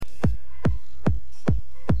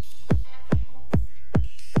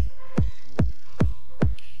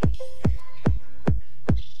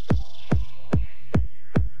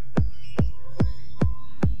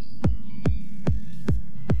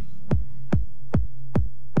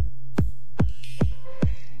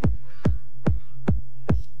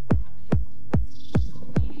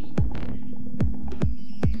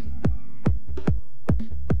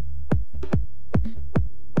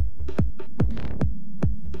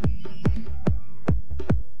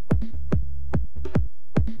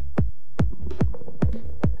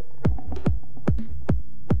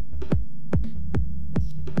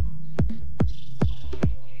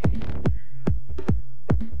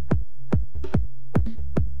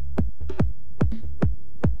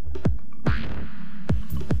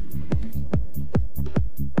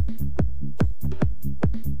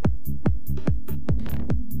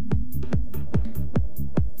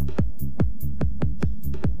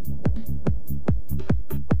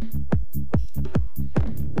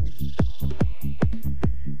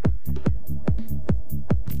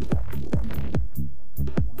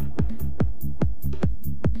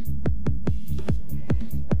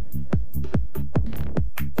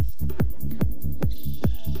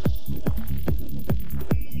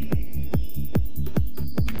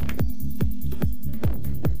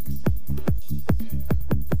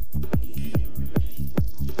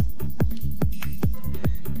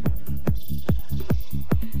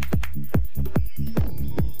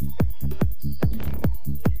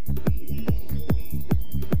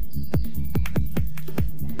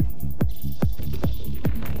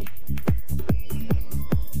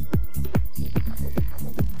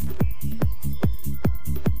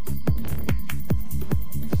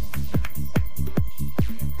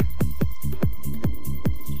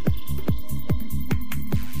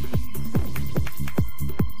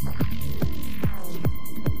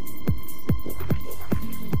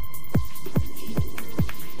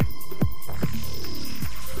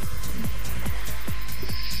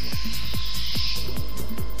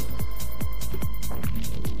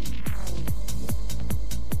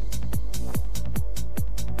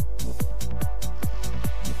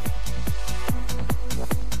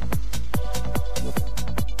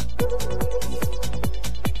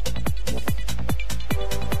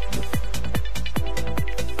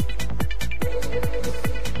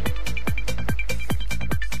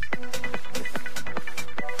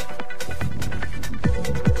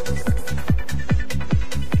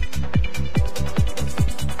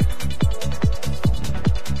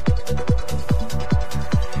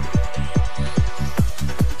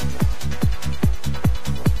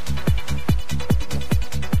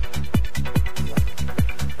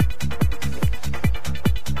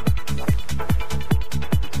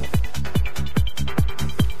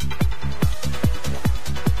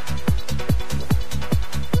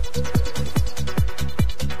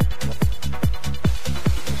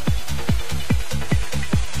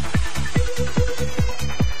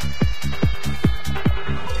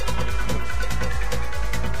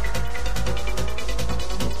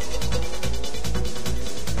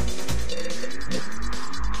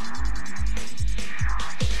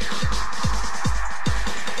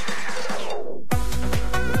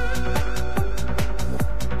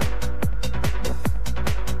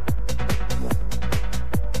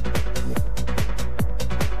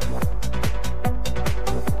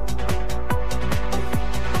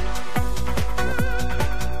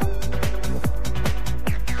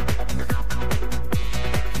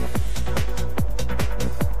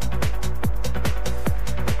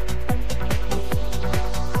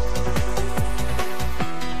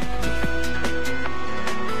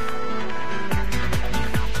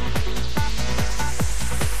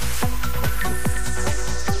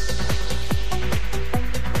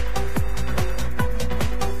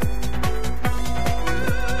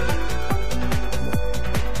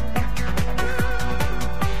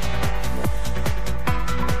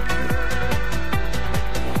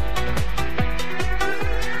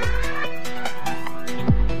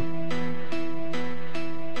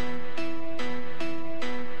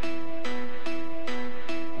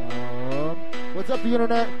the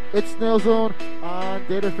internet. It's Snail Zone on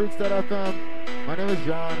datafreaks.fm. My name is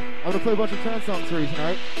John. I'm going to play a bunch of trance songs for you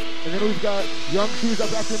tonight. And then we've got Young Shoes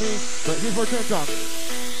up after me. But here's more trance songs.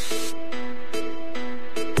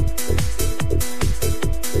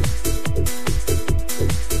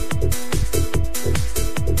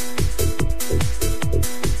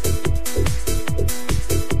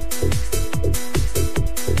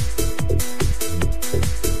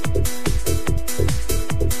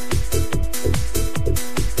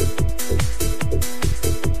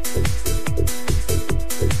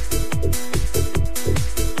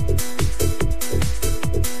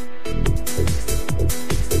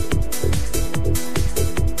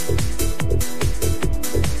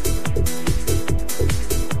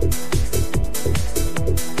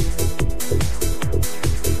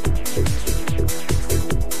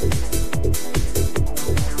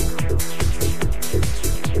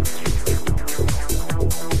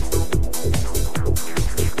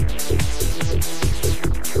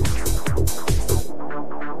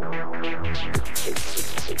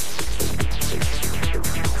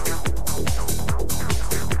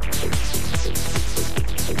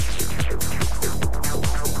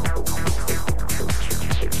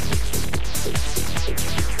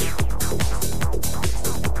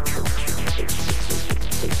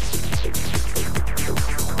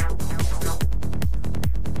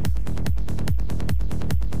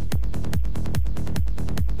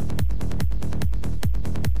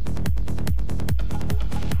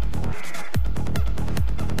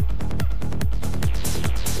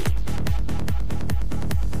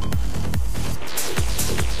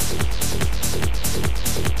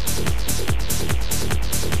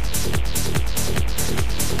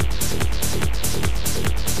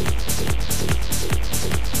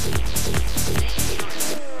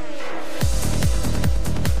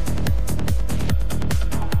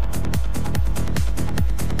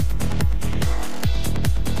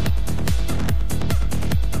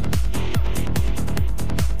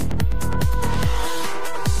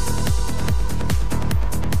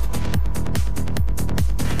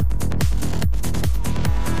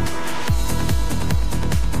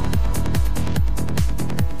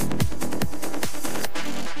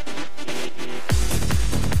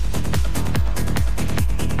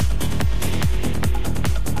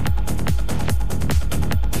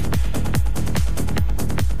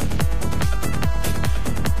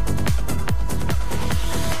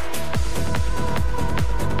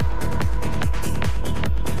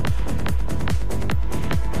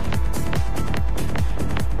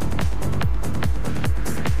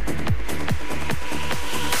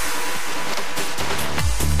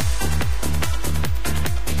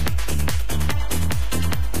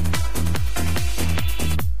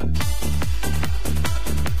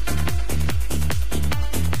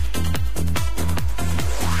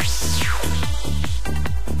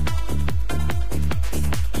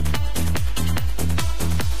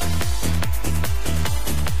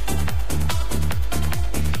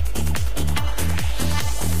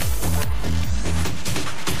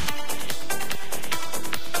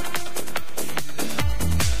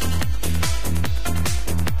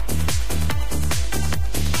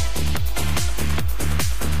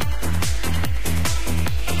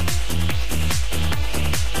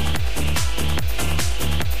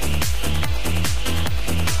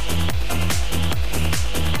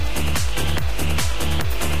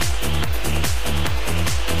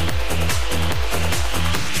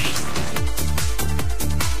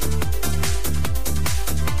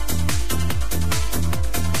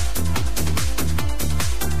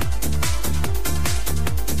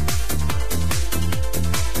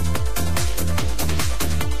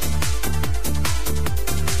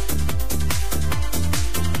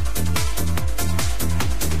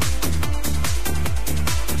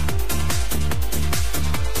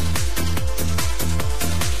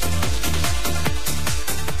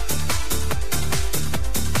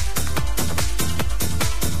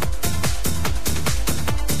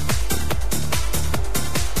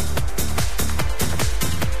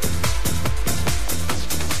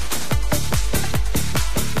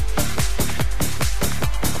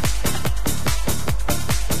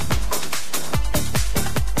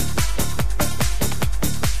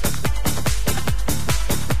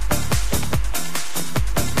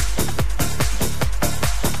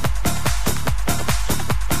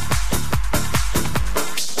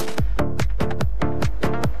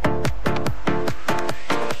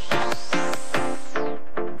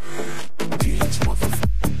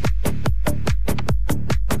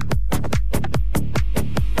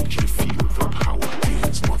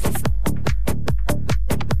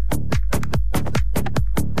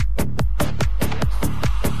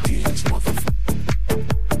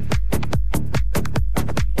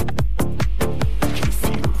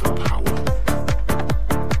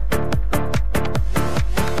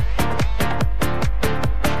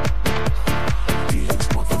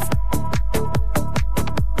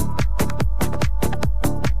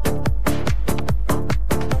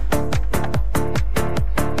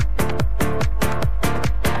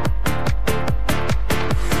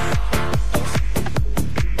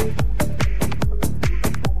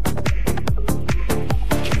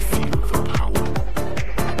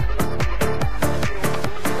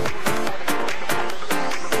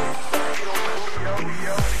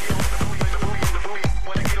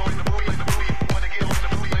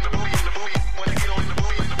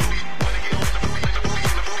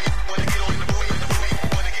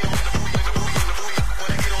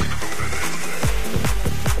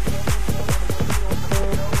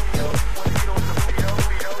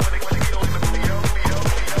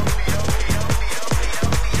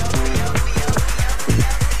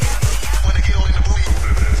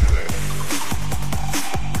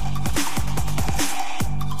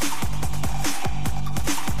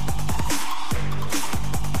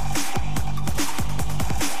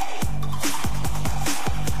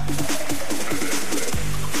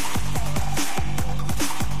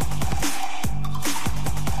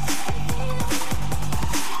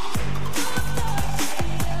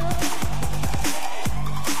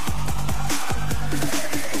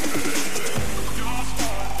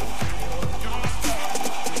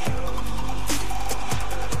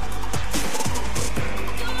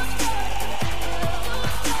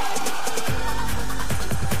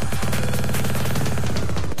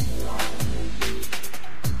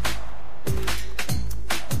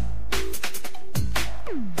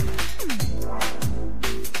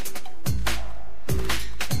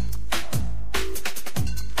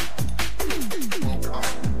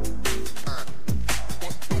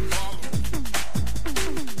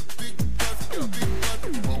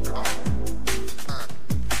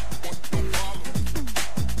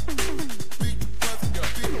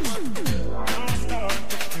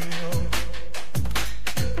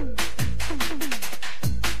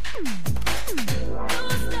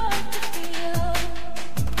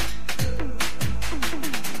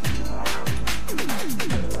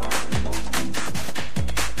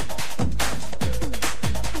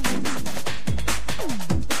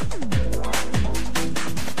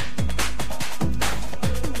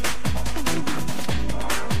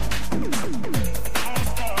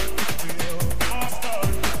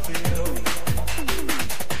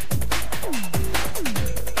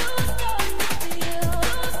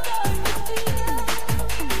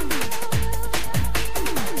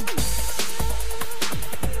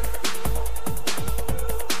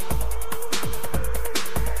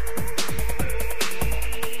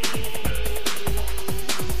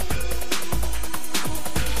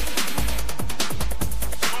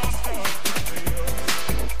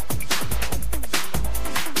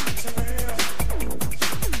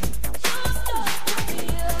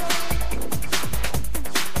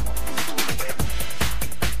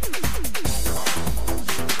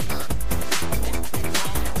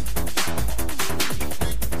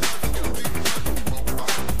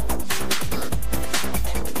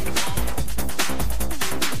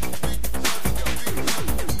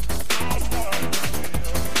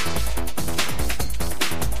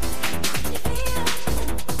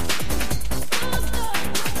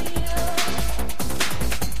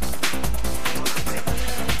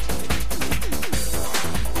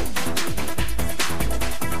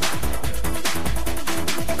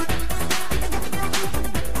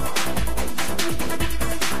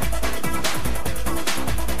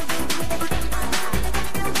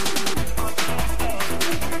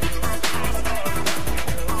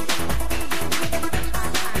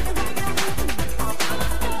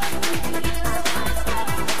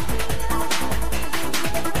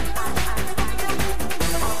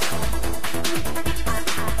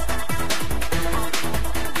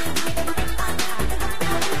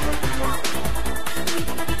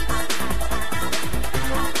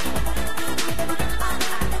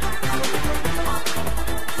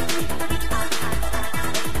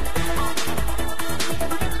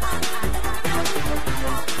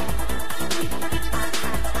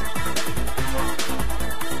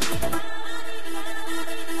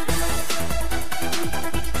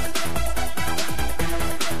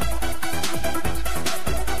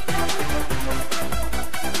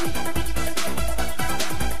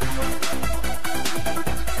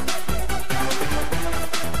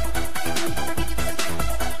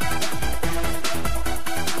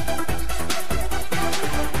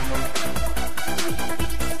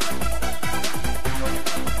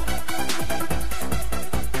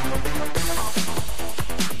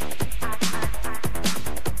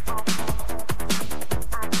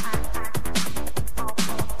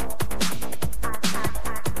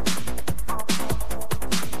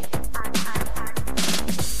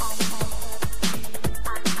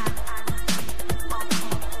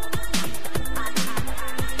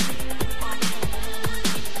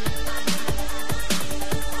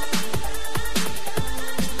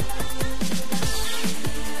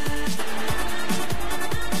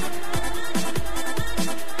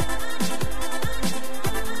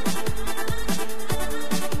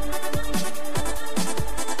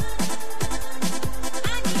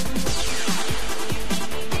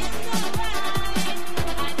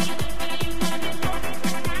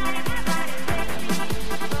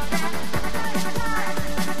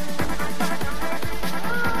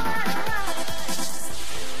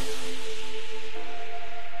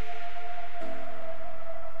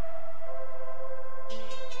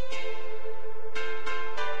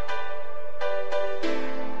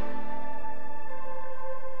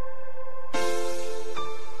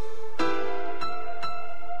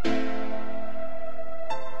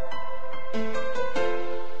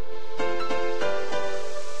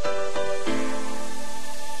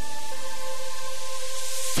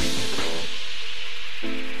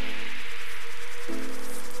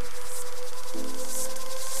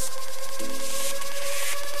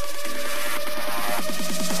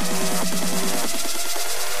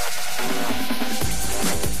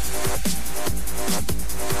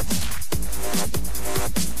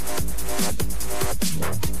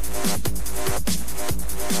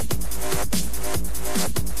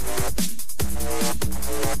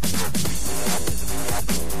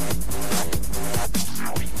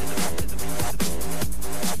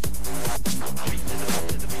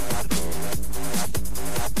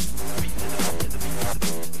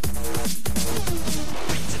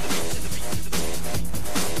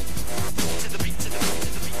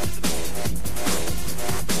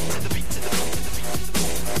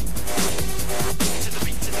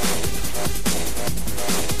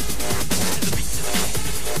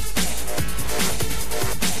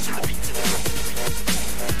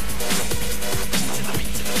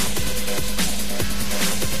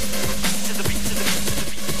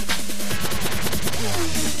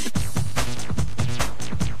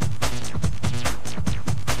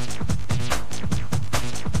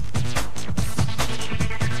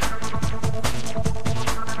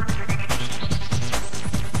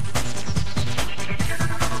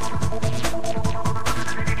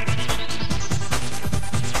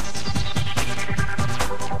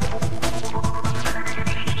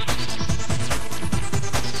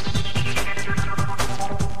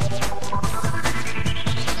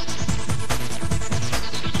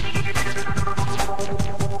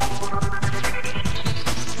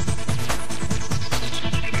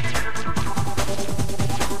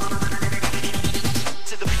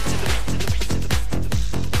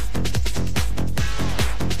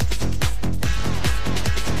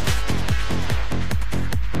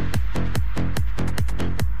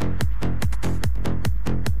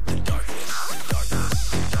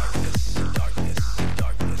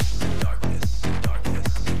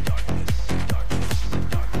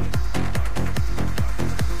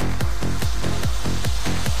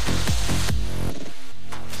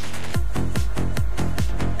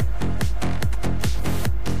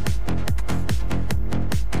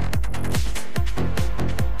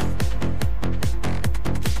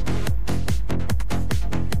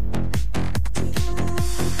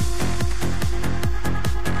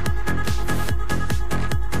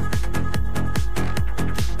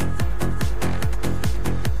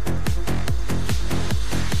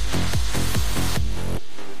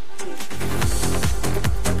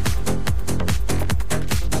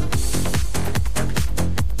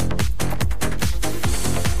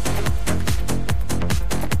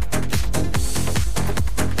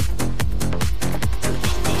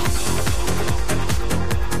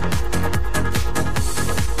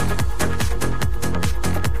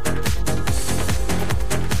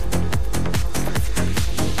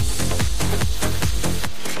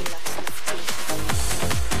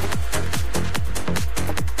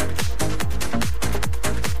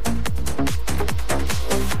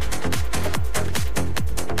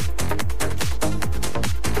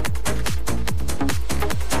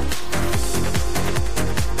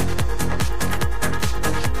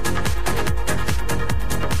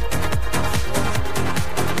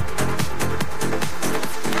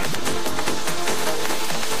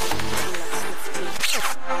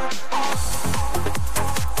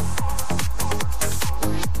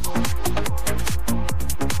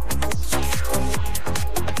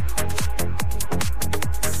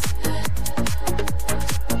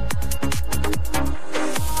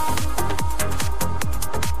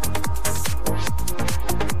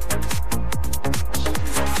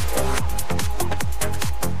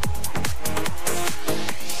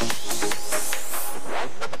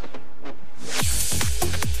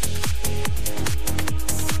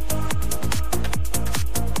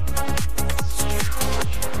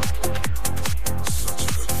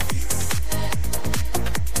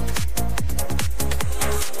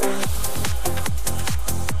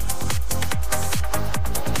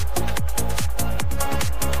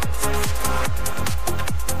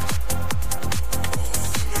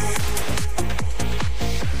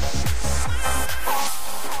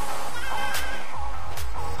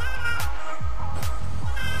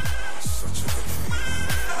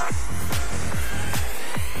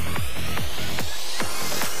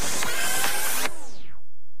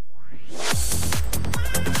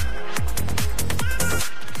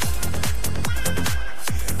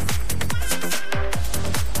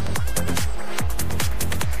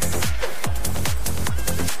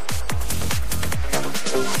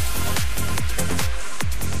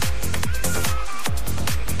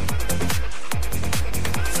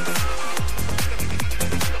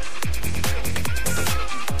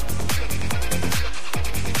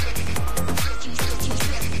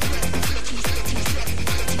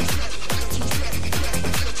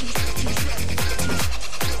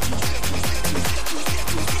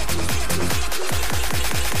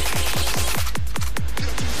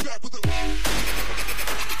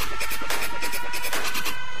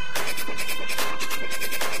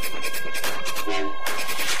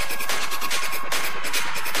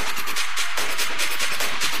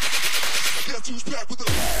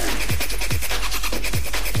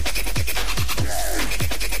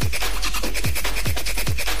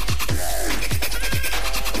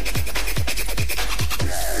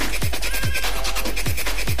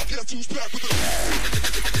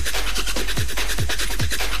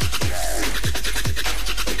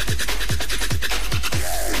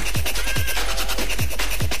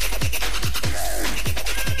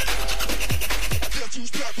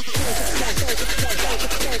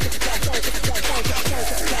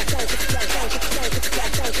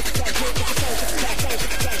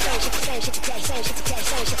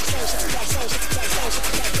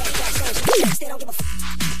 They don't give a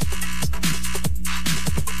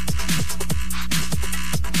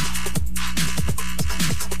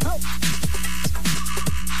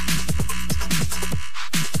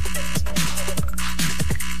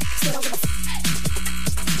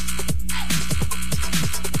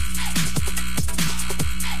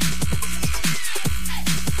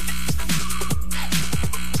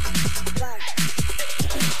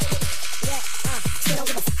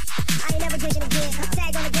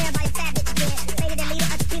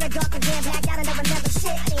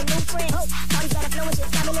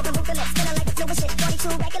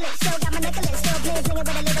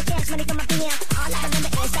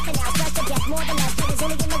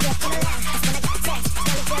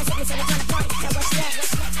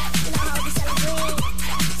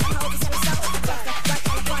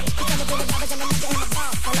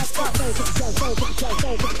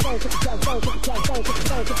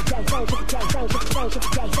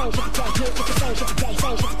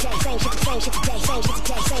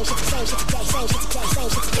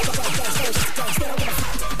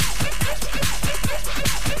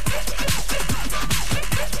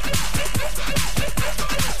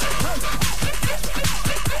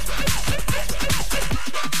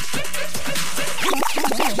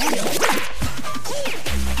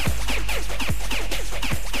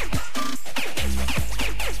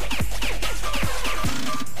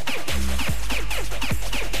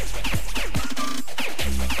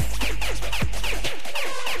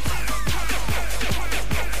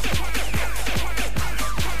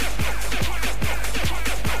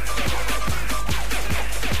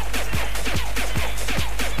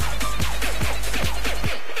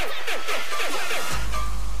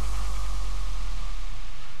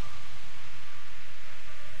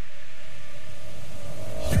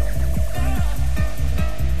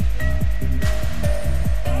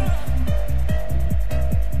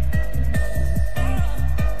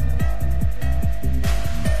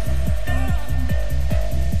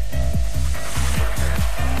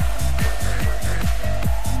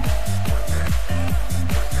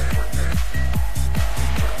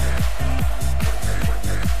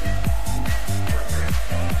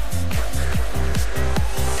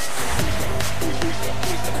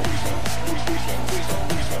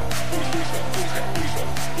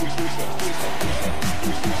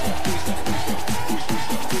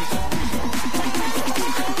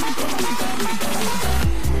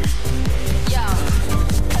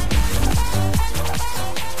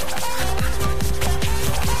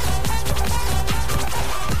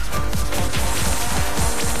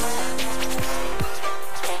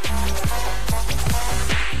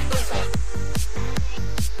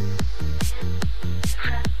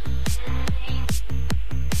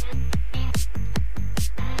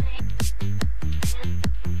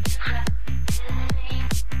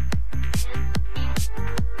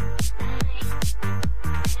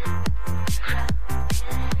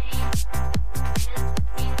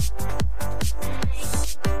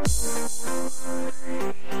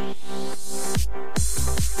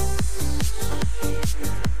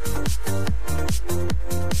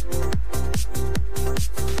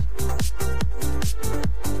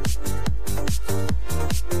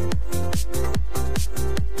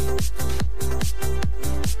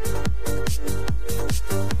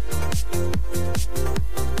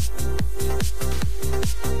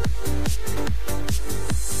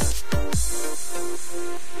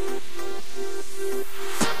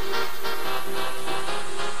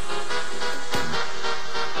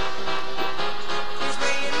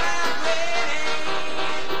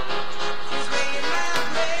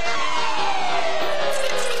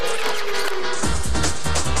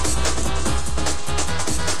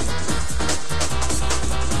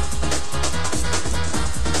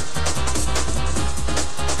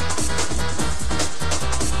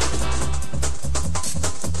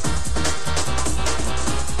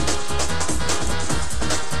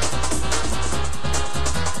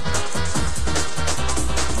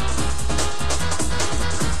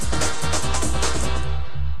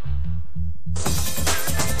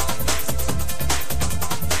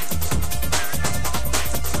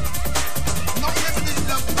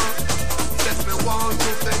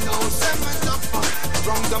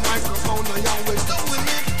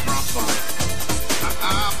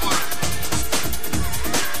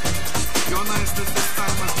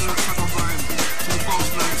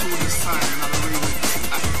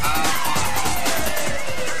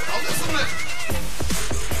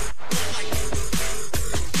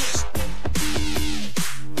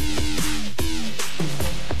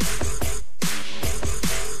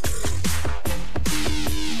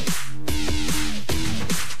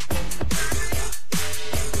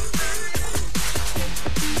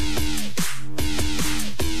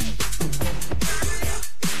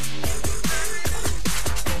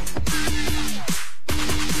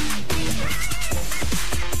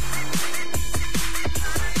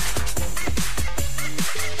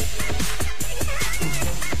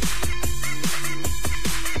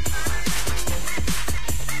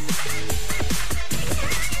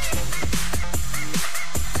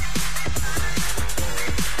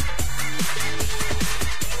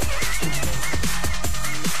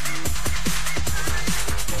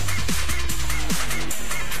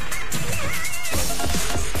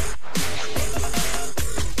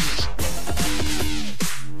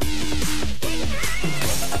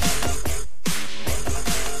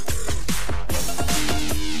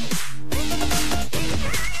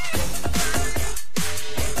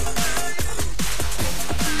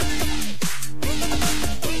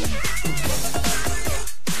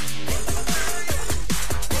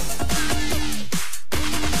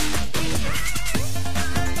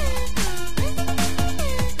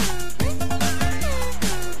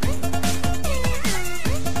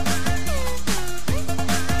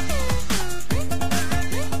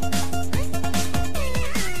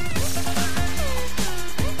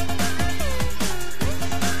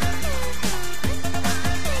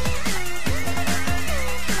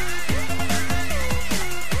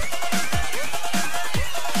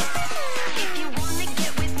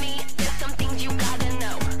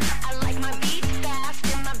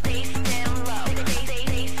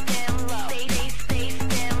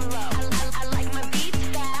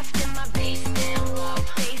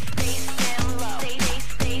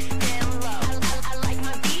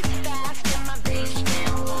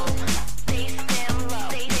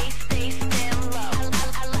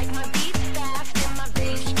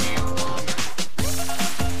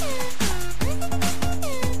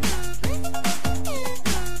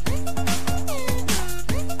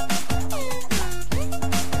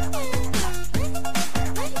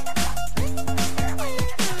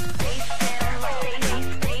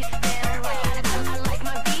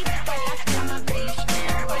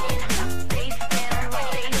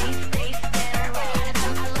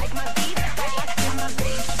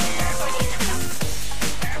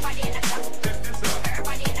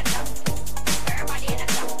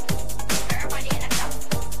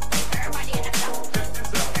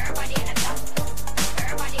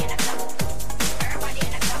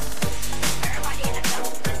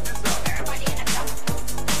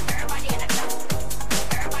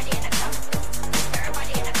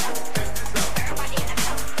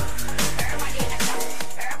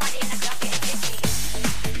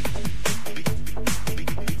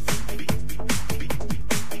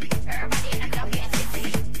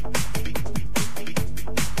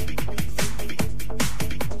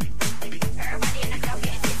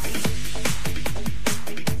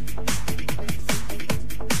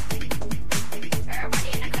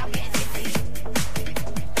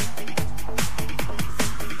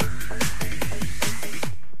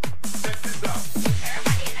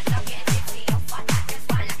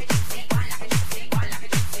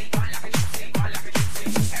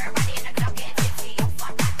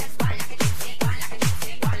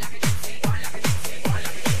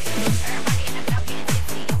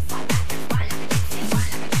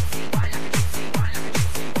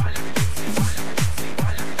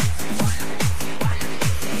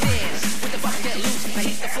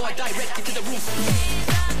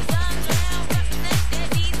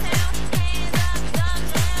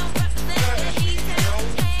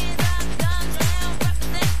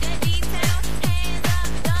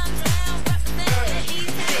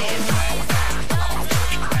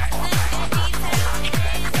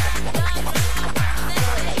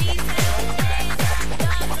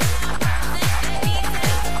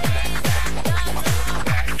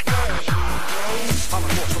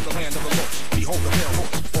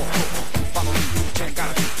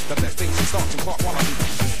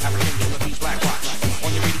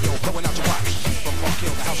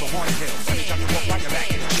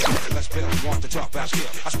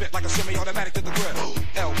automatic to the grill.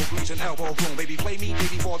 Elbow grease and elbow room. Baby, play me,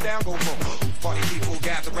 baby, fall down, go boom. Party people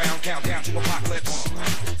gather round, countdown to apocalypse.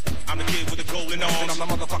 I'm the kid with the golden arms, and I'm the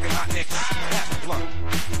motherfucking hot neck. Pass the blunt.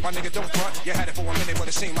 My nigga don't front. You had it for a minute, but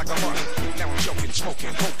it seemed like a month. Now I'm choking,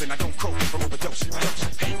 smoking, hoping I don't croak from overdosing.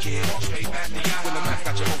 Hey kid, straight back the eye. When the mouth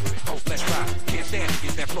got you open, hope let's ride. Can't stand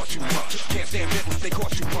niggas that brought too much. Can't stand Bentleys, they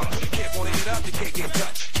cost too much. Can't wanna get up, you can't get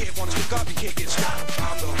touched. Can't wanna stick up, you can't get stopped.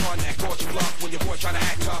 I'm the one that caught you bluff when your boy try to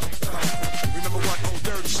act tough. Remember what old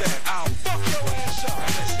Dirty said? I'll fuck your ass up.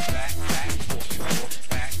 Listen, back, forth,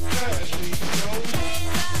 back. As we go.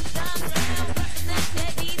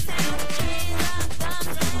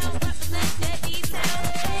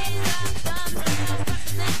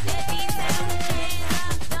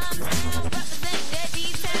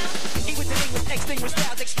 Extinguished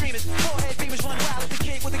styles, extremists, forehead beamers run wild as the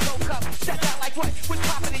kid with a gold cup. Stepped out like what? Was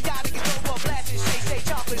pop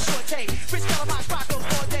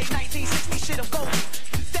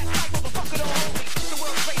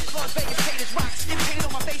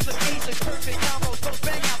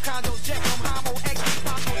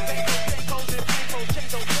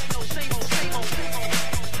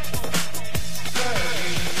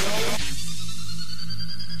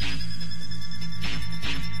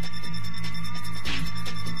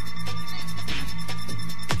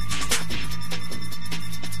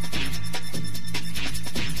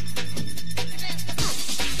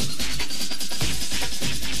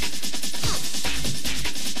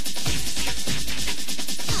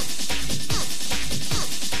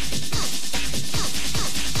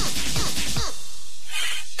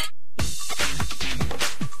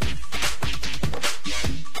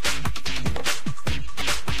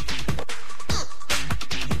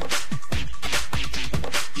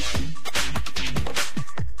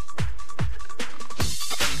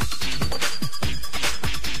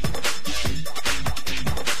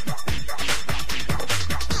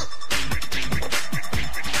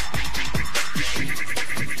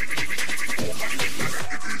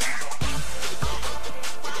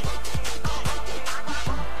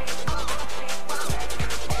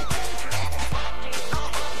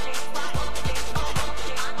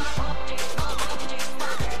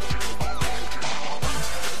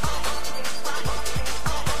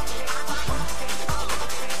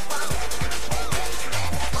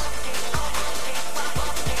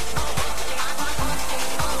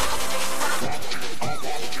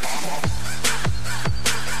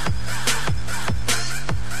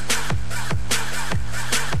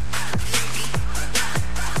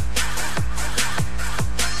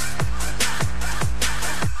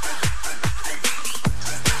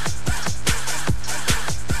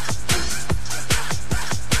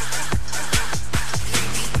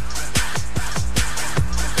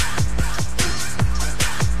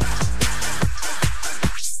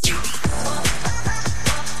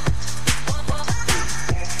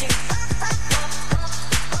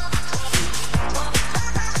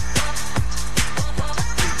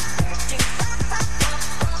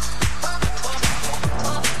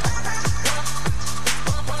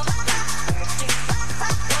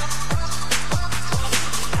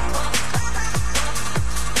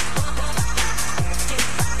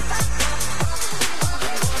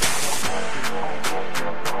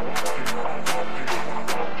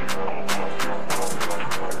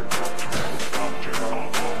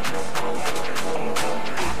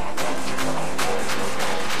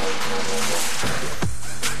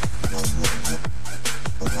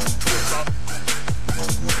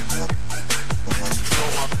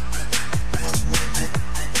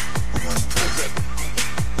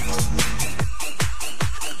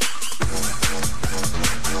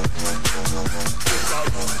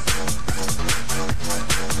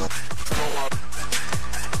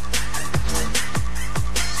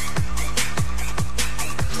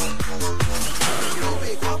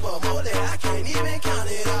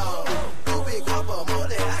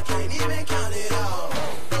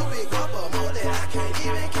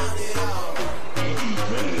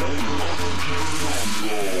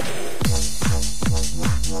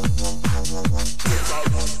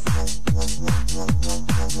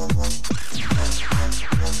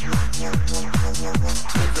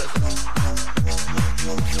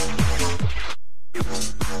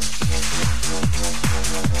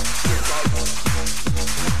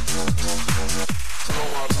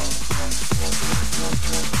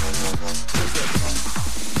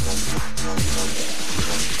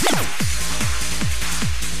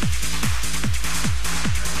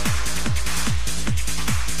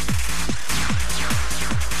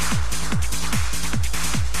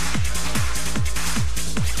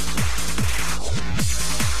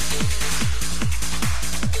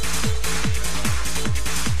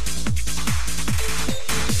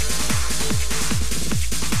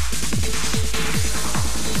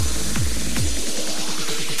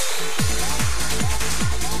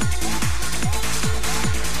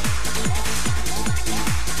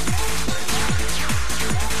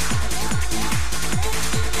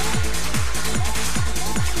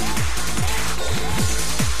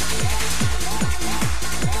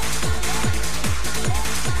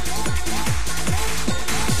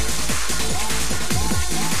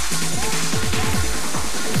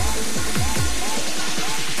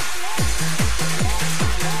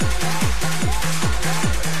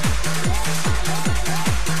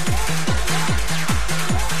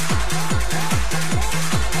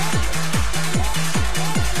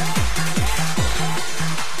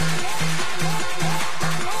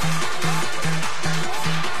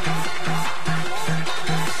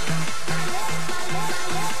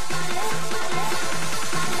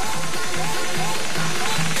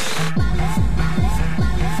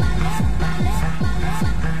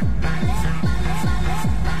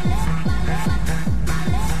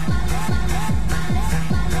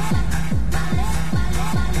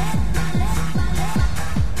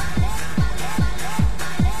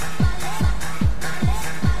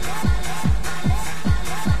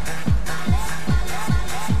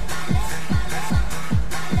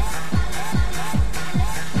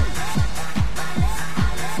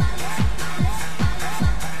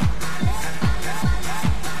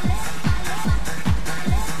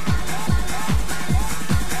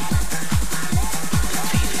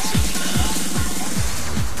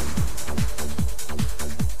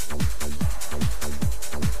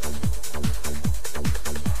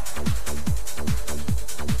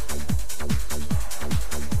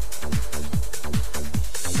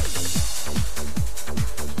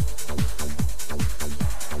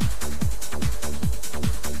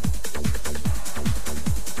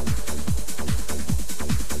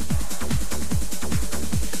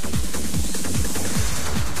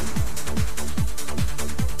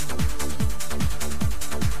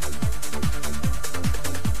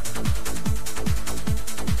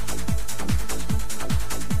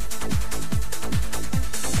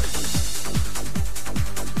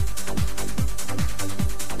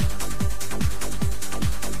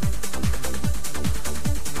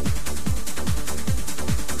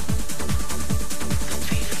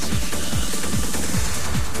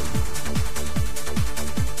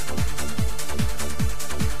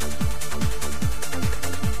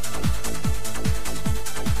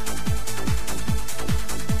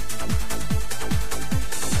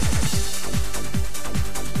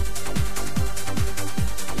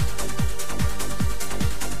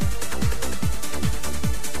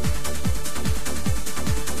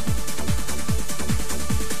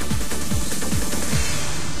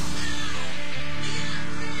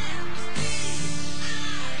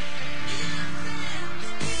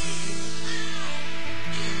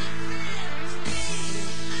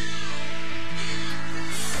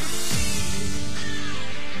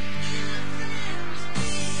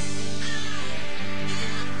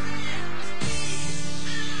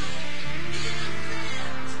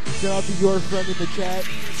Shout out to your friend in the chat.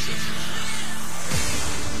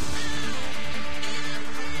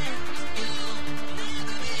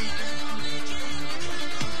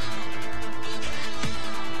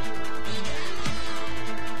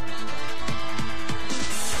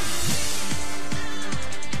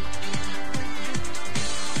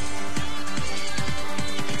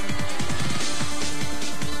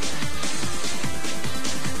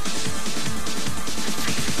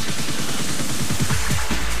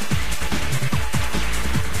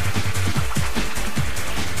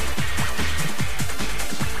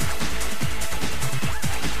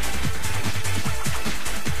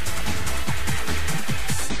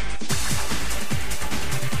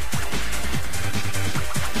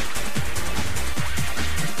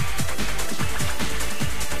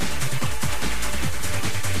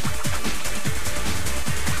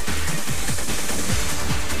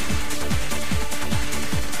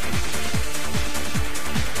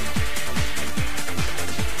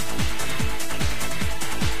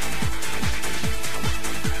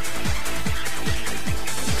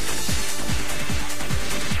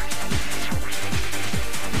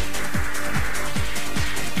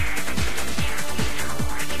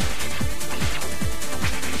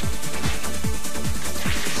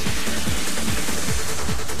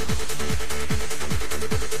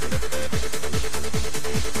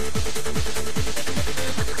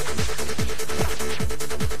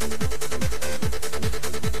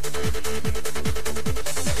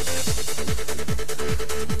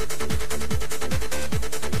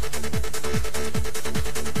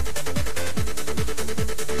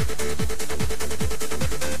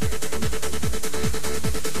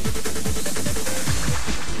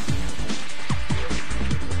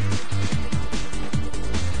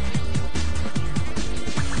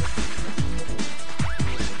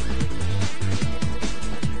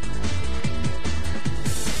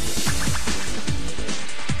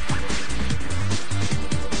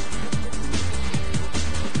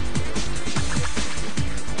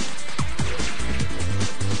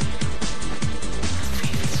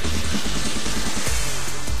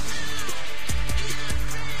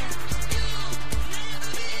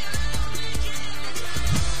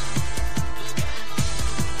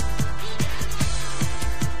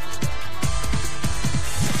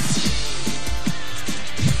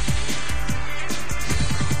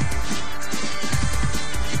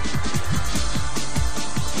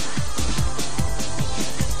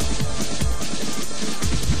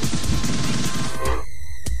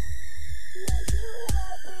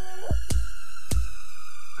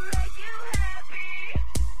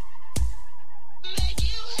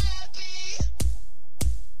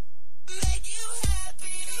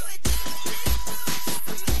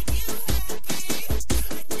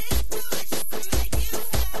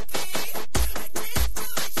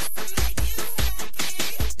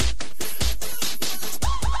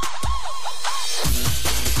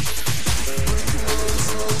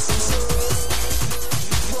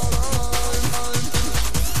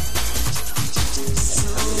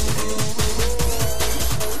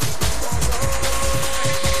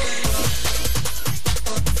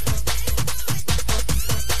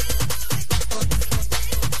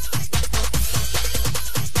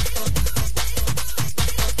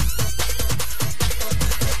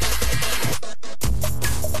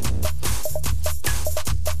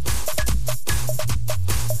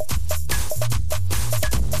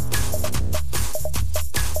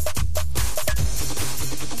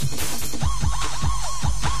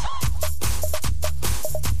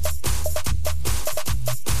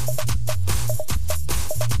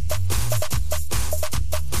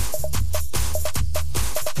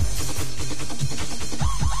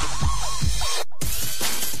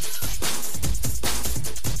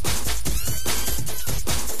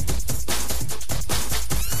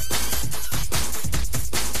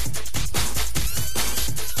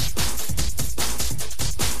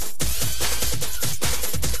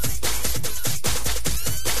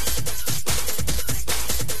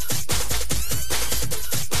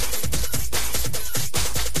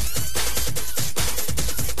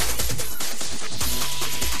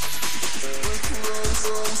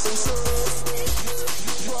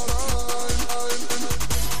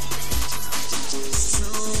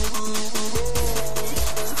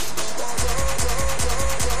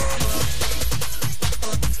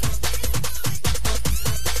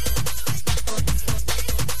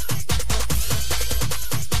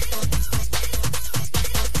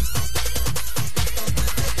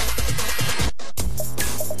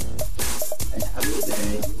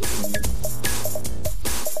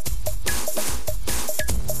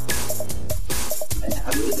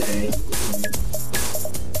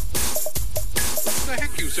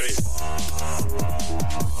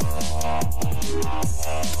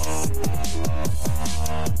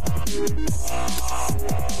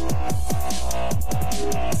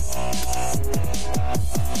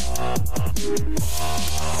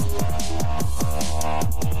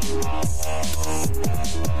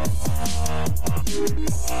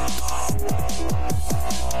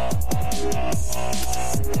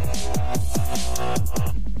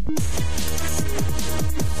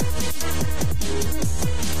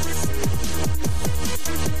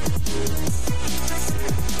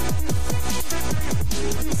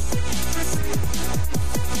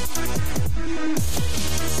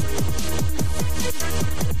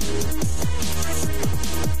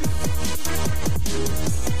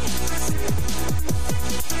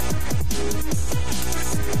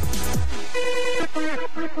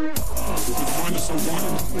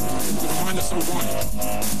 so one,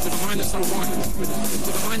 with a mind that's so one, with a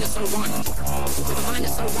mind that's so one, with a mind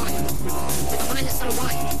that's so one, with a mind that's so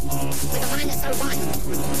one, with a mind that's so one,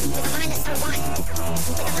 with a mind that's so one,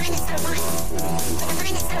 with a mind that's so one, with a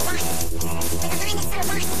mind that's so one, with a mind that's so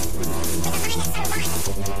one, with a mind that's so one,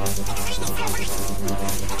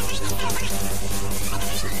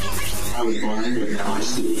 I was blind, but now I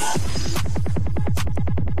see.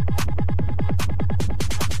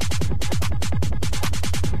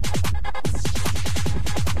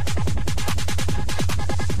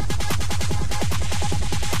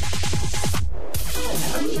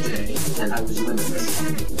 And I was limitless.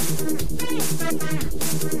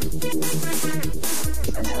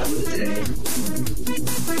 Until the day,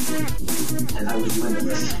 and I was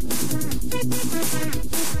limitless.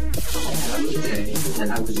 Until the day, and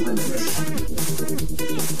I was limitless.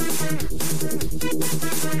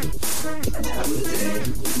 Until the day,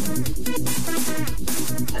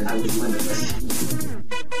 and I was limitless.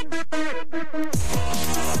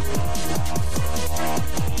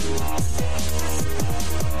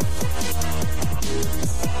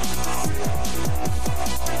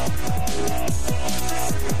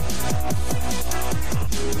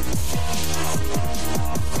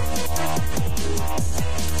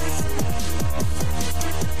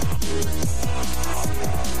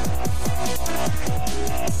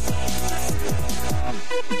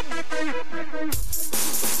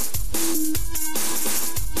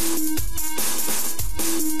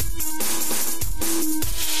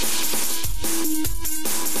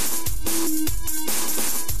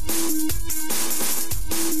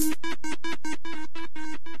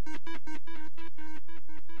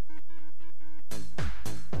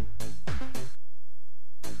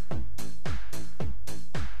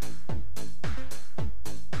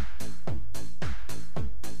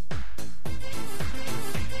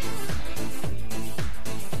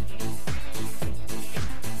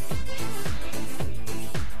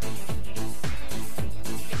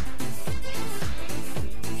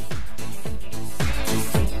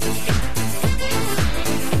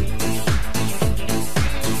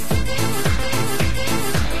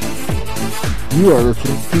 You are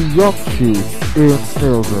listening to Young Cheese in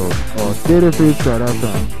Snailville on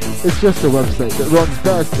DataFood.fm. It's just a website that runs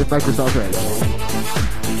best in Microsoft Edge.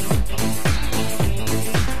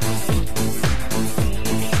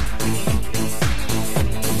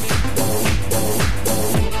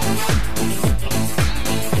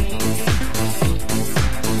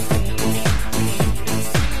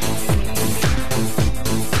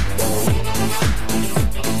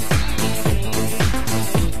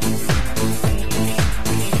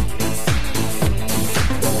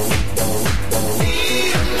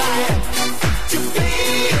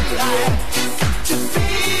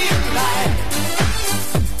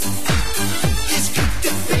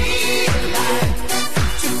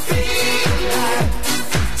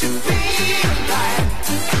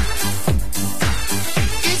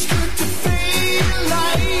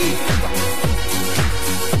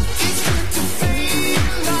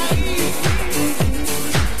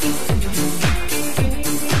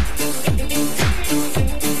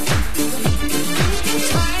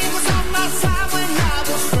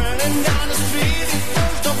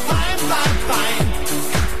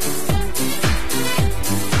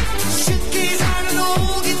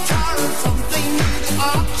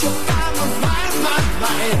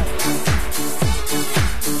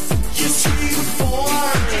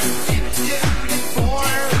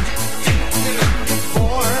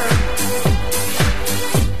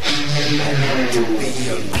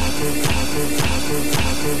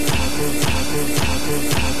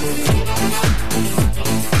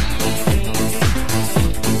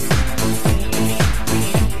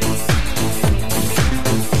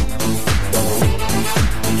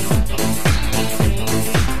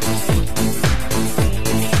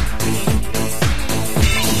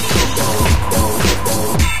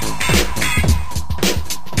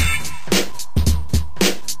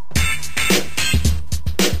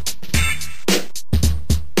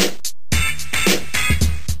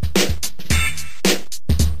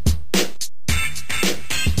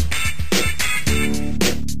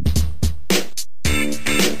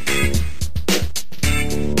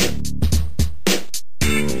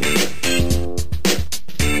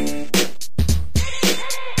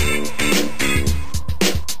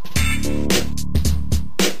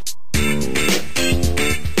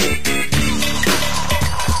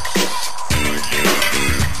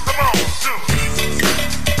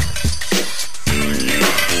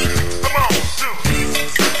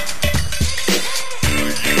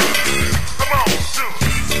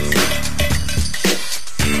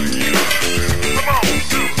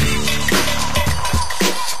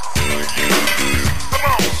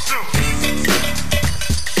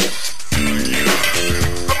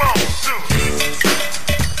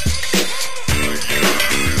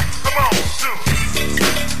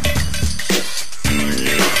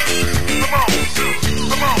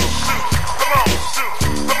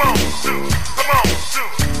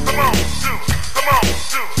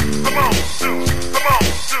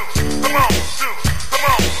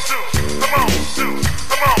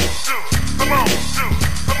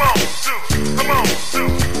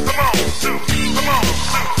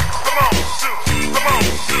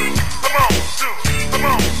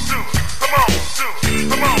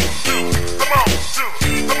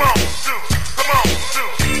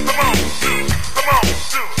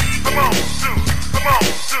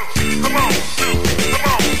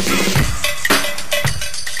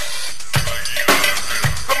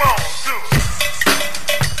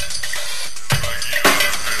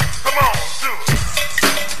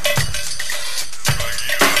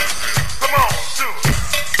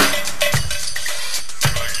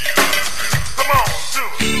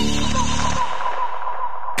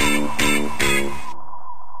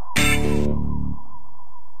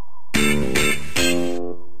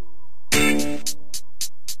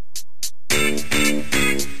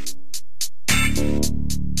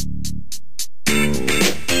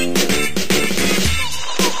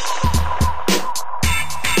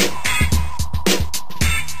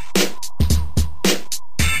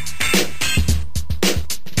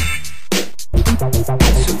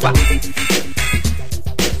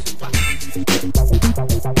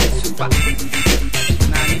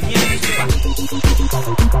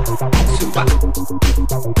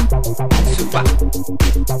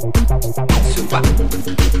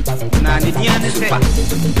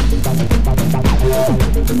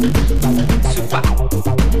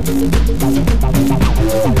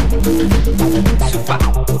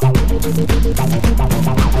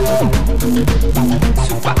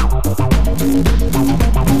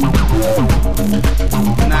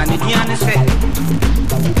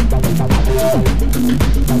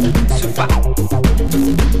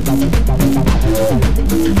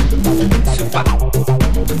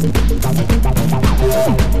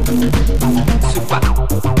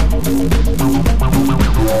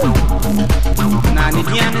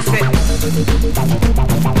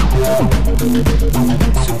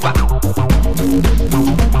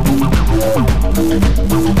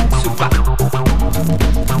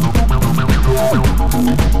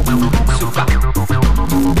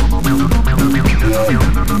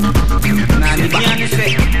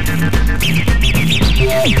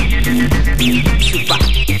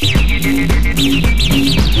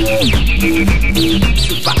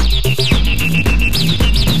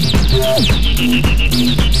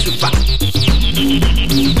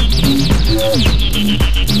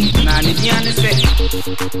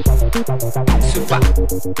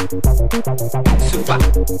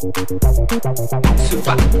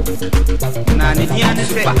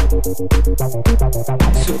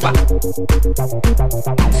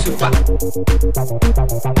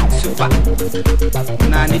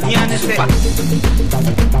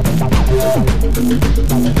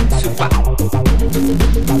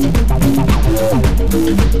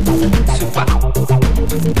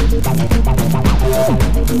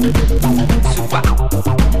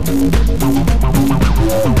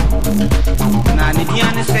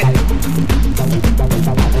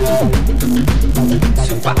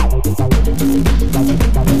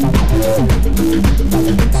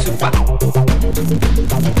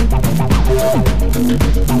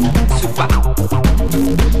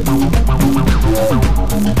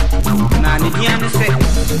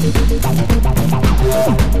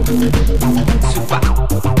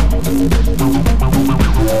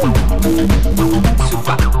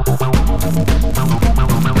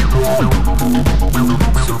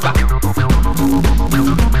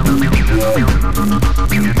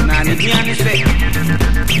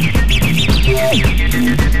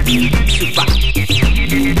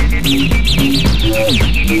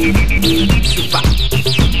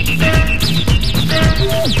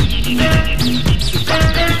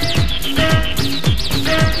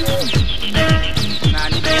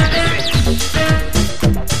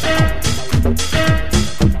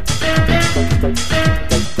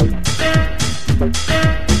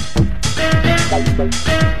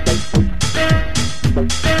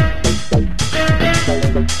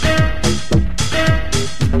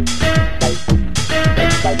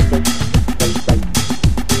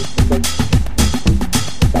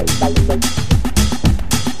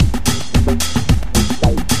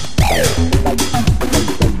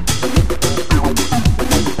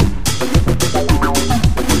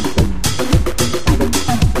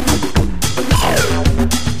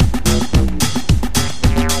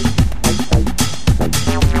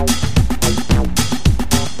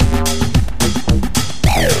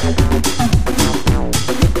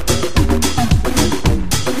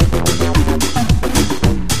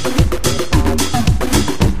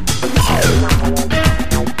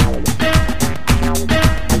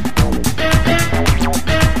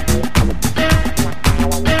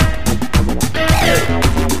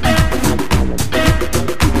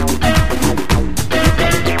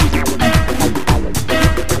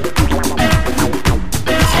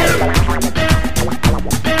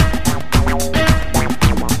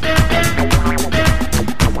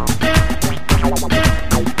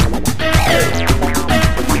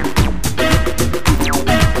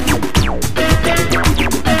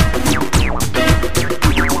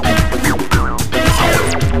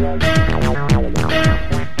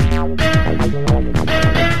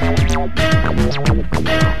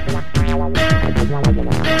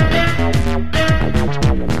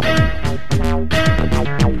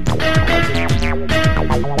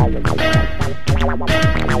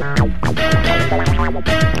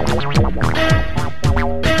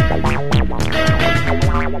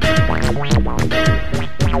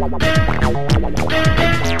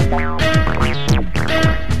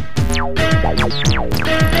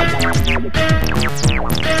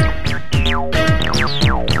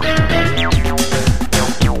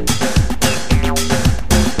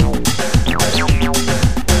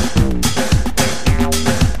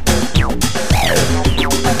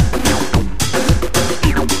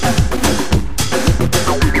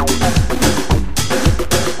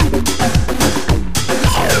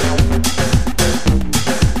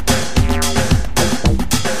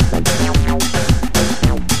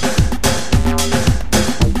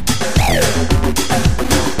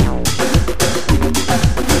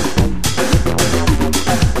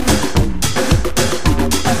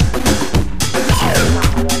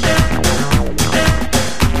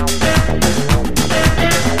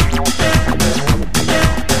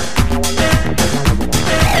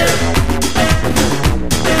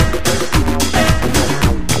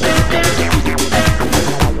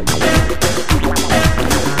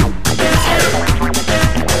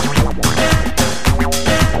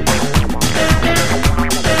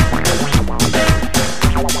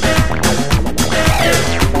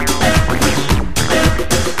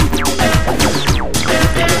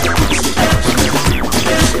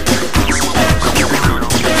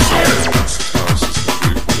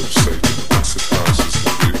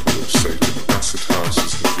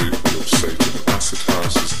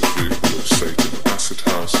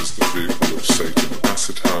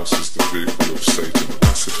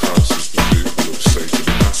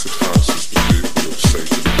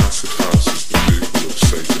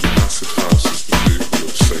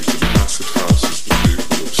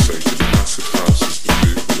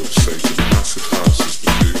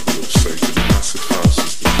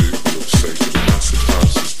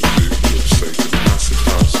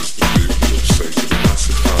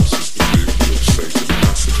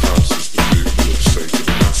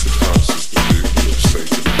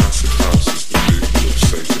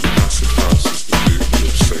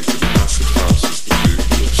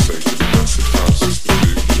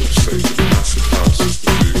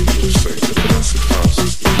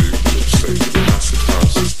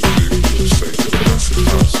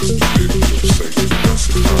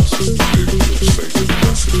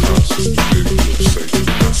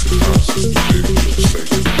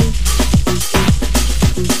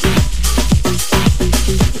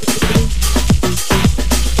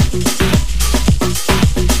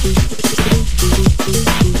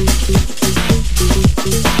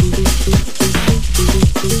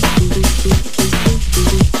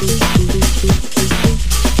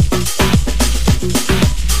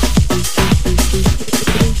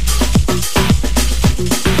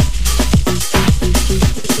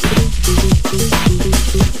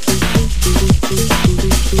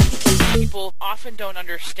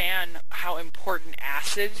 on how important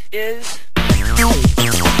acid is.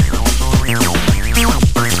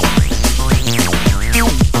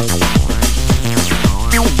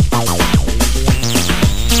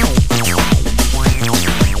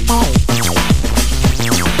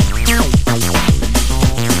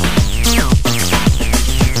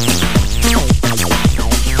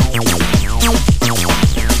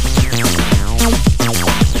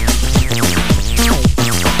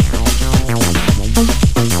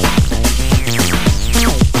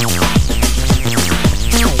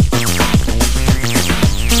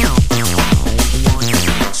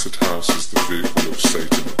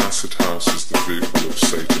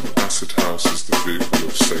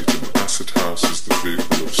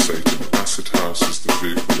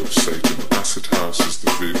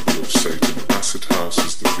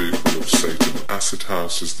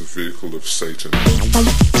 Is the vehicle of Satan.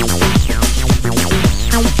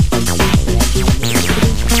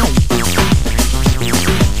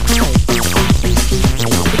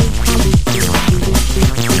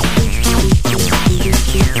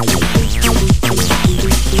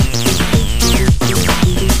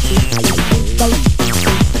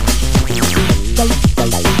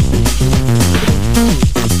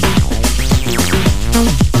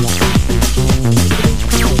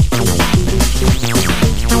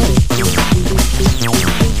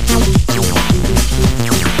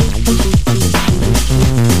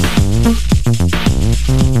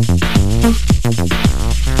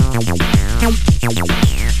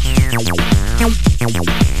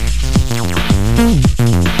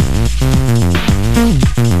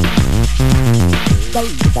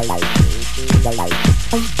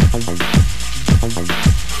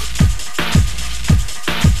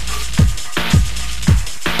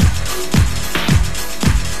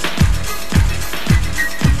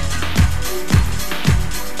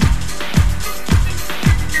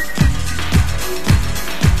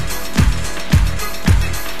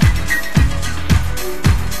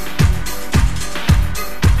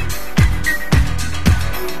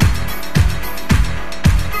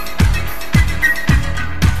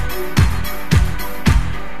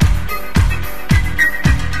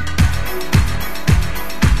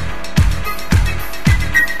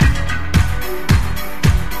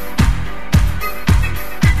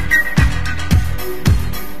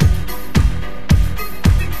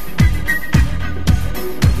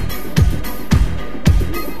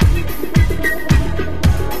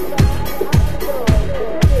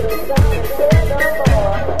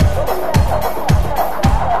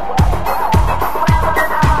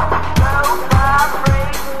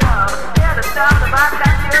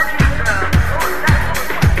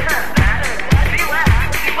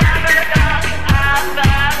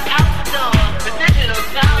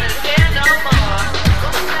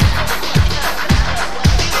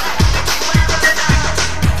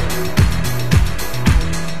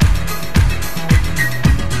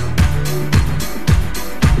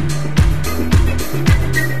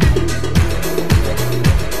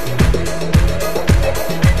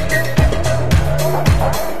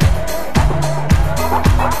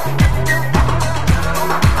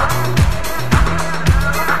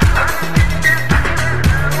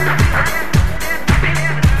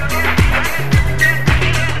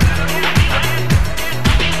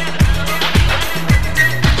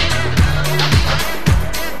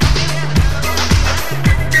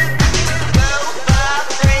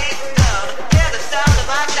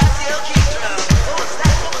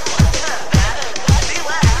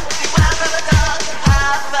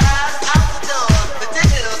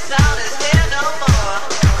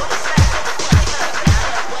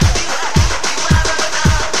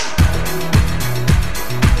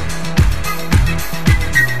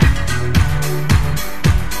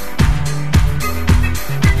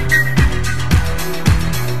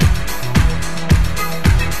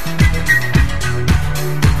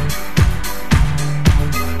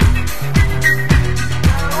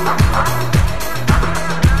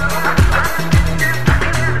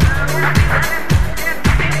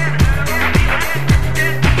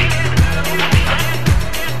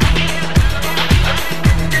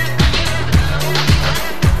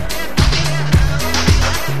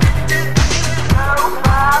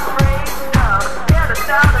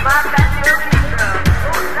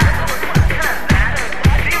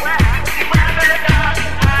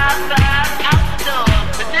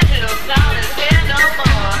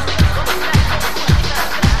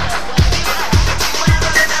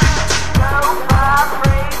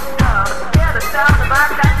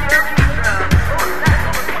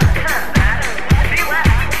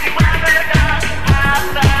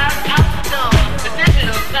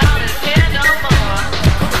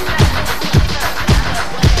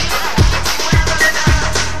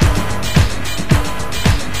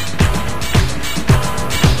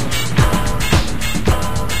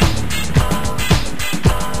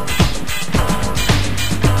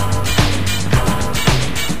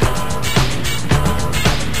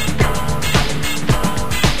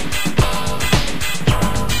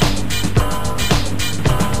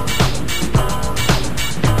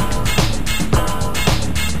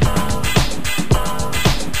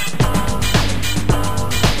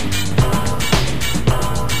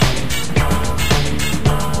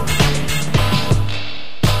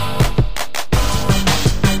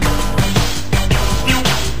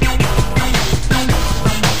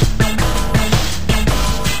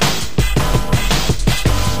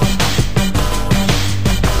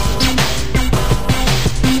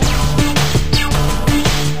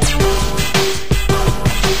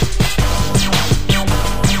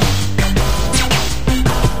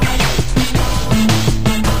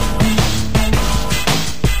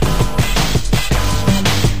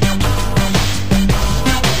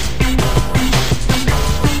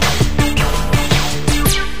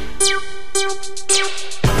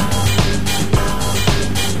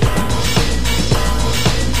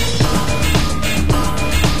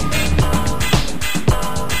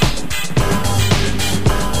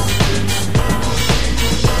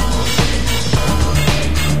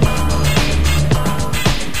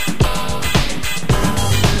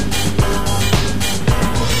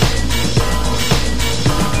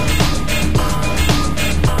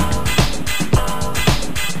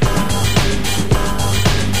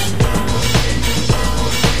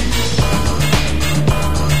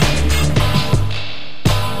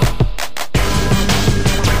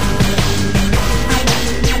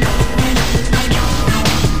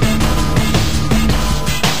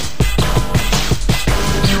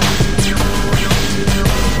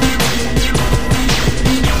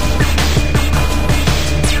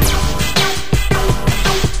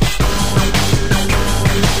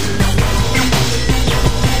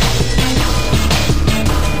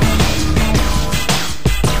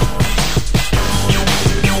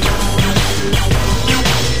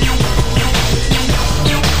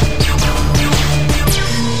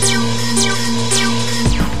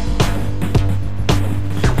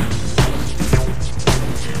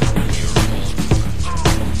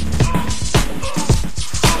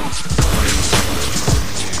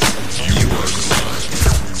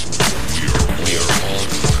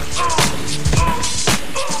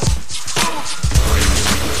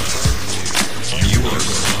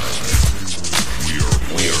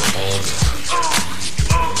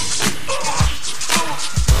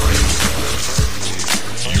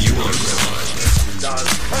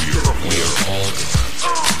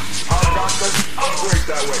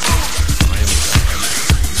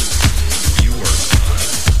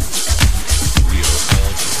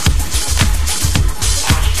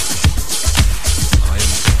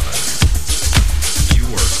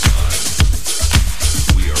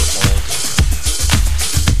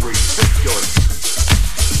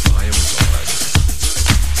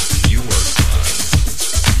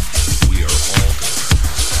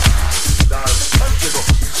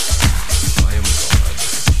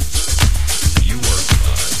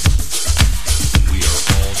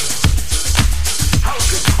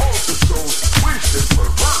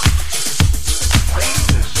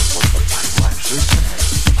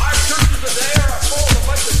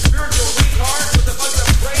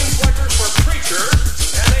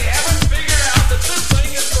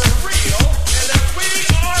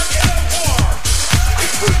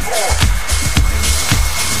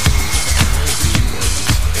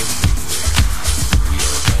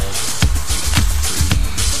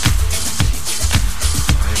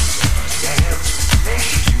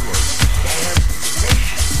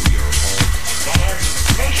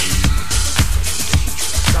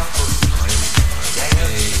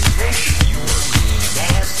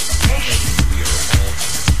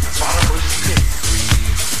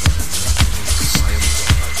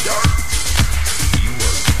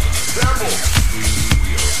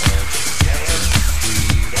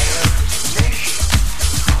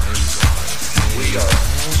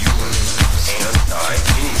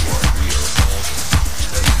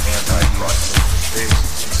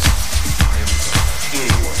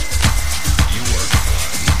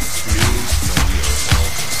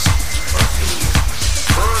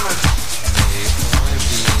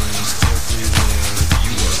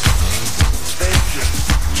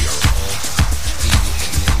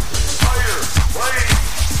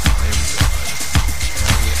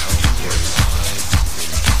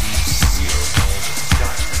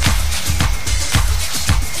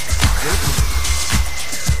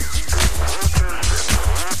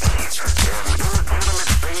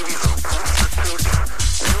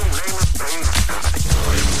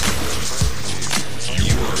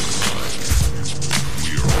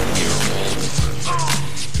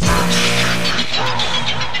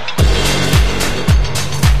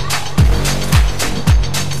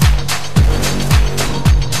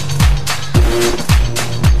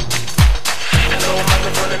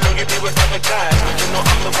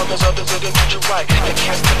 they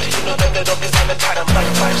can't step to you know that they don't design the tight. I'm like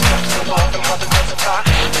 5 steps above and how the does it tie.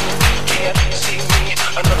 Can't see me,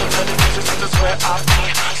 another 100 years this is where I'll be.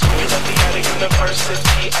 So you let me out of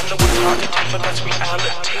university. I know it's hard to take, but that's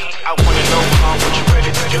reality. I wanna know what you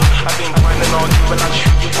ready to do. I've been grinding on you and I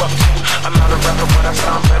chew you up too. I'm not a rapper, but I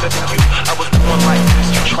sound better than you. I was born like this,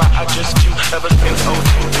 you try, I just do. Ever since 02,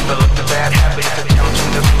 developed a bad habit. It's a challenge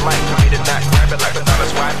in this life for me to not grab it like a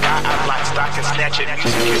dollar's Wi-Fi. I lock, stock, and snatch it.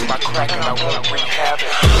 Music is my crack and I won't rehab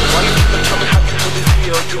it. Why you keep tell me how you really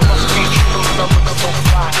feel? You must be true, cause I'm looking so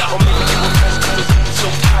fly. Or maybe you were best cause it's so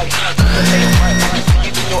tight. Something ain't right, I can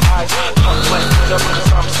see it in your eyes. Talk like whatever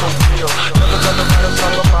cause I'm so real. Never gonna write a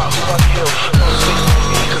song about who I kill. Don't sleep on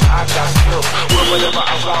me cause I got skill. Well, whatever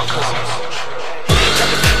I want cause got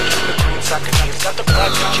the baby, keep the green soccer jeans. Got the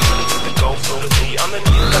black Gucci, really get the gold for the tea.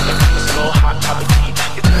 Underneath, got the kind of slow, hot top of tea.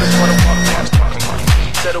 You think it's what I walk past talking to me.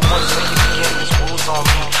 Said it once, so you begin these rules on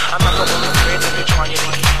me. I'm not gonna be great if you're trying to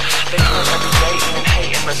eat. They come every day and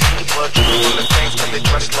hate and mistake. But truth on the things cause they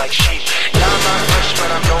dress like sheep. Yeah, I'm not fresh, but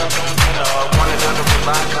I'm no beginner. Wanted them to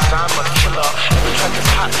rely cause I'm a killer. Every track is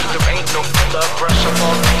hot, there ain't no filler. Brush up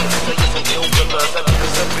all things, niggas and ill willers. I think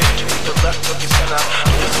it's a bit to the left of your center.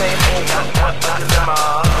 Do the same thing, not dilemma.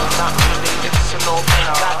 Not really, it's an old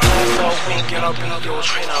winner. Got class, so wink and I'll be your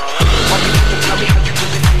trainer. Why you can tell me how you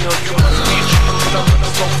really feel? You must be true, cause I'm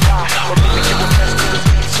looking so fly. Or maybe you were best cause it's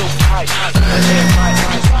getting so tight. That ain't right, I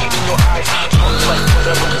can see it in your eyes. Talk like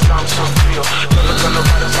whatever cause I'm so real. Never gonna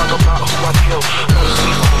write a song about who I kill. Don't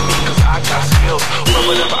sleep on me cause I got skills. Well,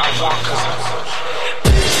 whatever I want cause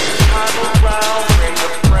this time around, bring a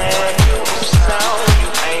brand new sound. You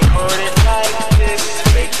ain't heard it like this.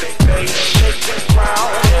 Make the bass shake the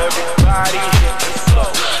ground. Everybody hit the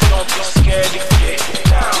flow. Don't be scared to get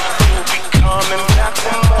down. You'll be coming back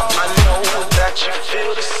for more. I know that you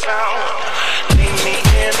feel the sound. Leave me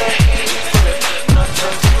in a heat flip.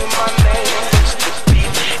 Nothing to my name. Just the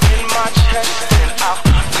beat in my chest and I'll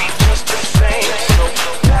be just the same. So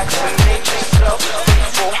vaccinate yourself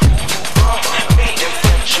before you me and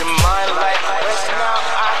put your mind like this. Now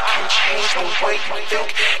I can change the way you think.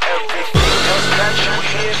 Everything else that you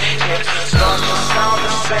hear, it starts to sound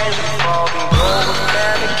the same. Falling over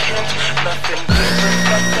mannequins, nothing different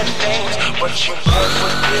but the names. But you won't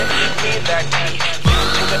forget me, that D, U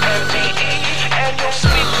to the MDE. And your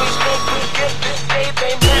speakers don't forget the day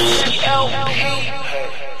they met CLP.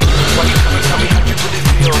 Why you come and tell me how you really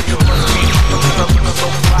feel? You must be true, cause I'm looking so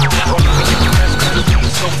fly. Or maybe you best cause it's getting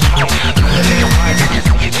so tight. That ain't right, I can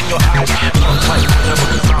see it in your eyes. Talk like whatever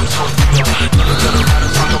cause I'm so real. Never gonna write a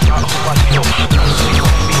song about who I kill. Don't sleep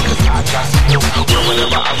on me cause I got skills. Well,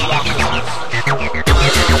 whatever I want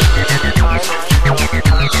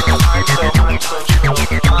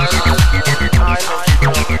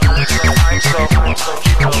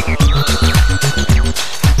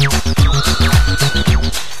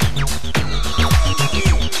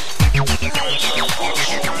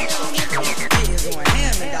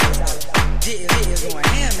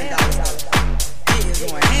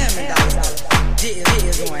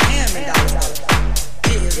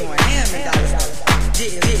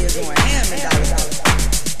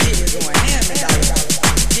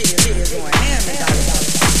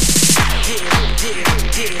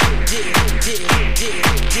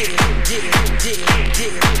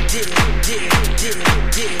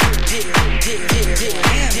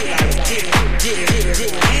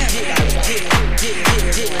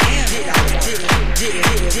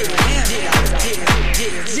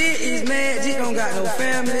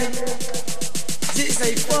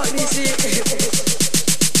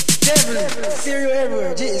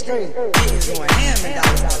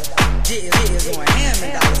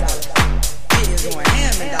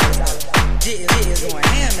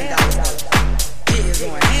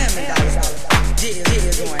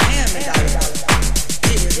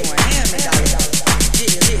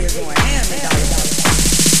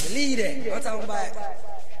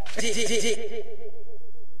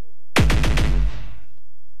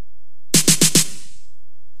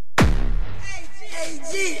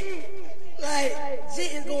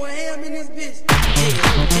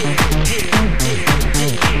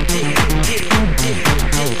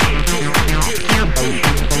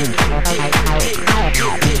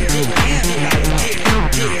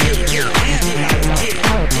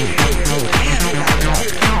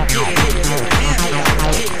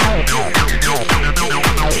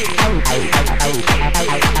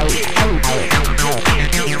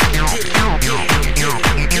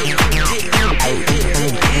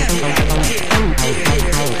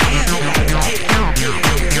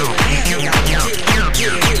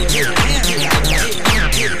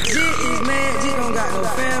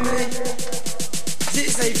Jit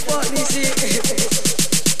say fuck this shit.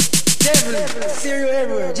 Definitely. Cereal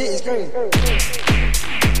everywhere. Jit is crazy.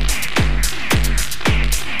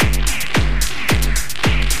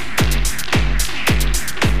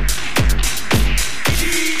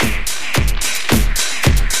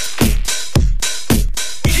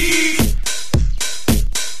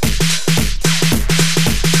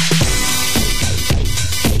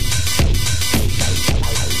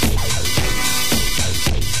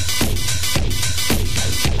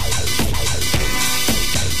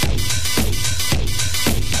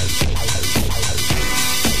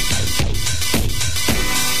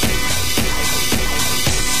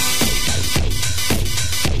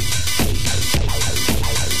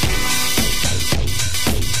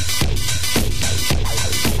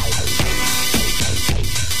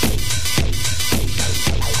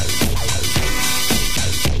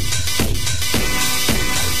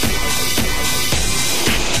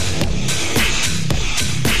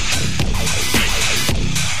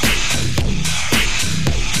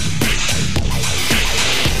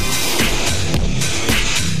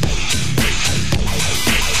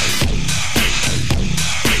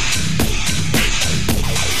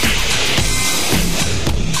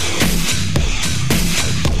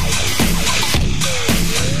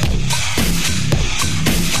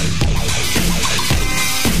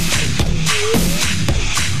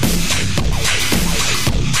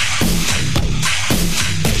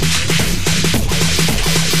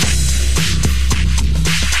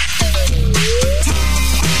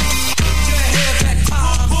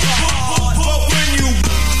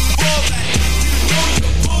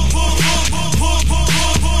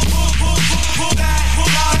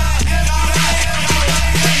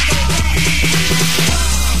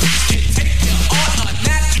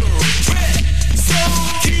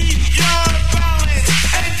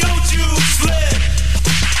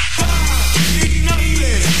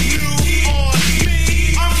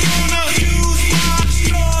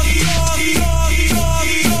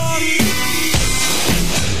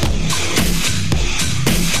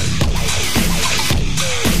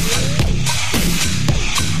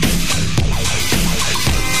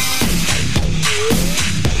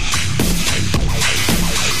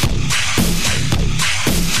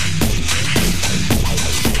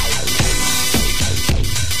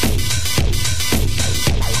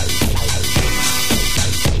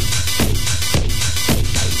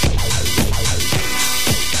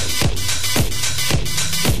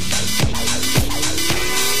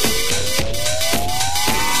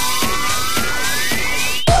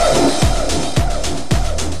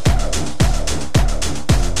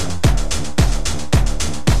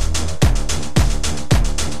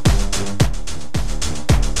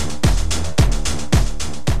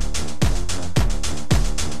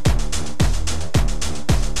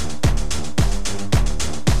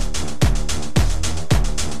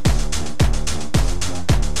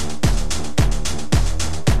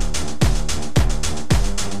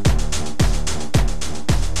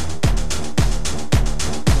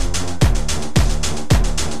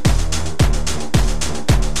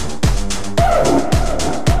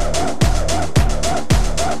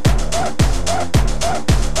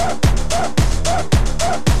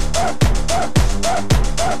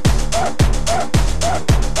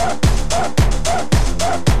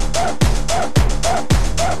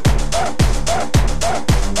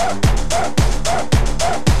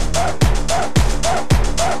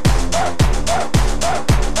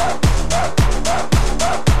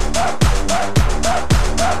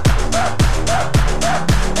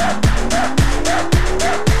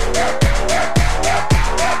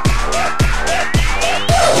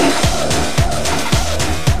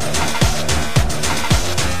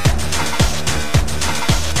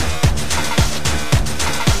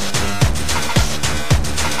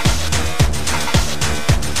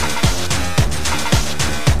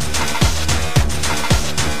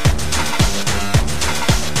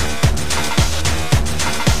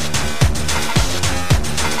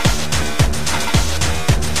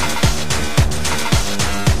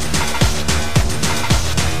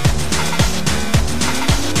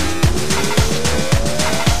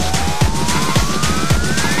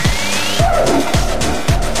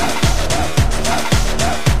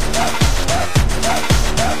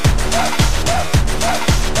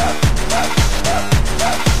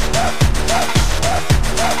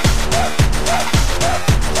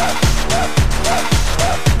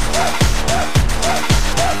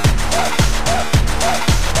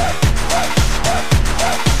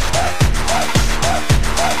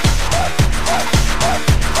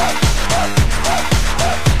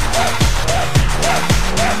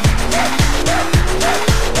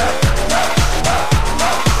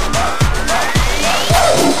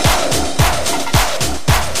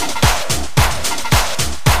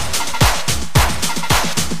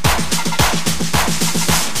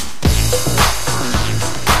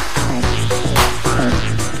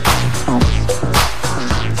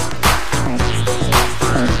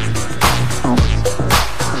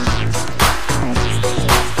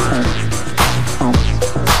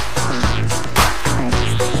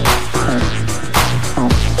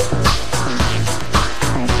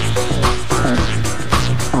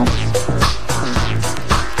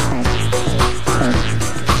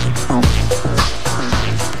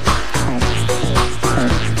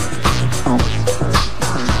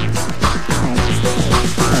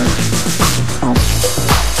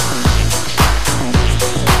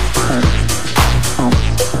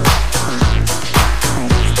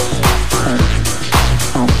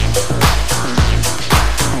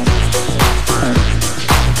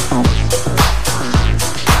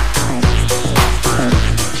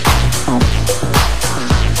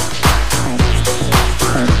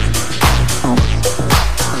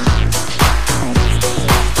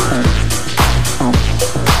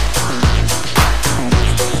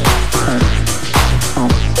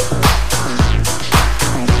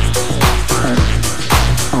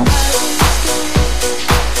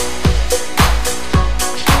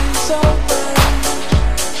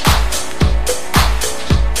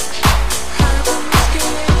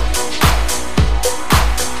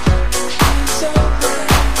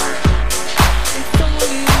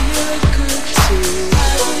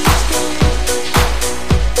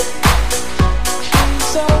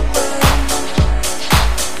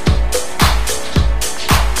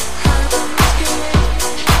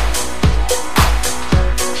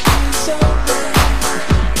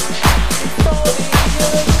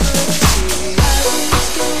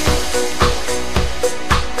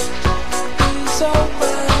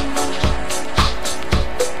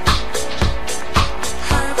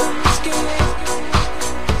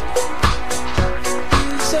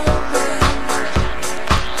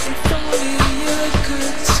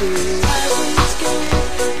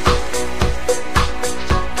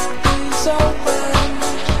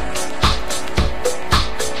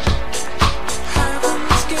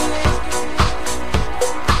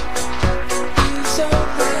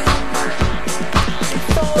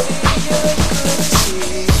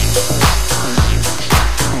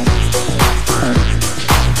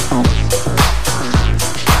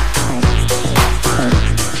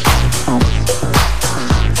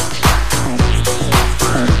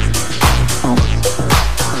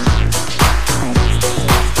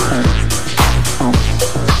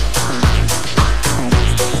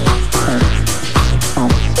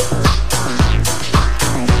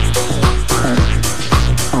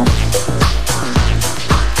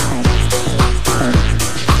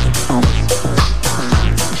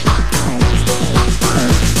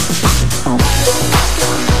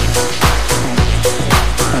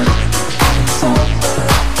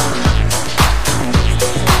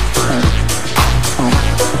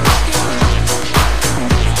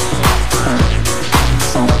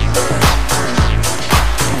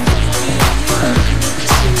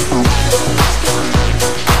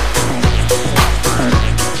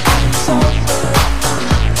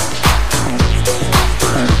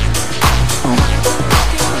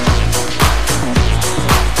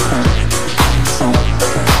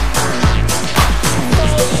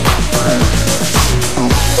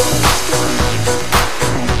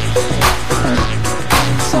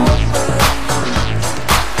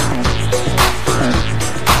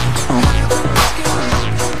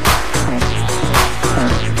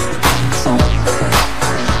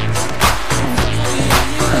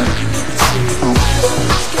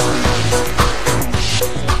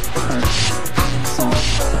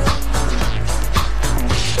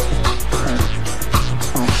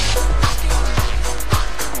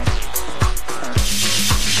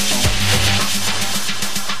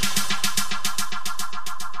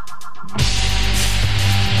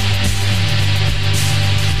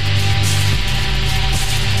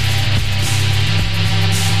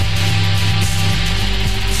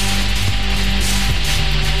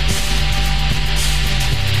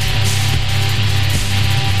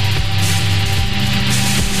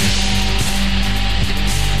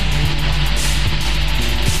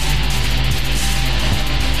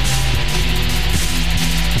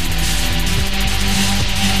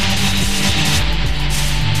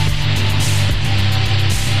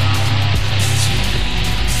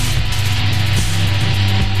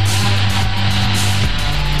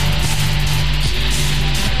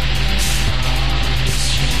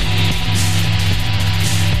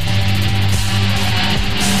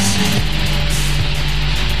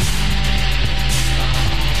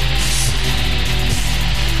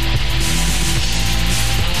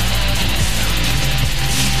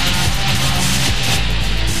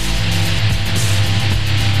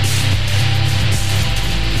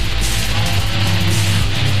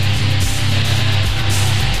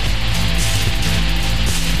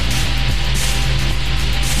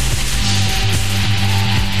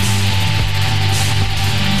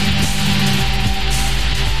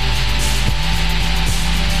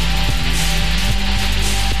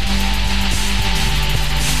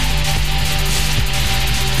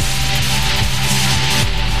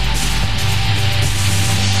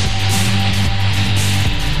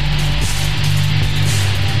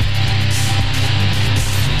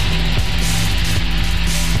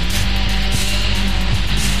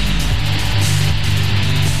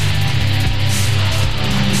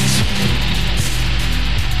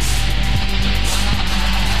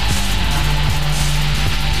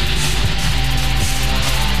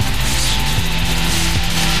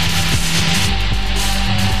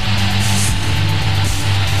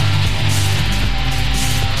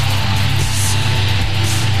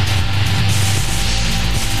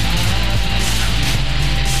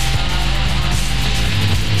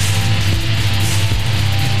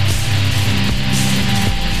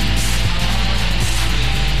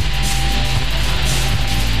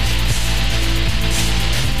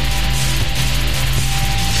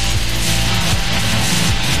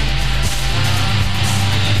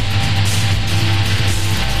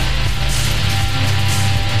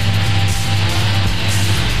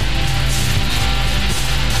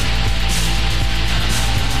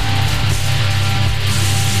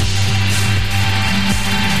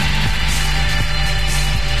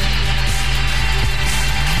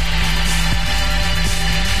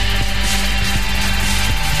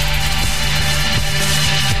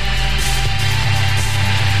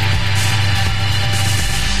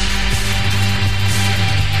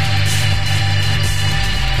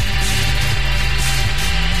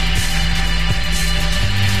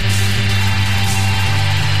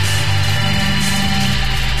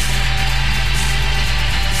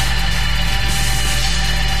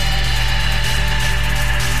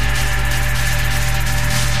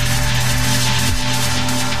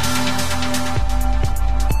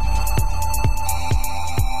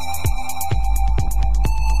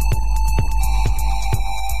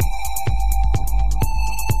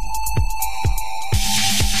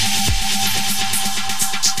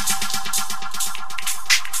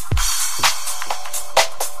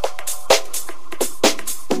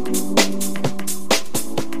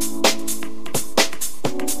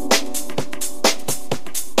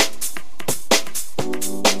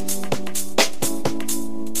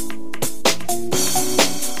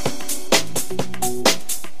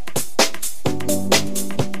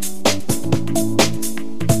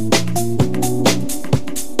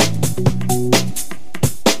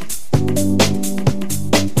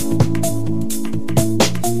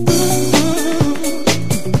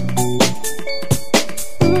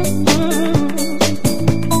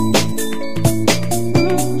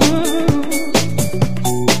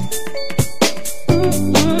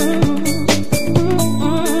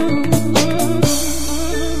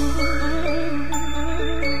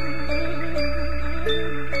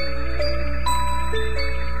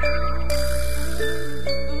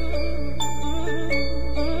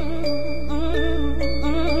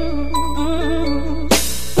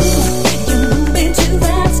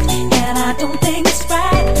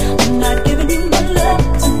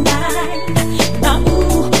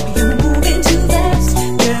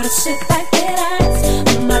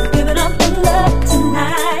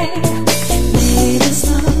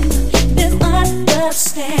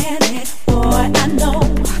 understand it, boy. I know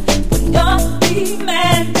you're the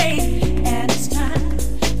man-made, and it's time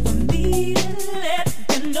for me to let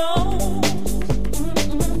you know.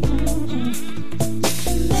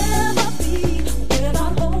 Never be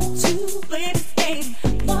without hope to play this game.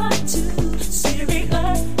 Far too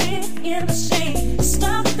serious, in the shame.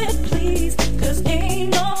 Stop it, please, 'cause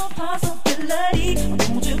ain't no possibility. I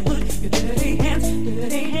want you to put your dirty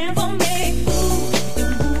hands on me. Ooh,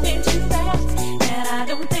 you're moving too fast, and I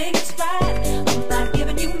don't think it's right. I'm not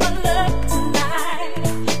giving you my love tonight.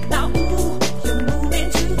 Now, ooh, you're moving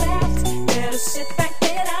too fast. Better sit back,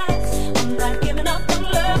 relax. I'm not giving up on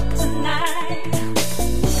love tonight.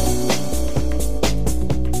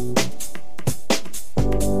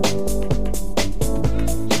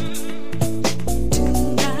 Do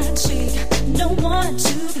not seek no one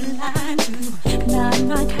to be lied to. Not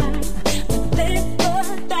my kind. Deliver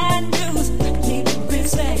bad news. Need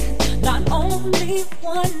respect. Not only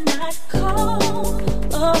one night call.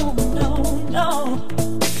 Oh no, no.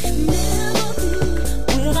 Never be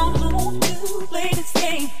without hope to play this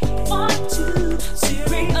game. Far too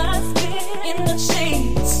serious, in the shame.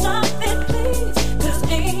 Stop it, please, 'cause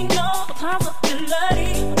ain't no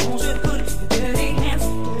possibility. I want you to put your dirty hands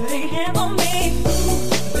on me. Ooh,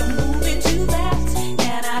 you're moving too fast,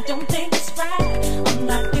 and I don't think it's right. I'm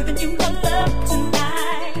not giving you my love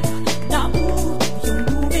tonight. Now, ooh, you're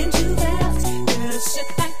moving too fast. Better sit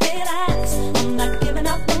back, relax. I'm not giving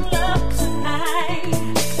up on love tonight.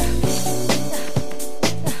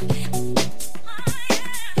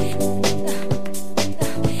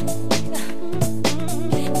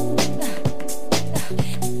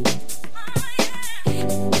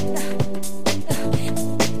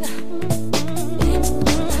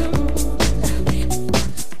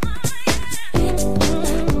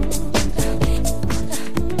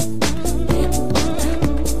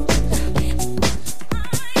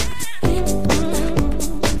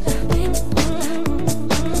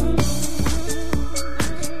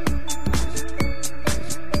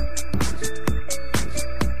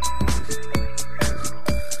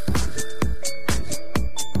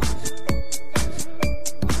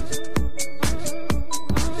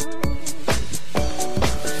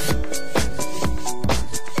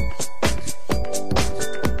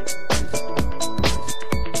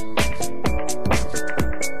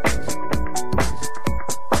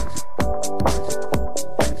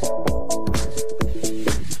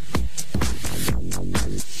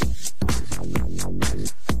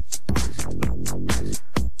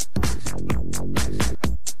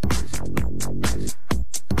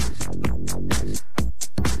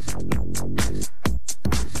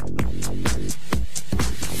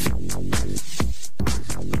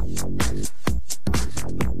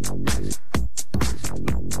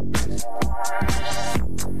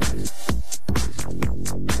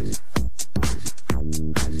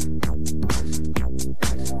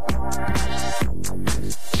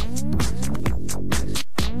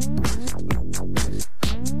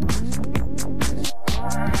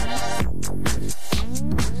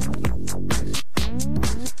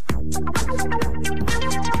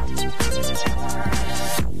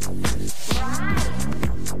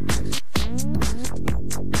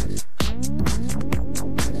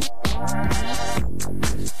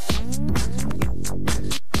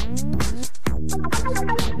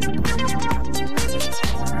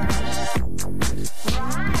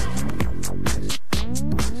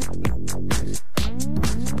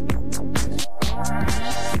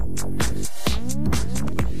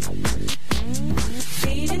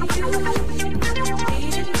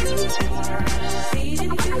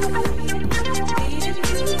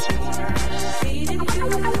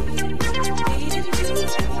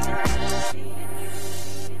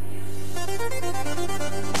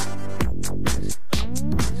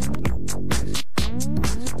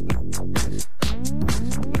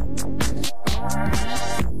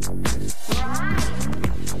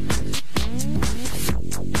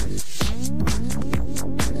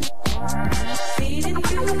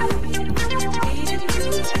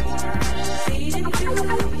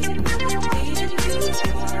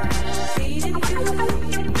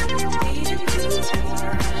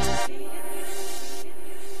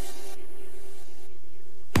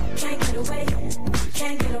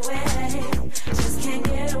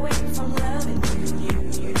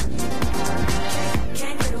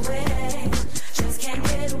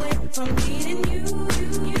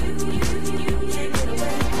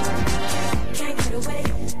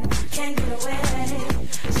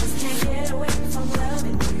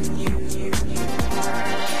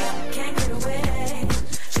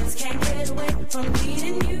 from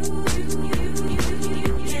needing you.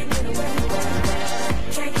 Can't get away.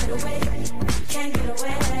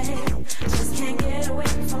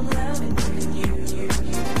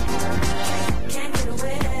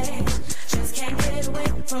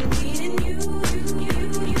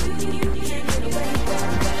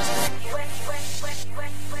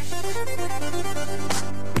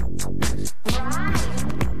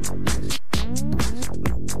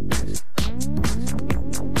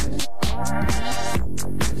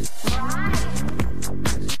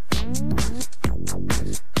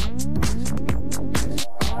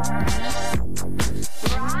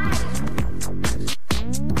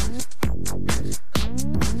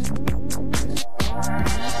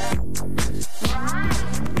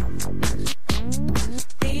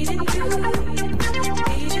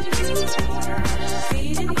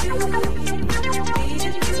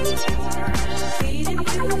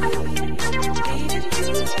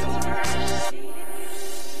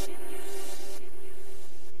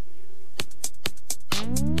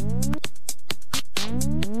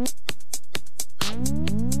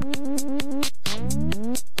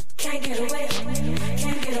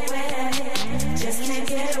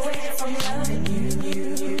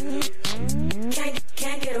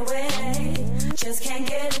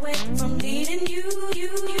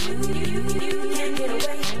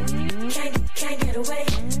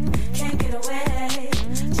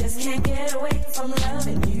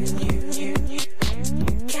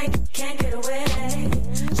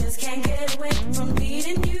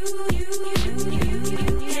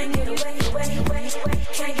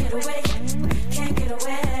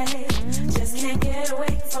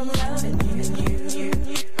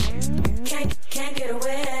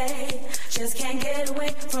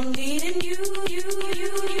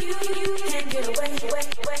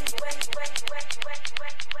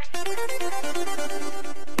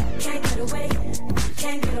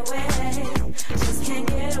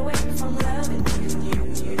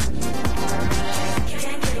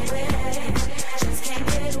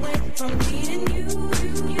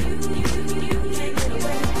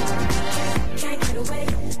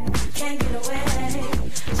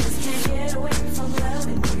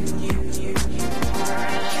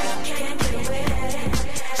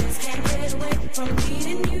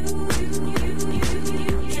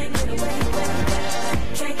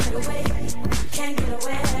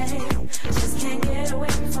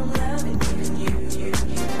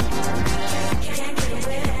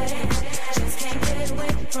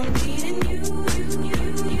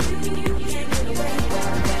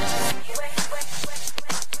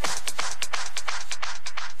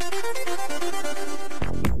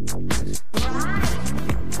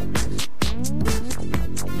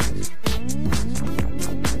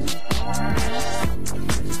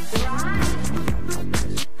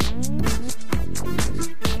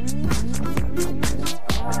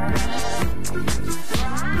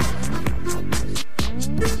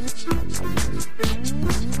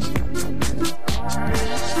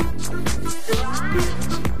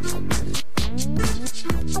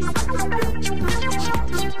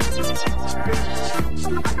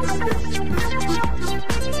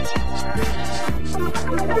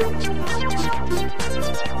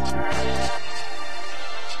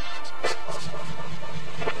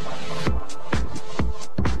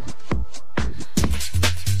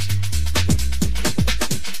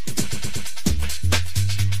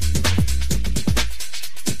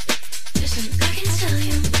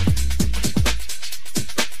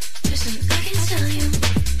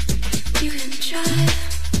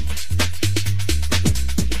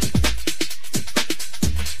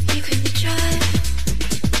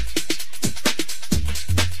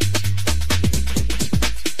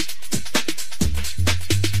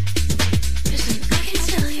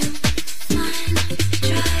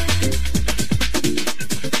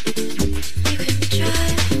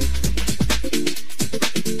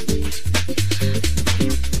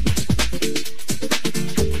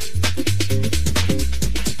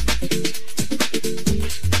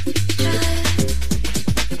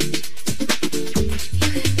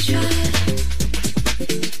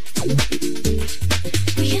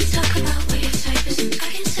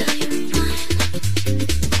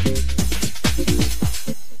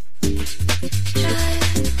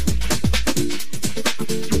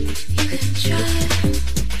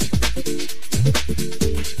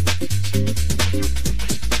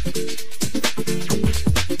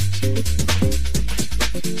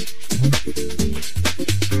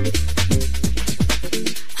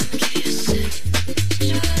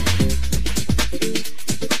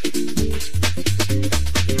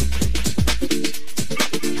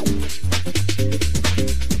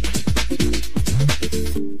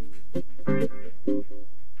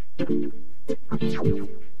 You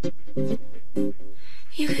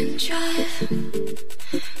can drive,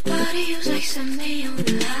 body feels like Sunday on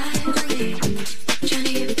the highway. Trying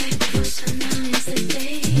to get back before sundown is the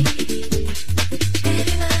day.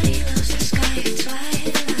 Everybody loves the sky at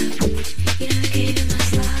twilight. You never gave it my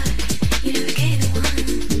slot, you never gave it one.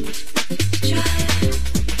 Drive.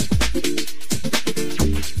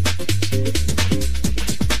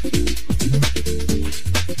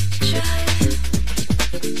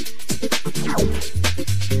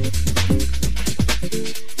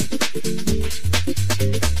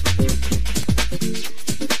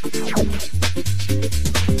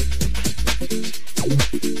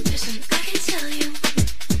 Listen, I can tell you.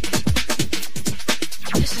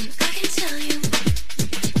 Listen, I can tell you.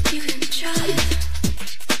 You can try.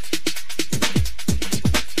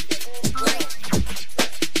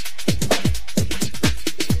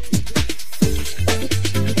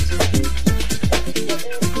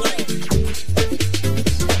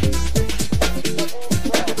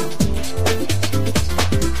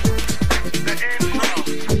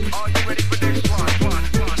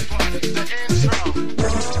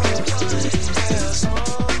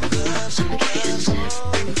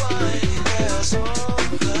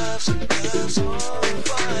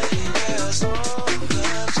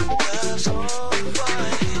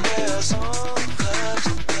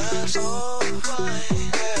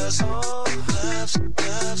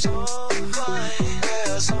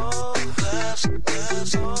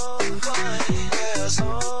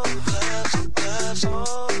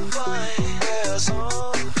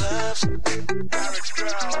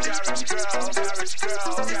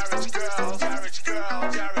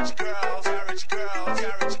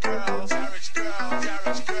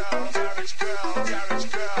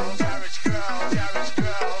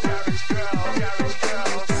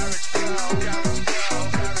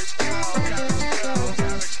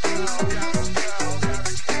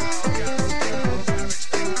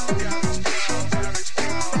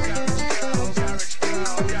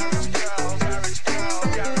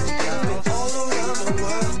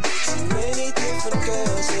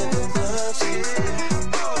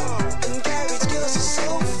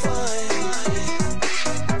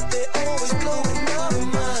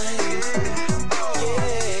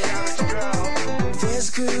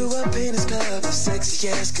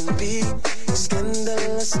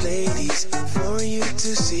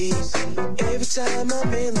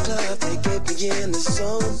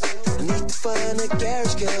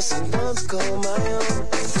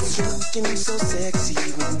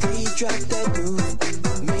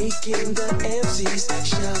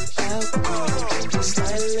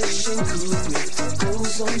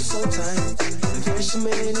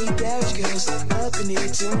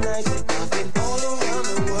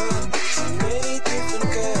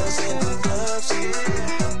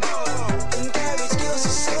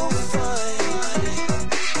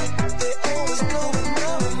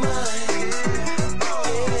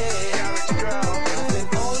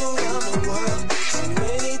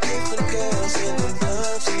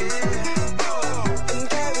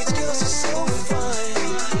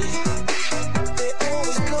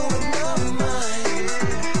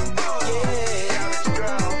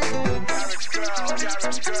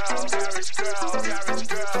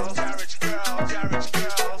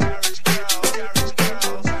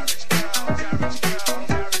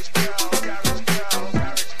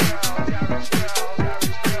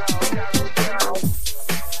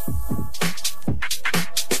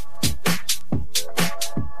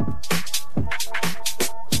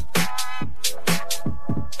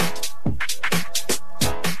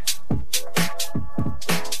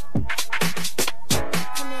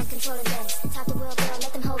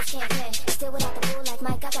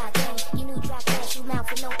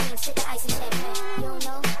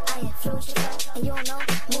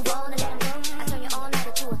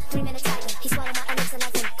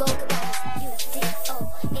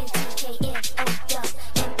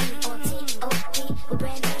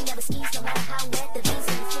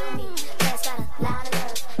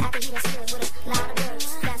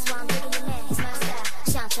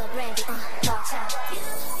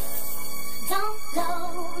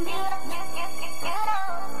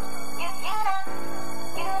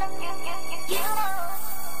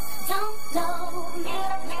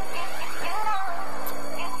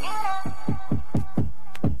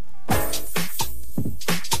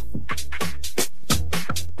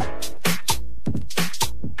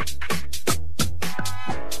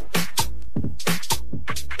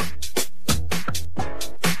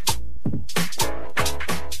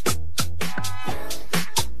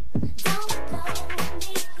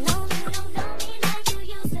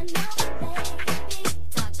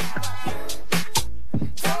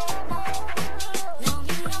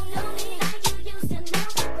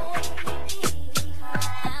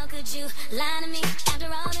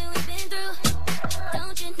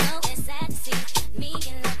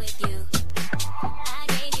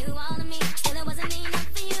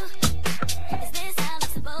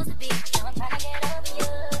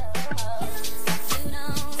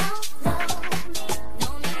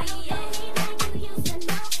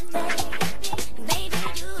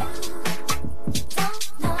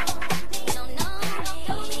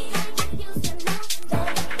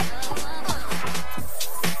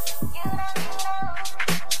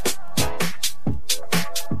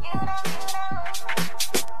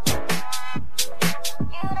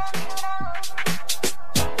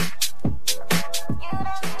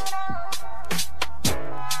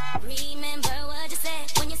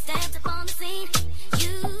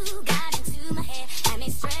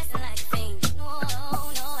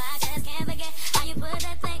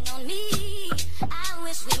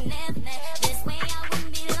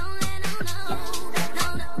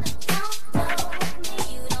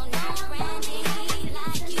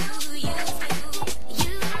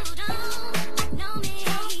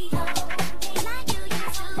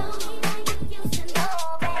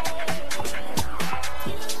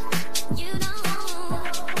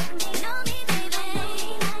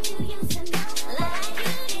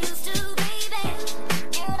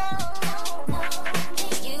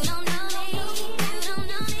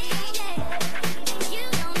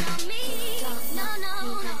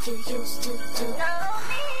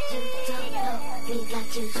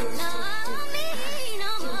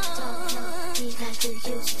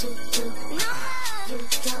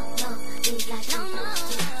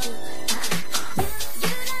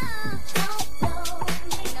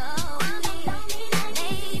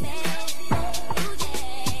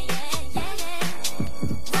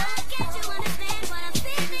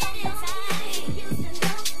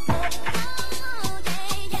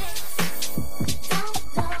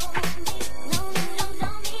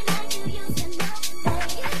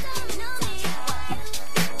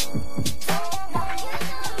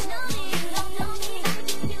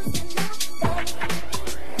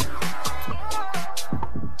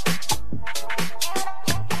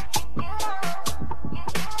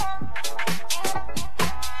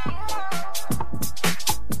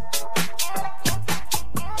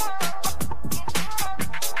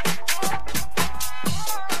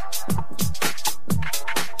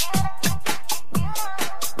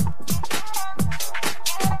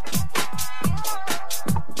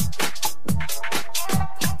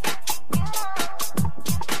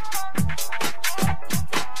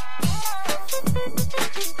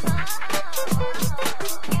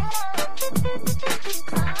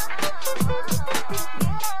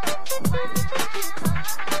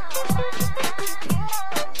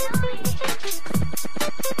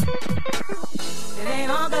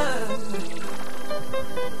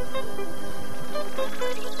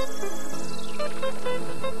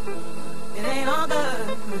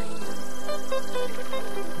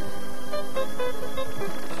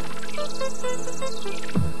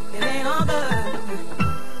 It ain't all good.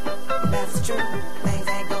 That's true. Things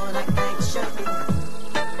ain't going like they should.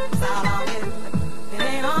 It's all on you. It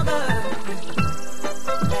ain't all good.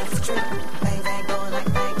 That's true. Things ain't going like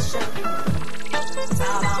they should. It's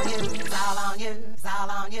all on you. It's all on you. It's all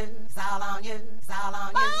on you. It's all on you. It's all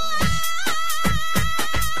on you.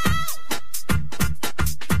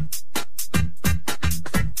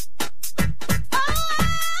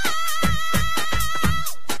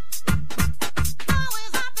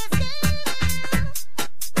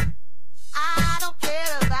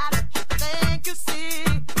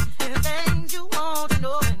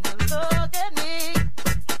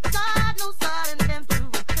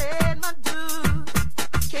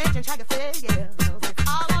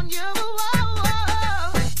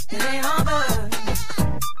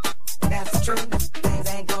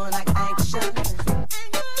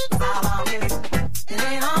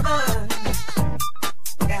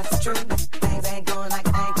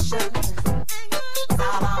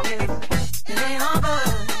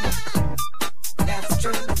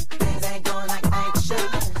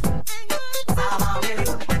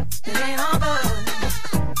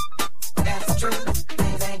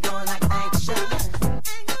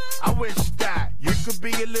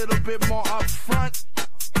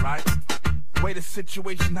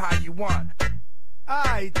 Situation how you want.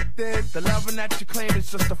 Alright, then the loving that you claim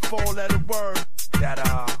is just a 4-letter word. That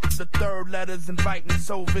the third letter's inviting,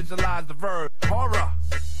 so visualize the verb. Horror.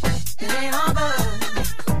 It ain't all good.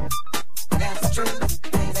 That's true.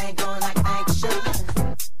 Things ain't going like they should.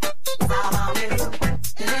 It's all on you.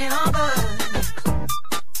 It ain't all good.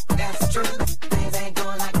 That's true. Things ain't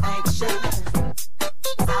going like they should.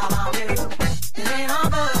 It's all on you. It ain't all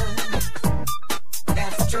good.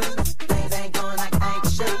 That's true. Things ain't going like they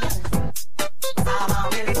should. It's all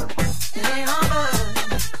on you. It ain't all good.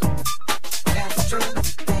 That's true.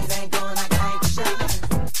 Things ain't going like they should.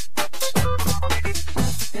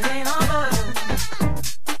 It ain't all good.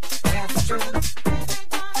 That's true. It ain't all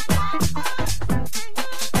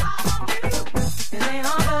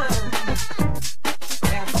good.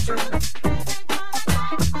 That's true.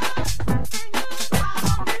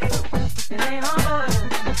 It ain't all good.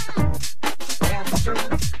 That's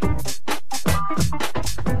true.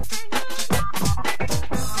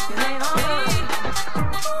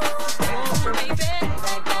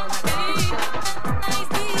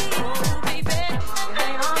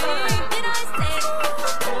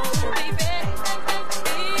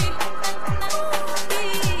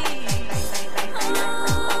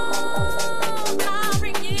 I'll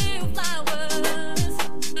bring you flowers.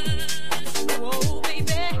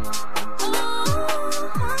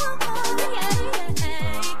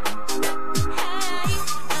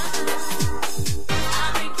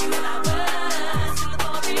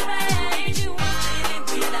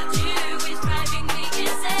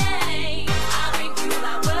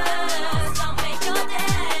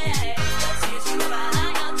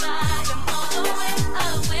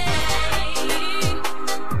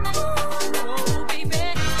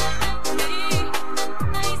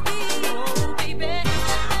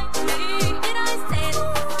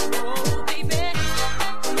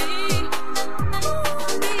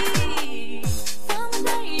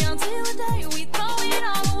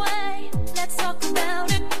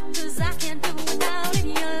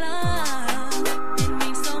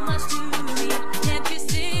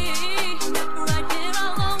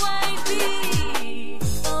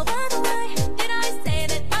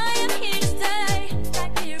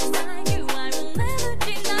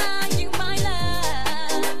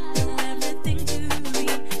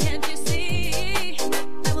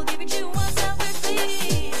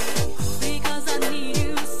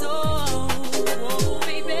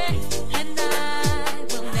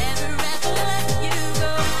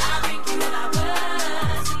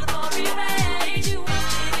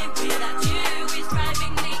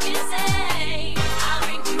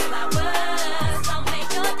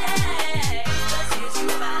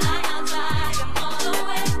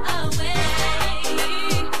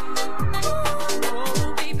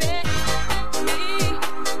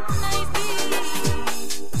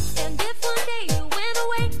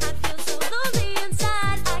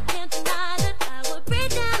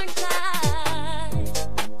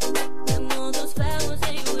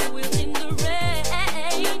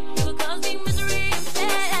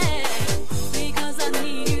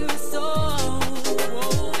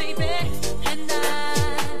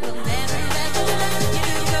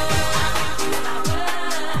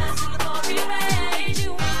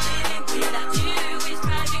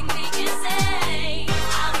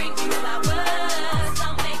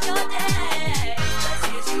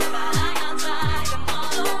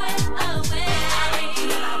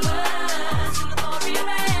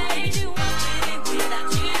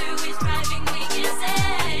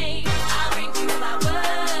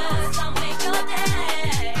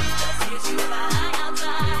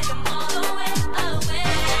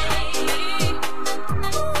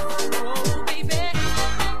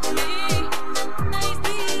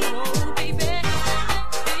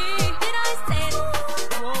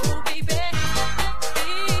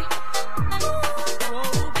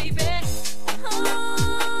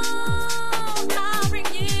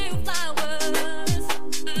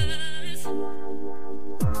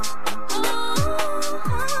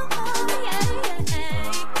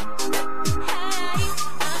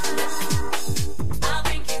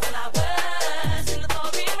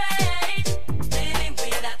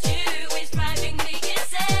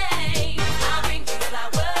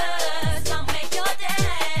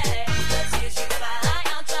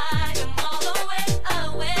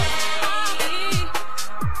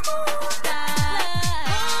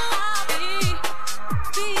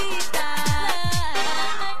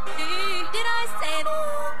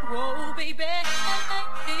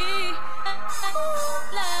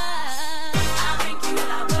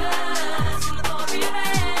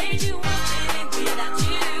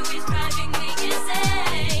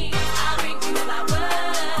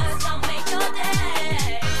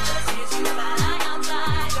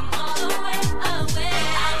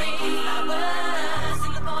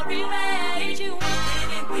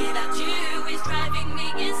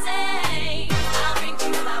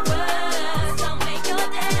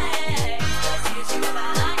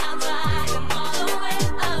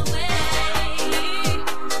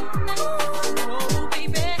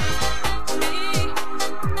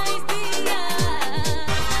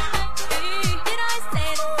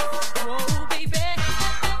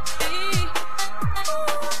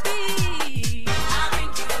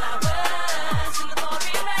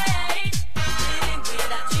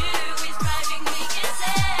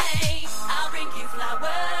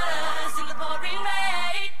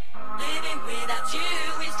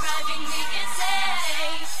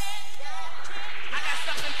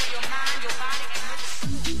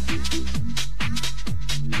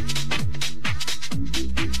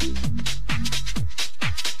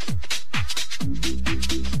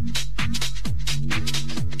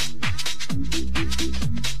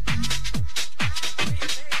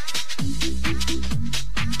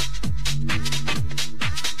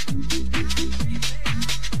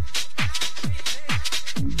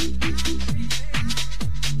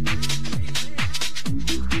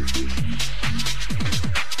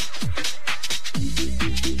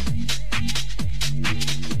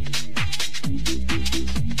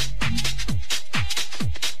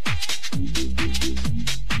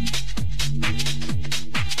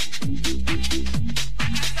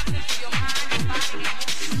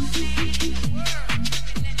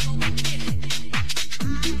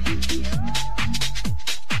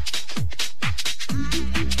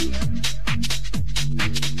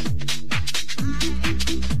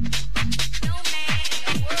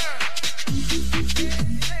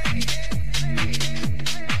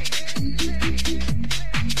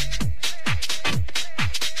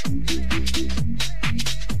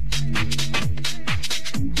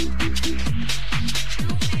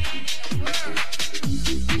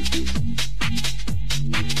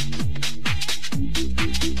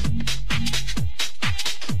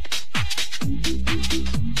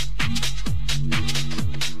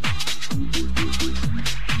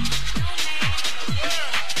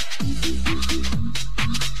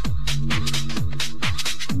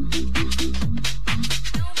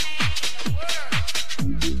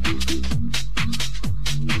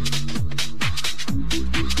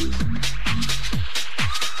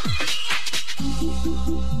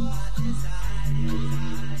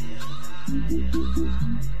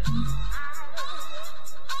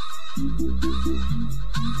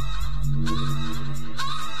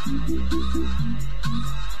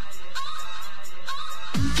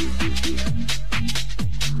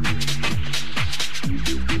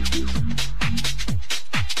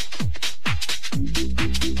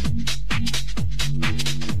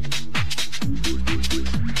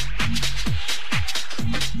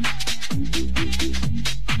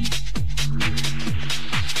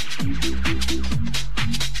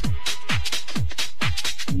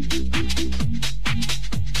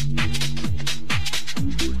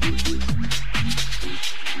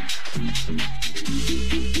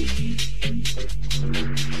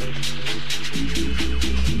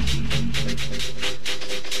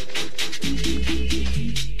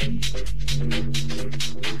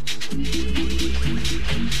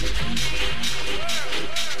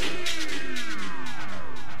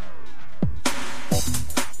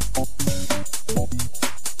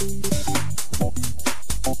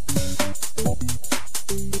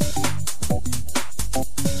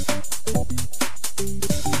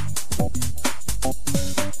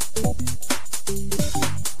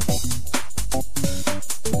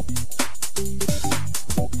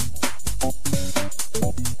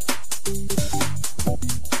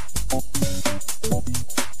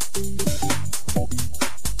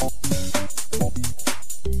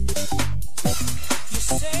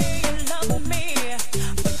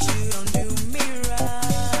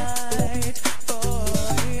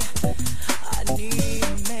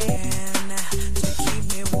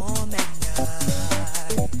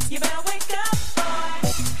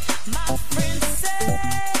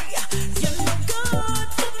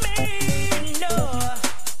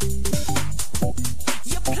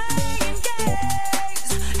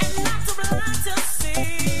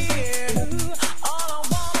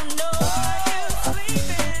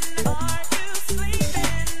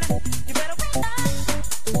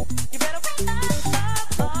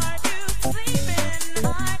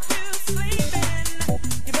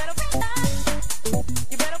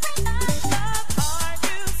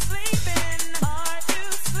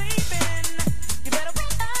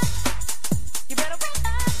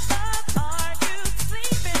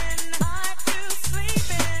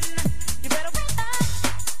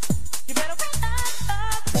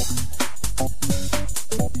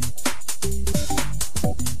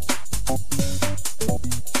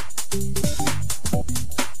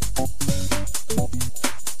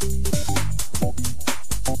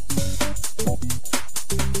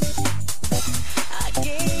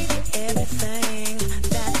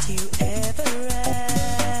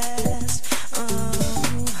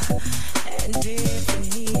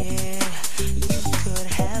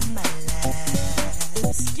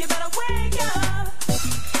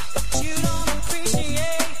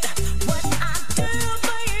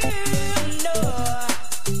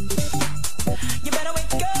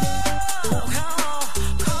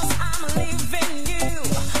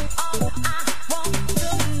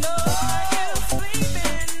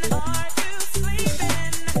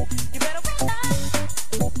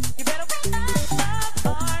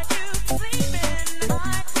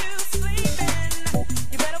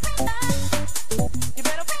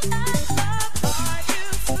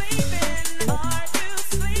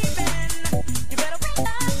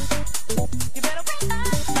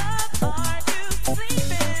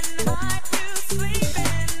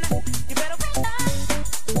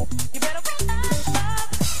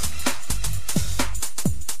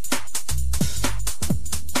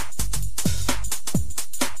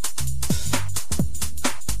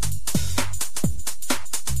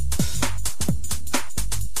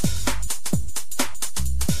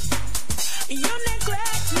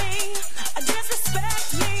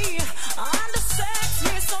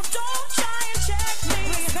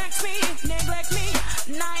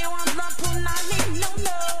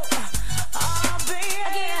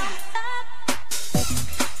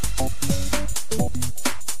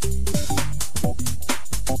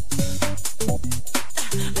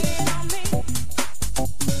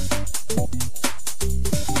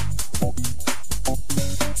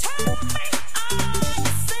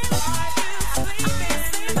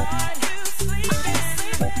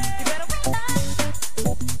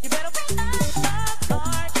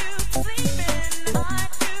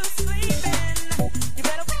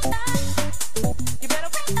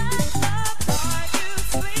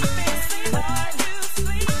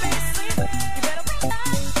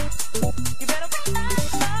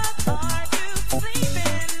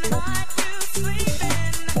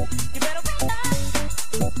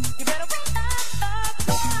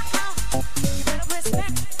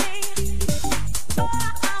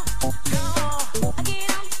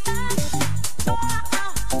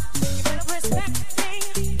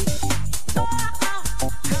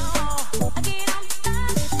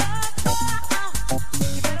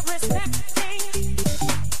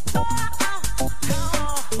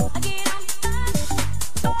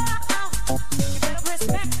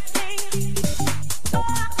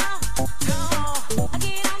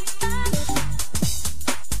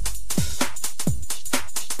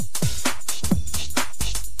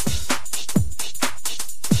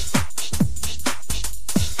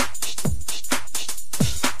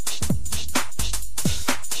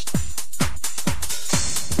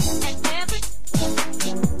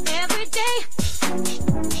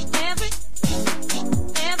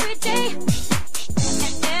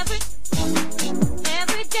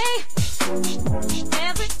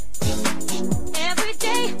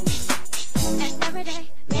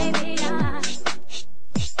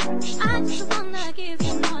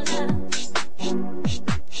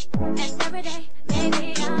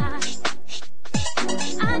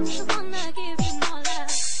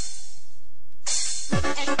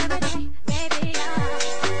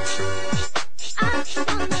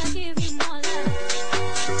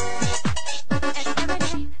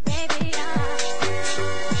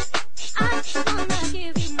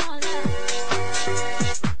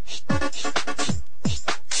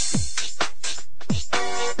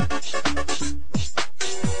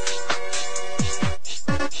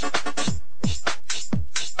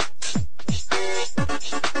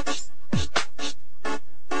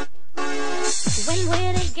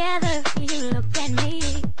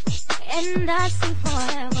 and I see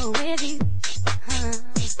forever with you.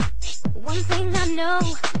 One thing I know,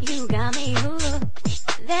 you got me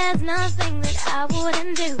hooked. There's nothing that I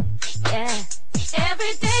wouldn't do. Yeah.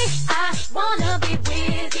 Every day I wanna be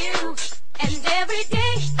with you, and every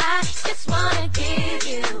day I just wanna give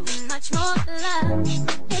you much more love.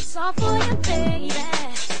 It's all for you, baby.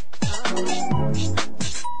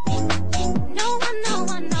 No one, no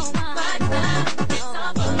one, no one. But love, it's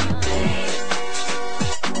all for you, baby.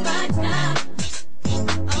 But love,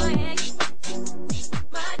 oh yeah.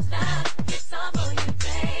 But love, it's all for you,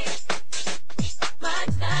 baby. But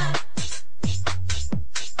love.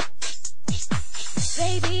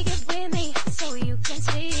 Baby, get with me so you can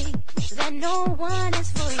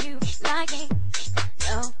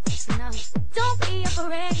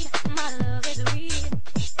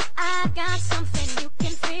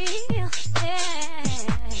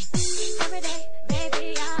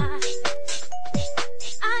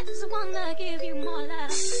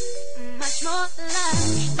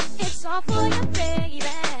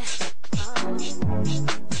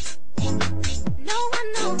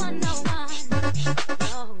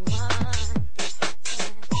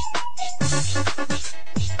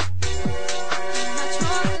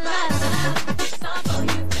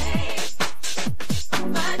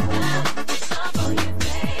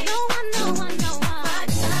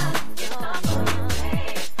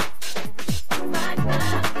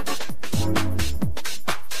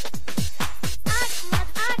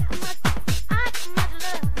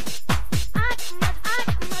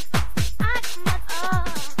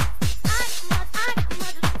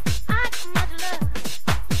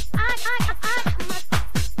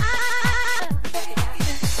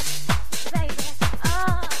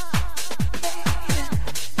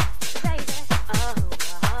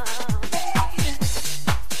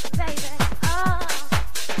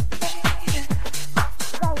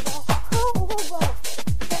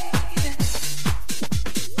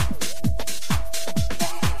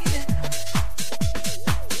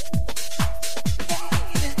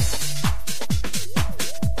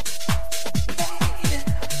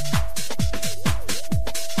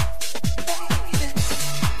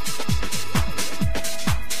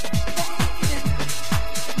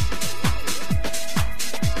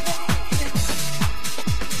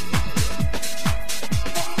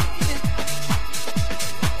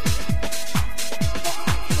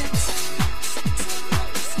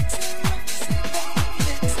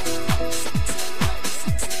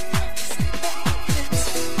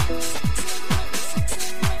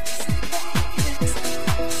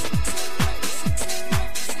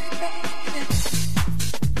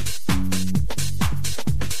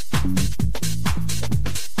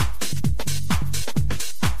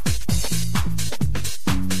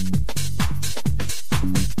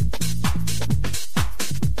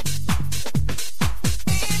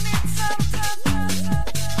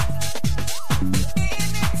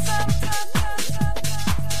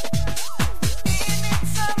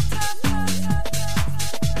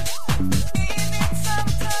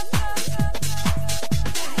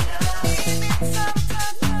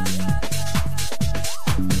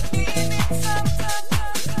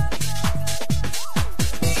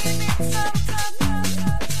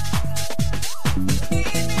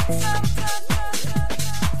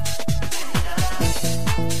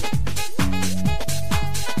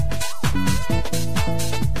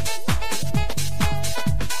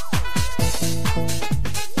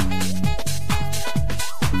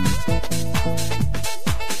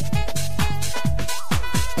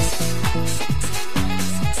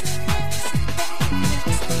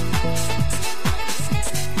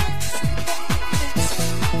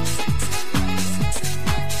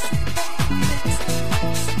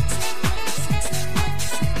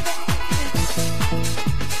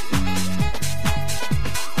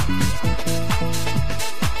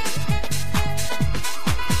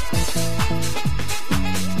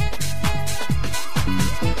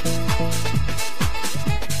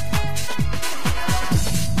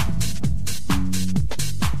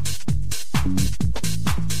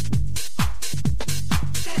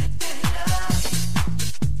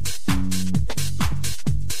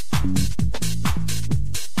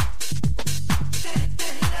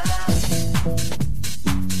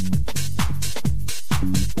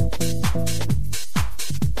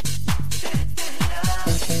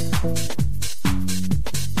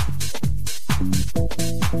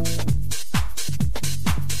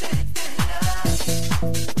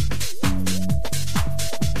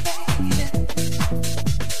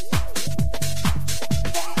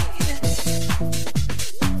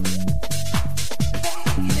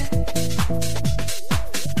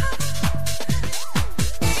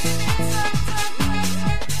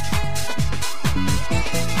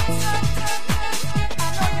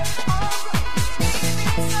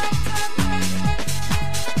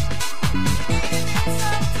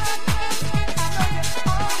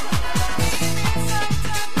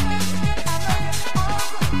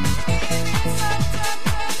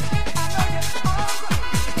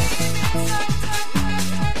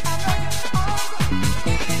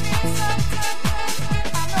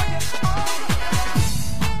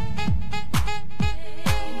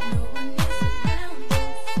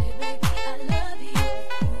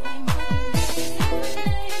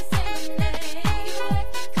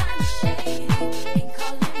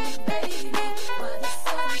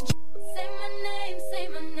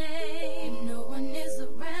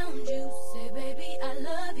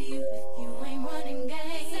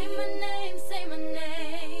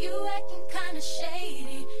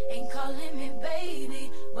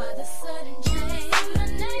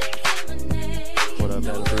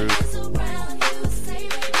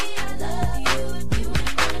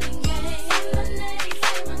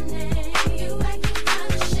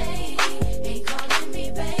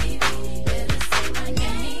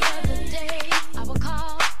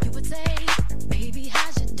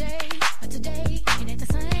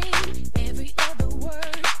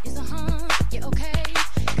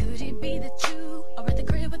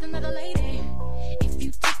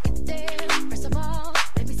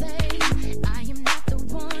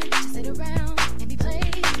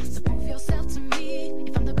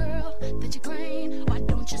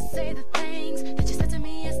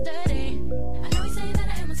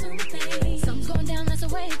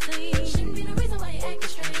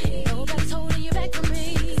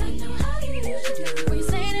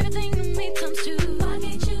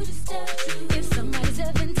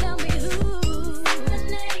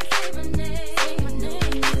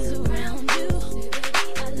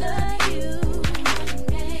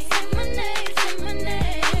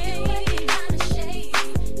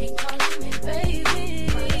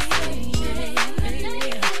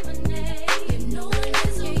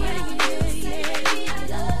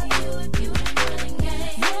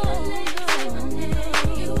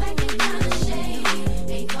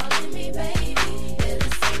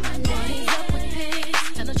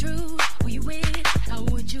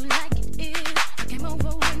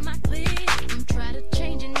my clip. Don't try to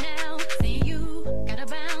change it now. Saying you gotta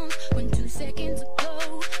bounce when 2 seconds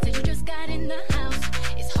ago said you just got in the house.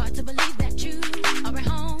 It's hard to believe that you are at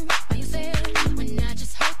home by yourself when I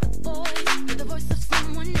just heard the voice of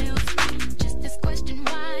someone else. Just this question,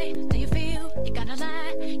 why do you feel you gotta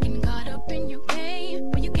lie? Getting caught up in your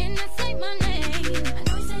game when you cannot say my name. I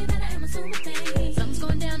know you say that I am assuming things. Something's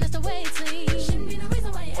going down, that's the way it seems. Shouldn't be the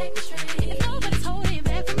reason why you acting strange. If nobody's holding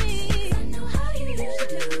back from me, I know how you usually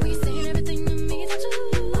do. When you're saying everything to me that you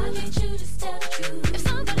do, why can't you just tell the truth? If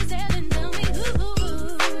somebody's there, then tell me who.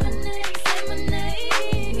 Say my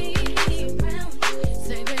name,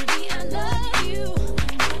 say baby I love you.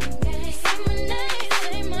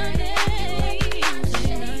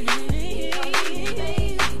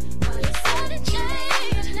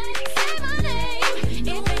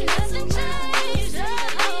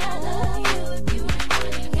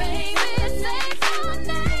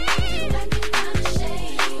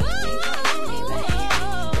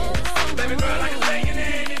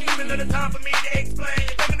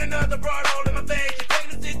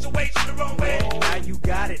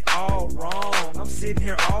 Sitting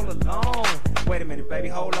here all alone. Wait a minute, baby,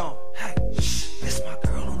 hold on. Hey, shh, this my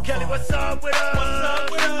girl on the Kelly, phone. What's up with us? What's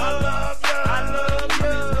up with us? I love ya. I love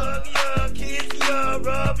ya. Hug ya, kiss ya,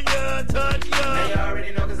 rub ya, touch ya. Now you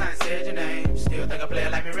already know 'cause I ain't said your name. Still think I play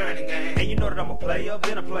it like me running game. And you know that I'm a player,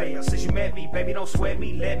 been a player. Since you met me, baby, don't sweat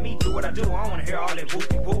me. Let me do what I do. I don't wanna hear all that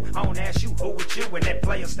whoopie-whoop. I wanna ask you who with you and that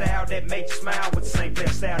player style that made you smile with the same player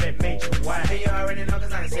style that made you wild. And you already know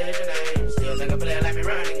 'cause I ain't said your name. Still think I play it like me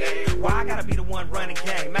running game. Why I gotta be the one running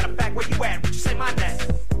game? Matter of fact, where you at? Would you say my name?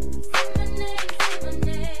 Say my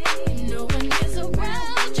name. No one is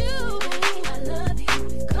around you. I love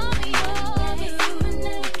you. Call me over. Say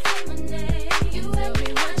my name. You tell me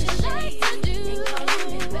what you like to do.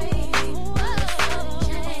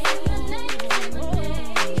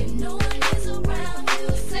 Baby, no one is around you.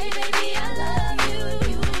 Say baby I love you.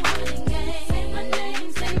 Say my name.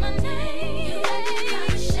 Say my name. You like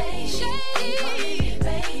shady,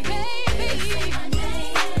 baby. Say my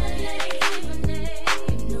name.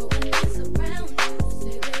 No one is around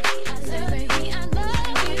you. Say baby I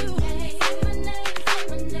love you. Say my name.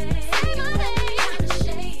 Say my name.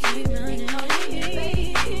 Say my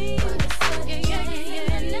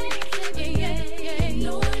name.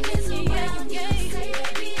 No one is around you. Say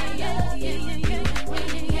baby I love you. You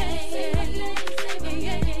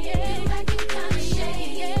like it kinda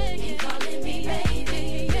shady. You calling me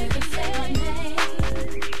baby. Say my name.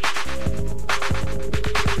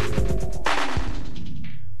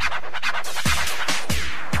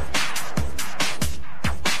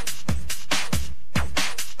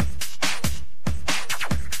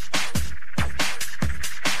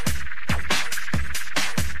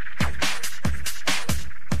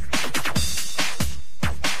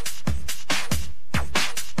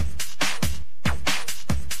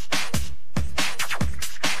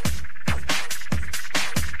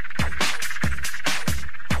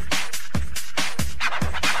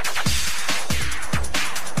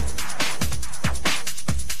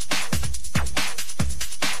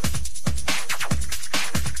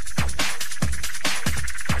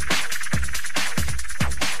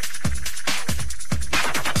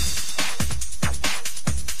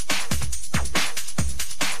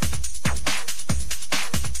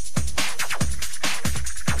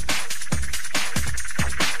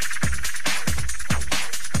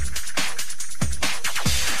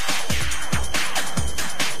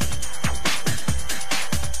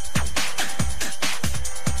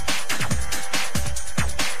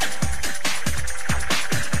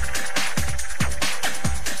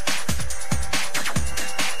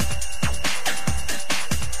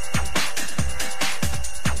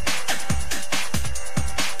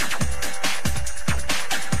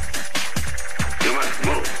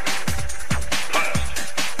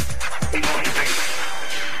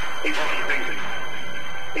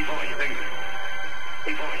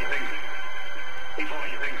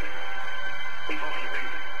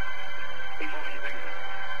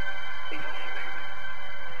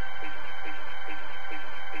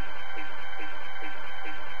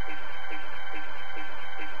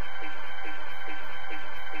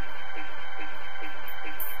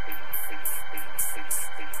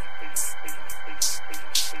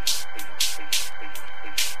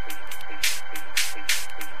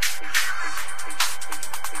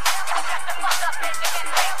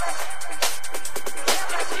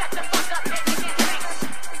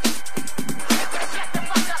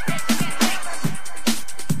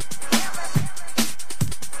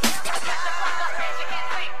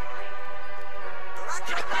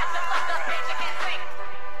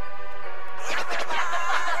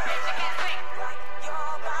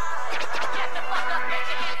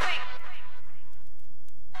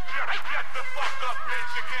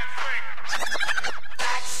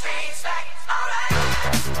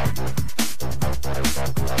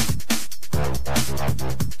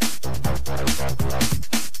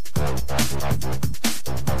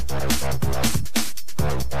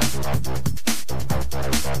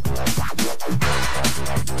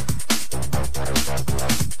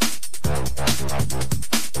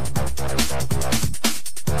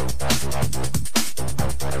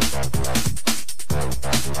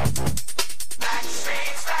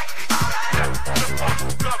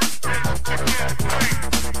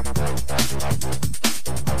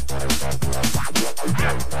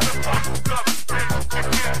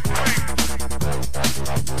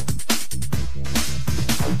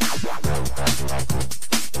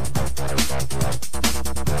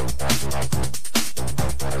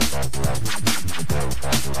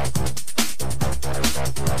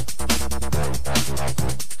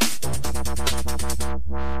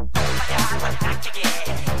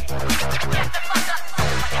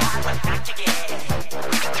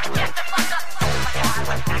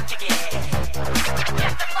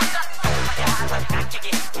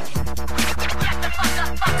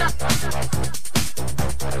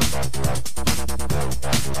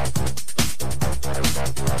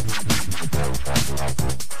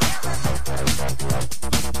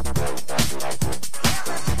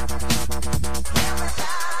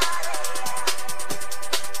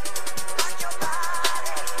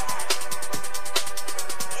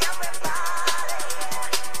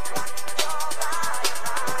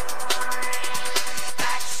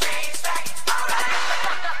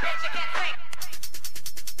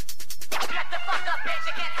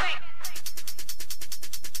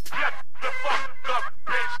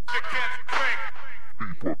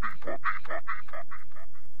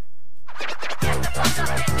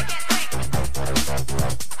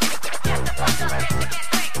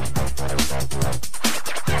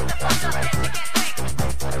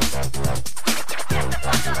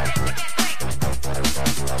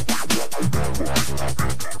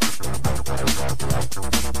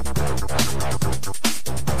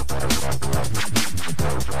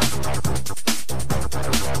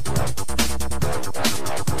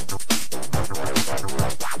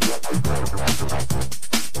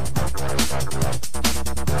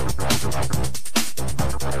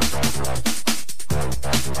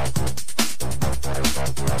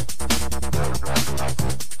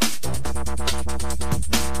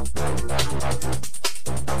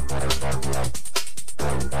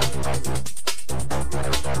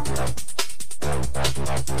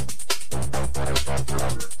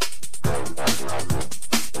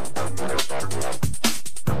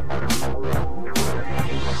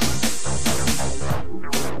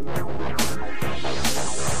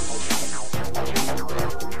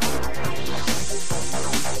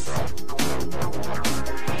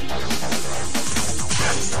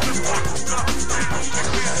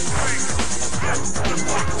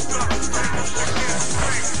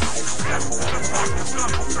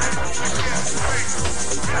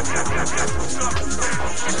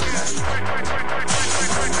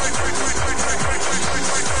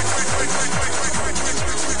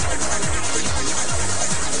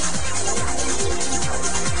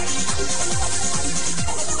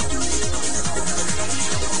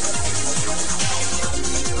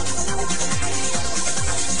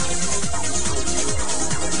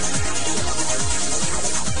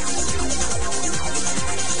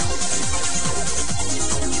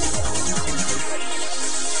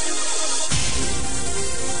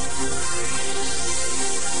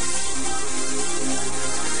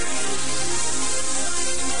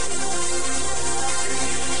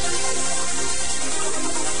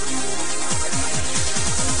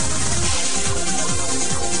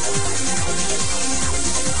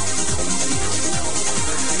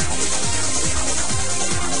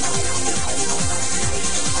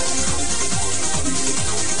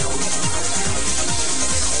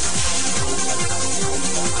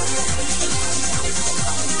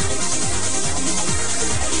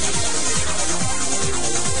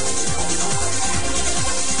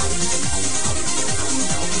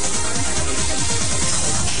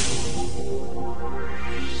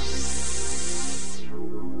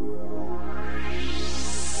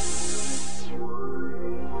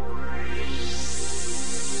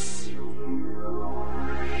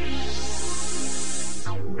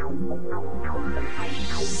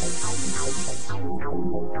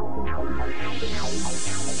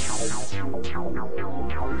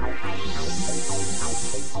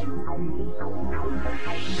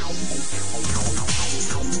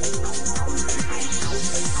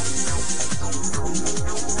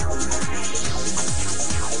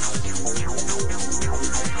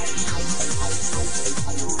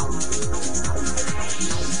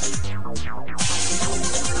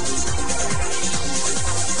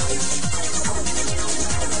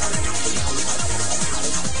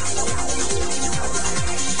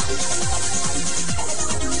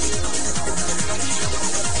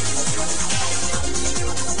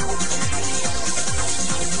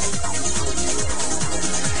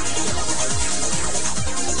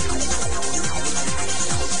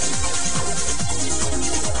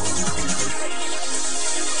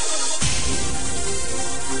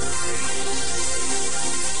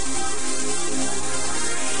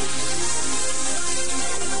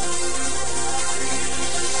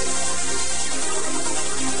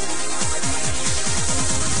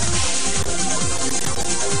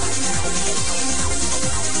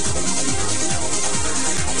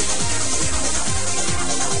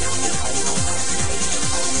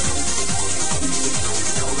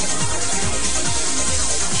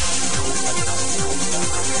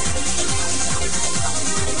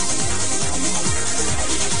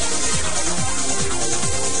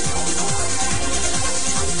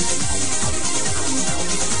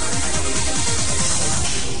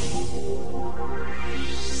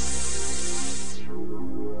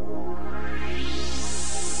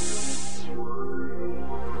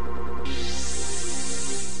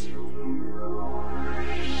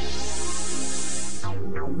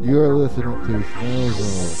 You're listening to Snail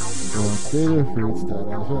Zone on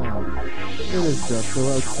DataFruits.fm. It is just a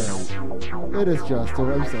website. It is just a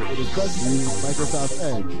website. It is best used Microsoft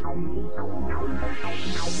Edge.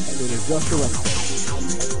 It is just a website.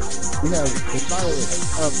 We have the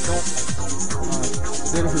Nihilist up next on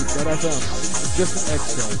DataFruits.fm. It's just an Edge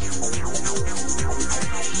site.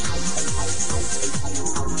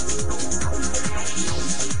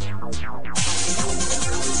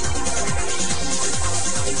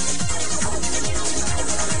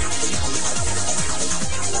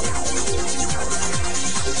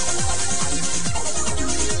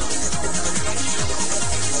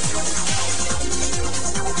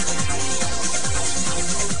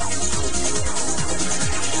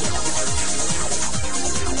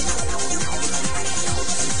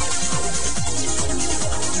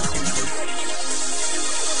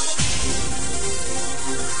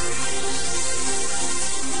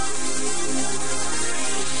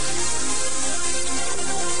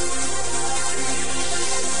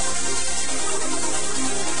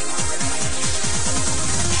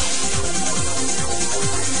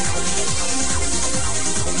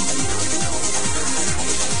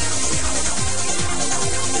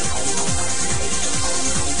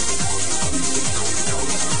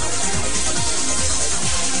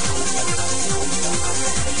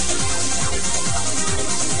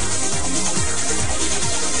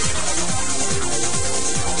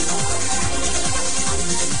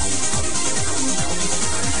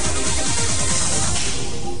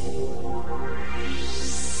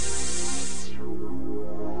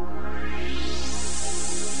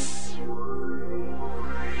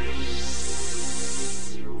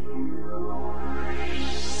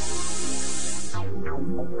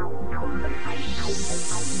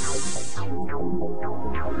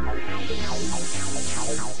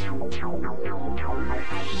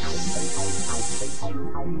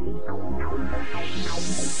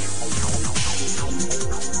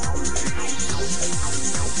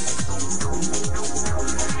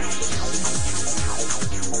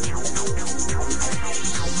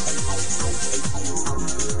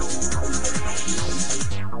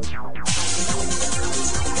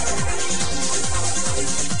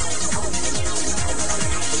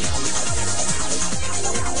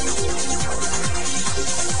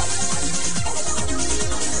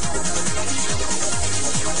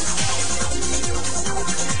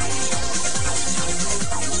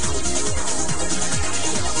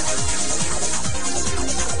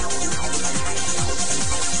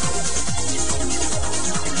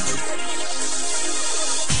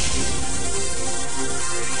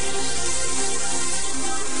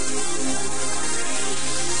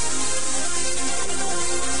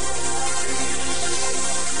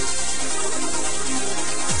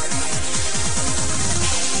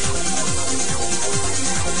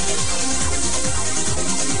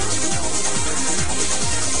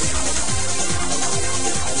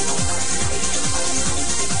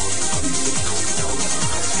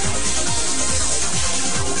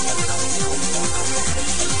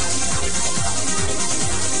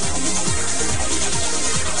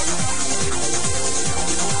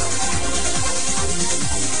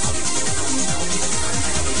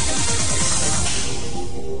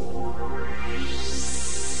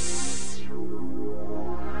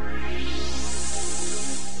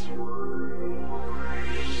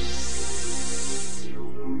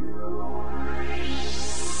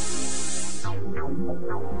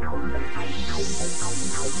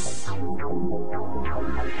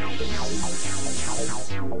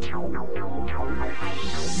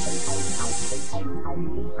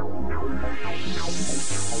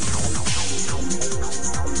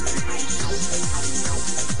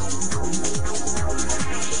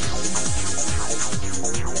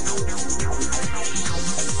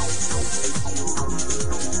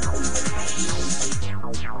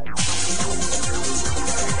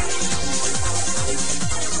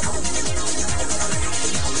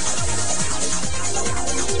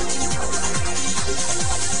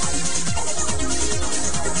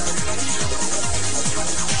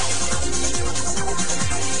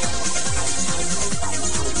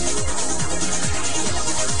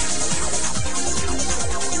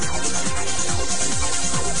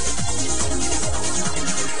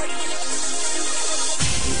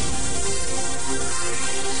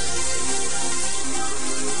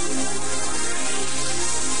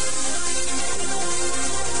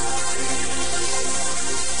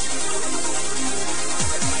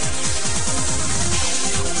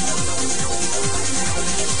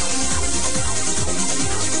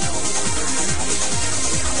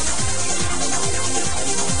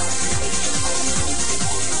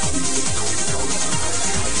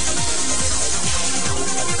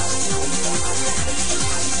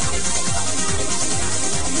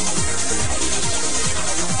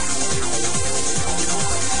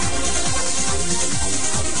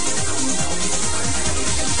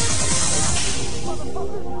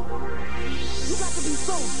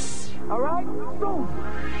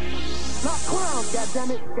 damn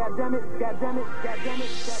it, god damn it, god damn it, god damn it,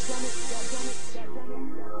 god damn it, god damn it, god damn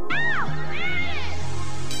it.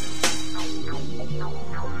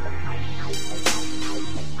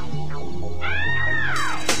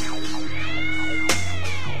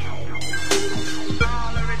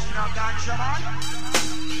 All original ganja man.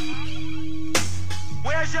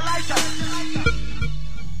 Where's your lighter?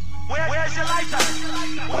 Where's your lighter?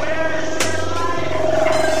 Where's your lighter?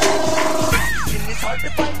 And it's hard to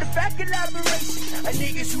find the back collaboration. A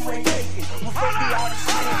niggas who ain't making will fake the artist.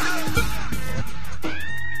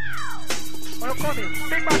 Well, come in.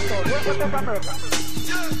 Big bastard. Where's the America?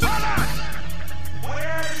 Hold on.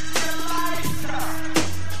 Where's your lighter?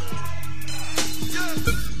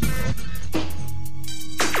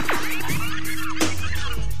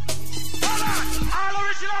 Hold on. All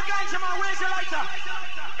original ganja man, where's your lighter?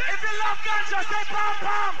 If you love ganja, say pom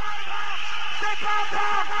pom. Say pom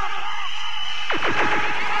pom.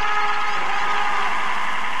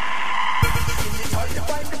 It's hard to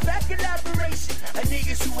find the back collaboration. A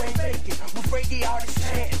niggas who ain't making will break the artist's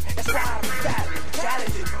hand. That's why I'm battling,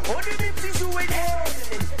 challenging. All the MCs who ain't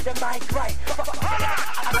handling the mic right.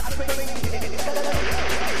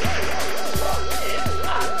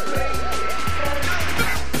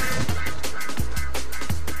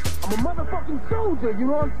 I'm a motherfucking soldier, you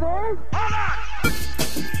know what I'm saying? Hold on.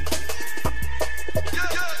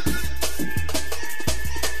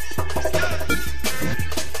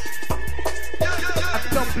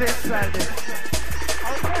 Don't play it like this.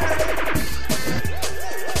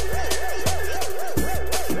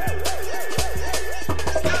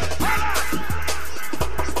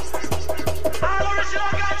 All original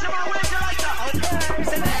ganja man, where's your lighter?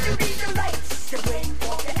 So now you need the lights to bring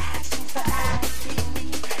for the action for asking me.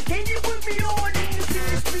 Can you put me on in the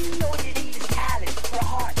industry? All you need is talent, for a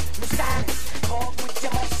heart, no silence. Talk with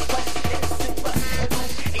your much question, super.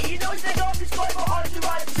 And you know it's like all this going for hard to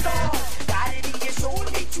ride the star. Got it in your soul,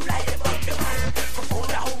 make you light up the mind. From phone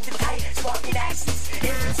to hold it tight, sparking axis,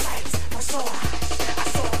 every sight. I saw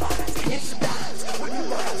vibes, in some dimes, with new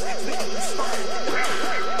rhymes, making you smile.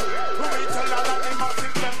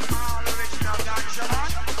 All original ganja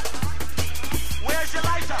man. Where's your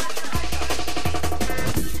lighter?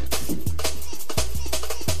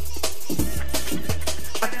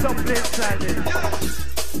 Don't play it like this.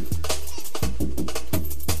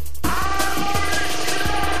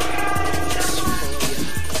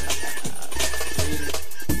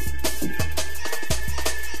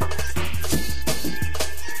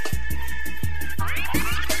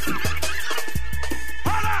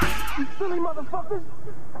 You silly motherfuckers.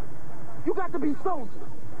 You got to be soldiers,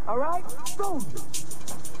 alright? Soldiers.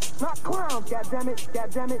 Not clowns, goddammit,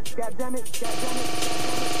 goddammit, goddammit, goddammit.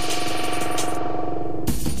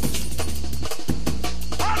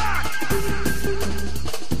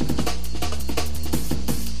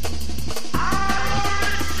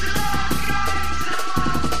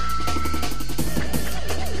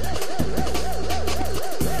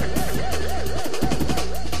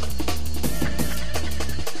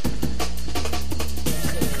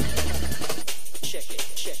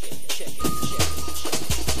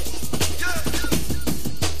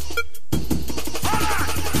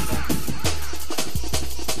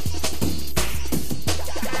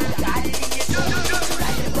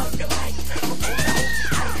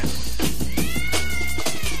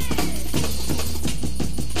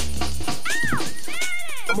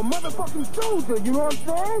 I'm a motherfucking soldier, you know what I'm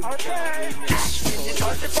saying? Okay. It's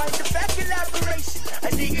hard to find the back collaboration. A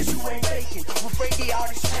niggas who ain't making will break the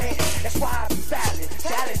artist's hand. That's why I be battling,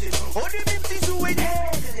 challenging. All them MCs who ain't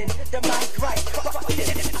handling the mic right.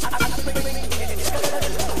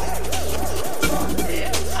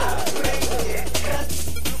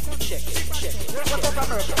 Check it. What's up,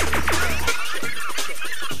 America?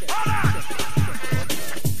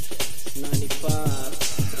 95.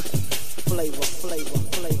 Flavor.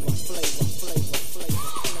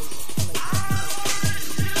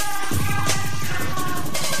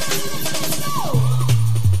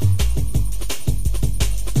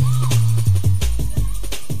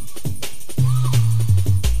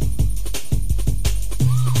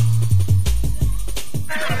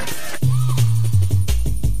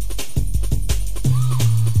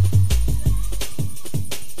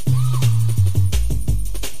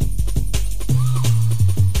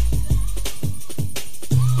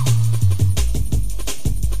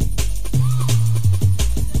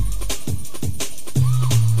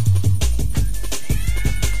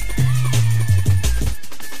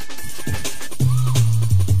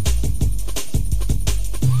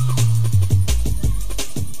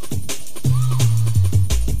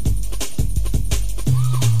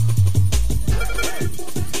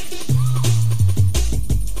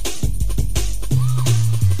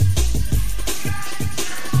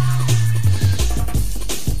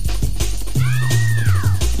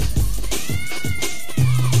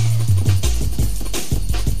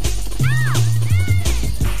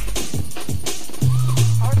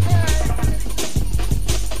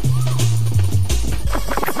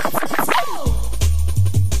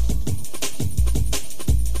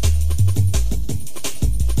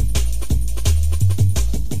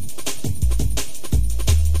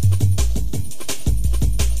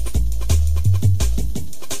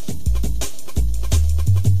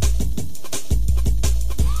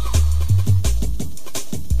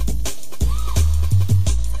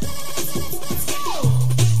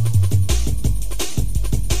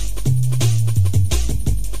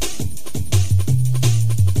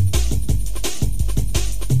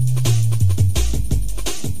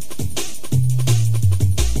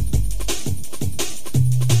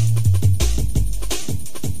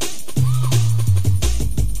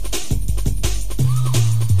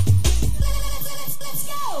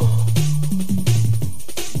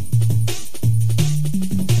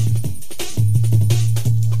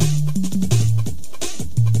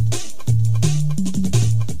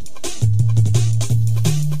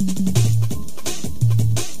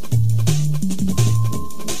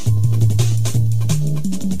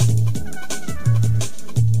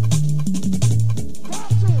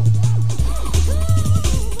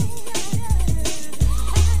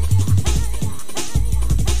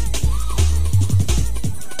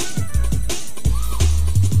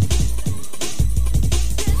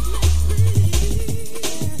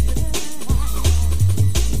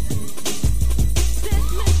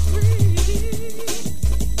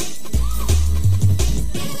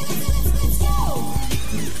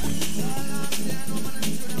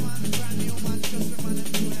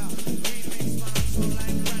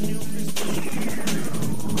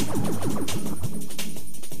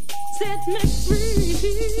 set me free.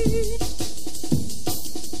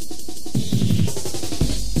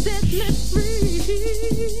 Set me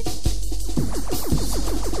free.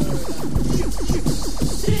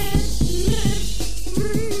 Set me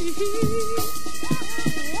free.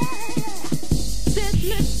 Set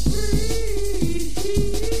me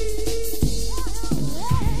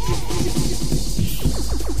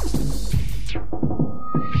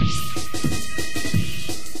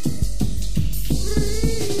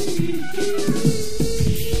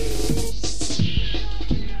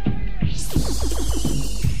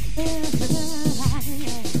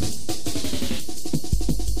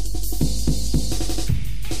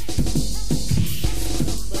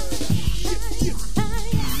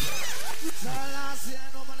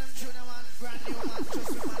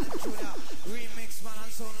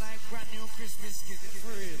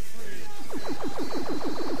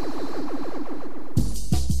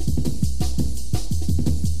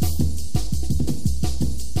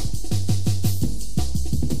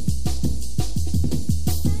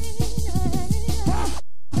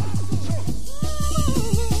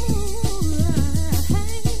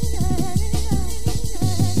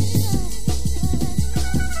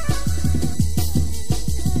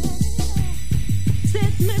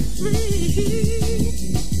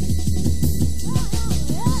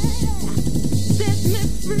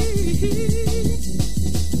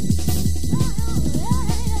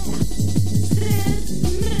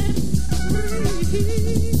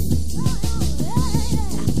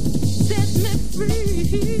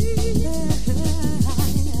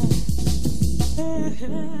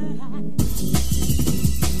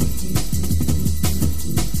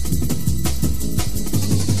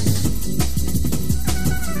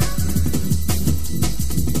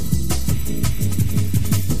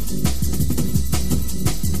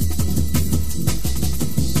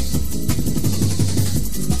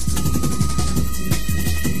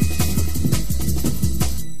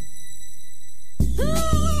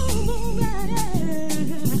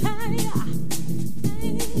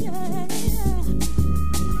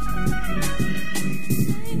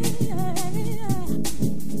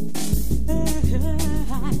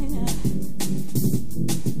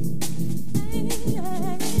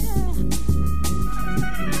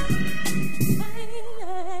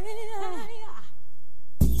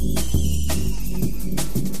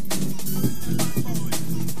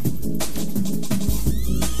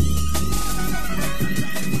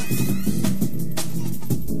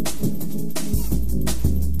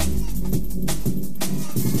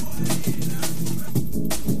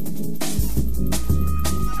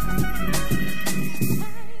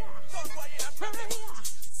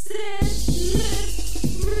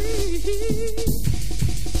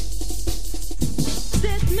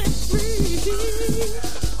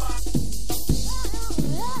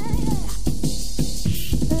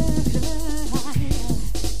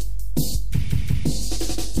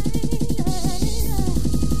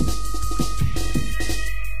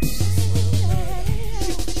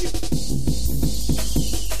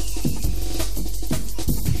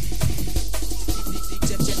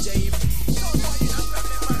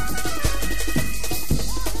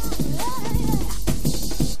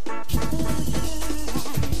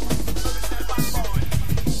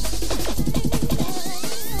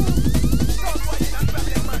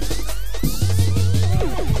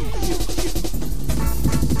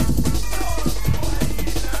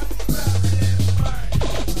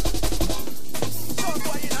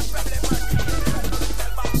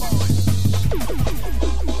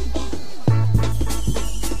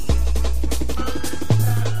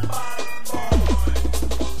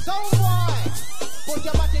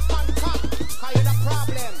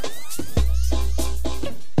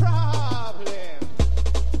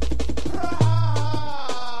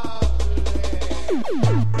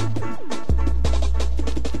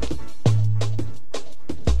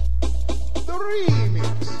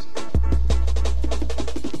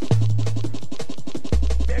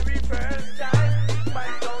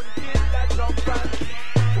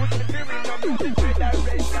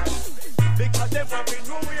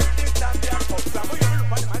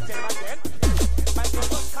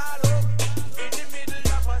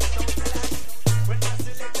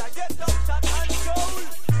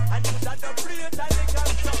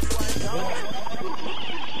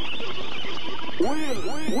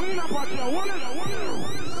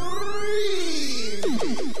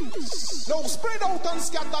No, spread out and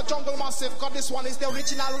scatter jungle massive, cause this one is the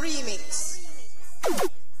original remix.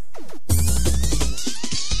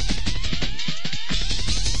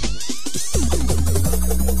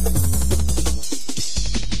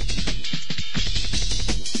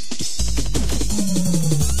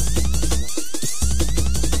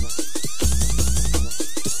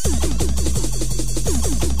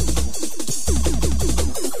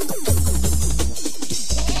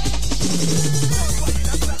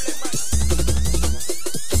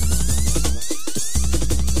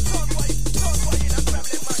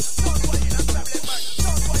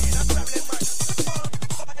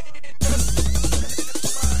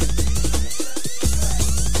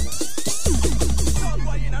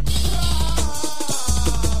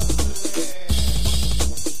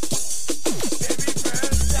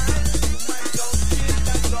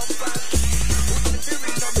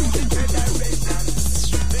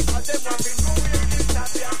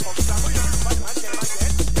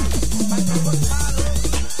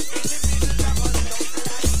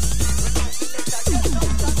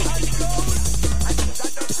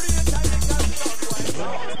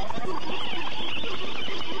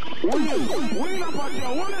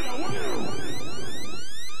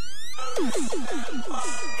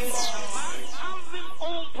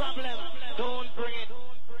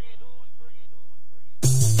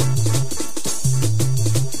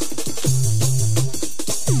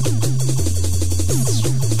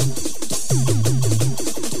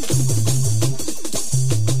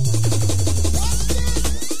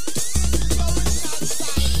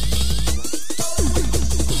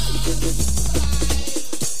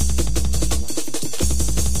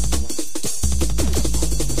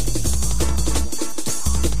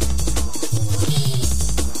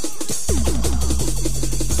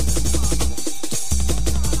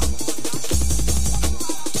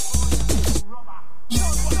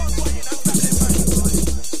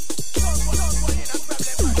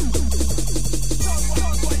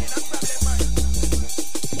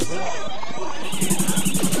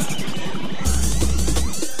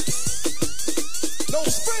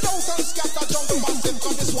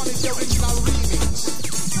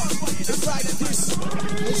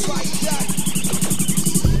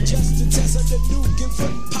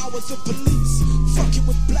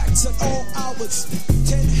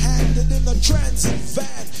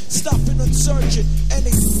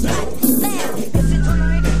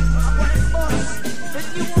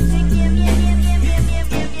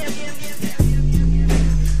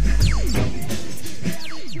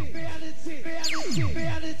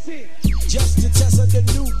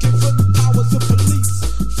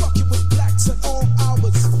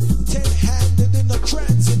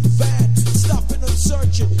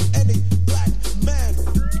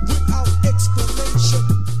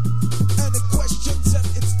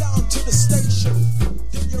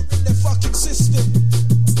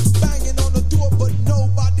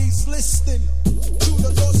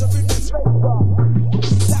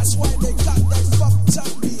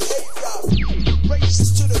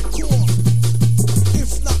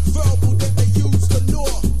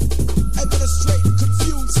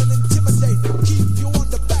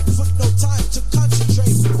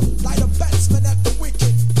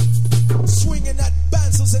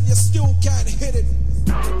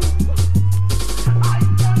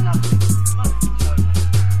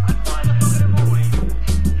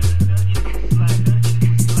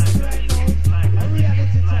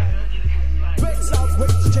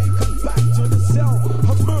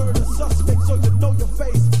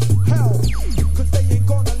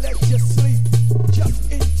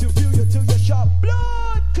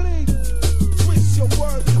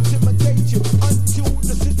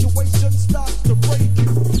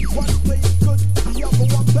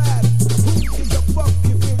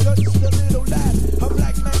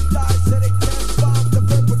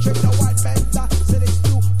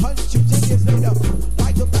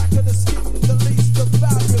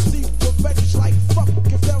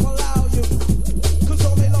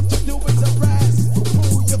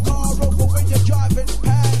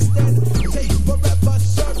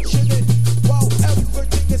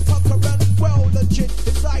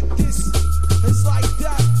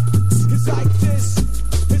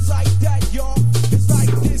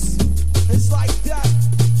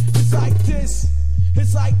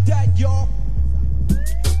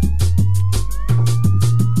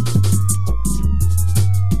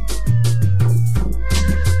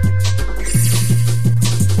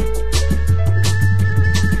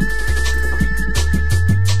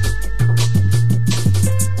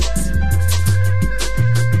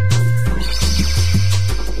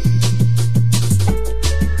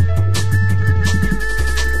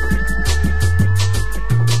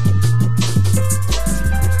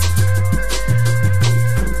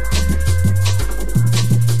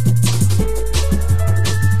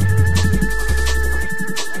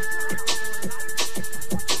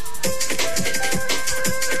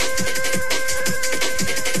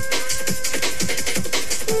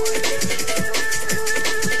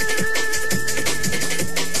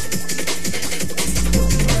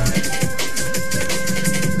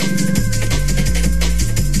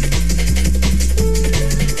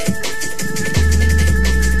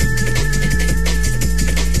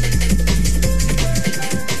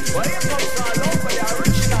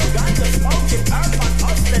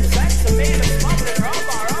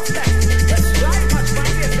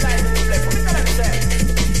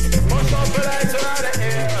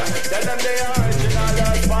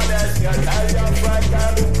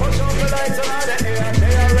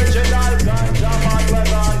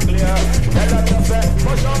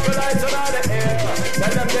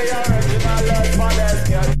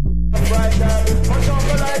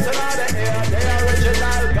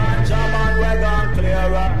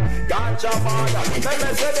 Tell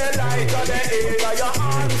me say the lighter the area your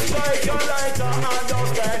hand. Strike your lighter and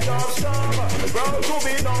just stand up strong. Proud to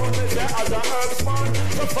be known as a herbsman.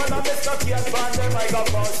 So follow Mr. Kate Van the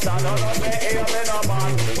microphone stand on up the air in a man.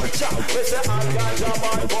 Watch out, we say all ganja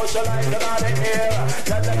man push a light in the air.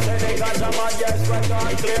 Tell them say the ganja man yes when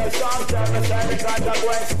gone clear. Some tell me say the ganja go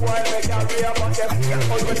and spoil me career. But them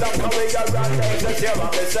all with them career and things this year.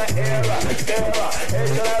 Me say era, it's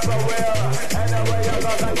everywhere. Anyway you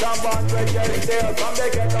go ganja man we get still. From the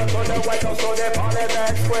ghetto to the White House to the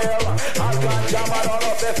Parliament Square. All ganja man all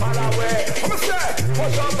of the fall away. I'ma say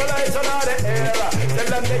push up the lights in the air. Tell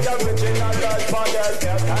them the original Dutch brothers.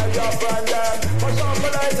 Tell your friend them push up the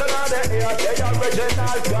lights in the air. The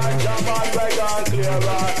original ganja man we gone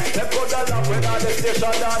clearer. They put the lamp in the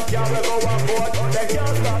station and carry go on board. But they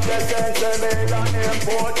can't stop the sense of me and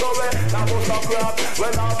import. So we now boost the crap, we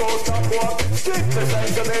now boost the pork. Stick the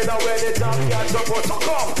sense of me the way the top can't support. So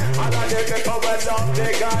come, and I did it for love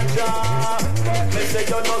the ganja. Let me say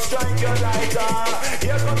you no strike your lighter.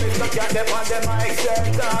 Here come Mr. Cat up on the mic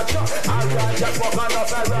center. I'll just walk on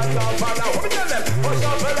up and run off and now. Tell them, push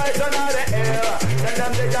up the lights in the air. Tell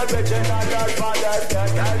them the original Godfathers.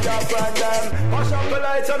 Tell your friend them, push up the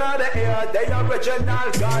lights in the air. The original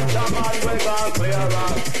ganja man we gone clear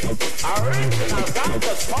up. Original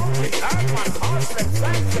ganja smoking, Earthman, Hustling,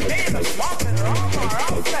 Sense, Needle, Smoking, Roma,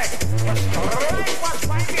 Outback. Right one's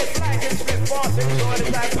my gift like it's been forcing. Sure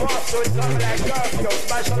that that cross to it, something like curfew.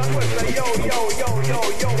 Special and whistle, yo,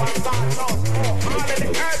 I'm gone lost. All of the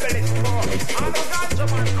herbalist grow, all the ganja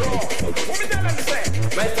man grow. What me tell them say?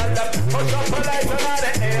 Me tell them, push up the lights in the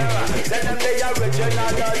air. Tell them the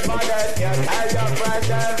original Godfathers. Tell your friends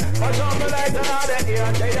them, push up the lights in the air.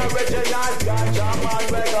 The original ganja man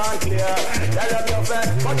we gone clear. Tell them your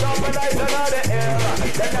friends, push up the lights in the air.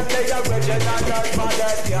 Tell them the original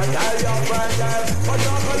Godfathers. Tell your friends them, push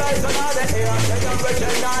up the lights in the air. The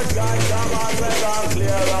original ganja man we gone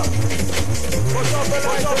clear. Push up the lights in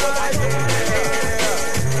the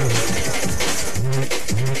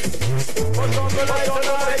air. Push up the lights in the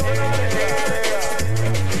air. Push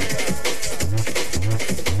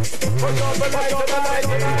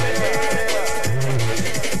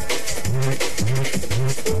up the lights in the air.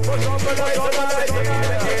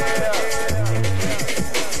 Push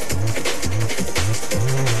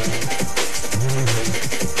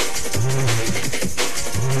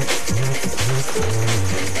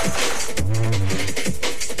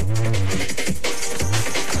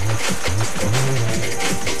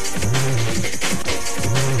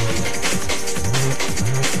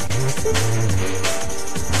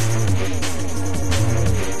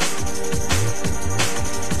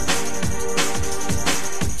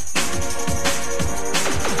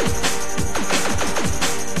up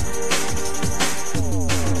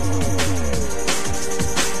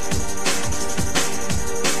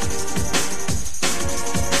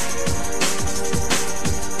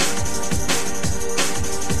the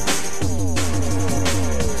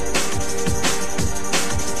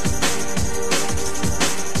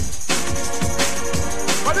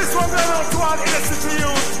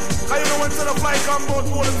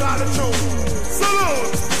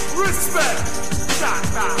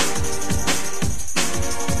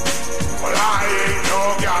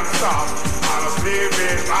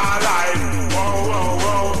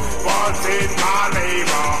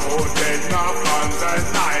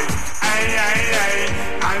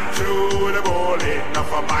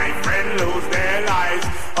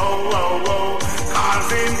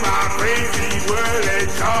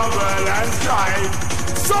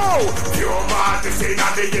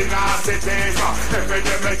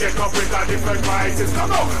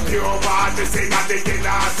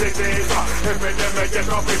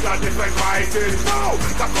in the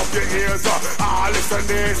air.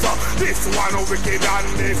 This one wicked and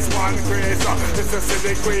this one crazy. This is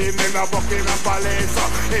the queen in a Buckingham Palace.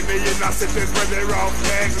 In the inner cities where the rough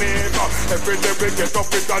neck live. Every day we get up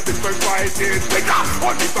with a different fighting.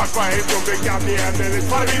 On different fight from the Caribbean and it's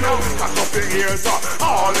funny now. Cock up your ears,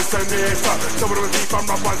 all listen this. Some of them deep and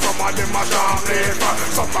rough and some of them are sharp-lived.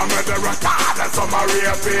 Some are murderers and some are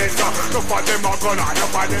rapists. Some of them are gunner,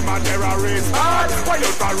 some of them are terrorists. Why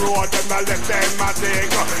you the road, them not let them a take.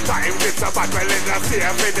 Time gets up and well in the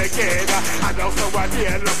same with the kid. And also at the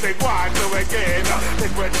end of the one to again.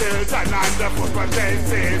 Think with children and the football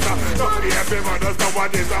tenses. Don't be happy mothers, no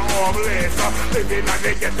one is a homeless. Living and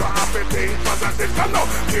they get to happy things positive. Come now,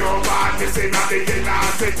 pure madness in the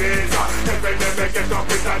inner cities. Every day they get up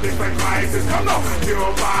with a different crisis. Come now,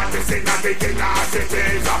 pure madness in the inner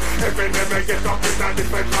cities. Every day they get up with a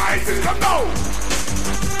different crisis. Come now.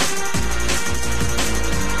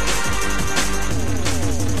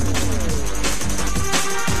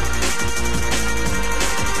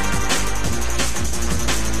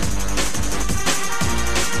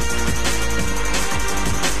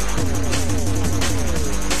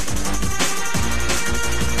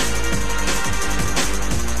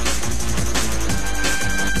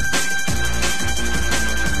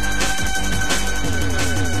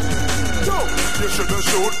 You shouldn't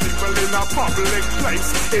shoot people in a public place.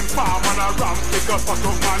 In farm and around, because fuck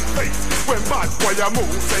up man face. When bad boy you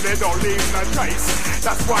move, say they don't leave no trace.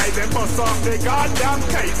 That's why they bust off the goddamn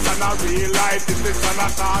case. And I realize this is an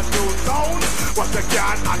cartoon zone. What you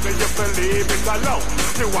can't handle, you believe it alone.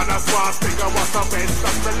 You wanna swap figure, what's the best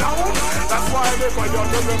of the loan? That's why they buy your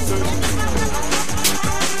listen.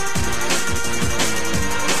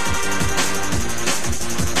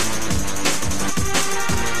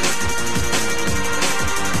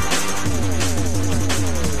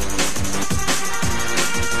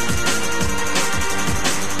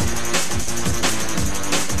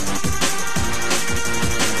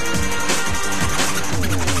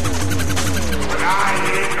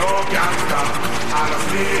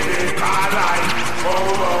 Living my life, whoa,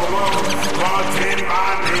 whoa, whoa. But in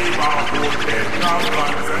my neighborhood, there's no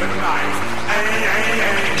guns and knives. Hey, hey,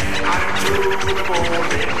 hey, I'm to the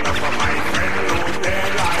morning, for my friend lose their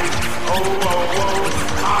life. Oh, oh, oh,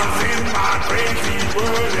 cause in my crazy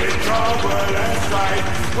world, in trouble and strife.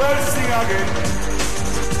 We'll sing again.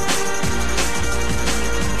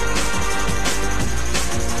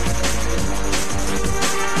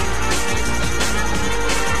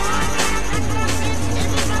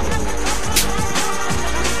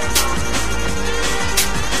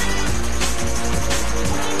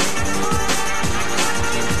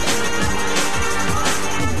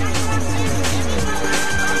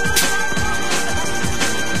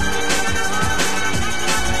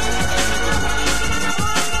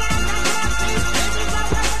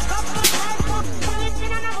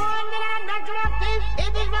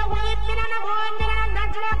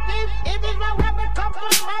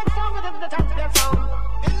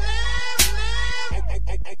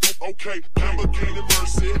 Okay, Lamborghini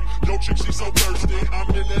Mercy. Yo, chick, she so thirsty. I'm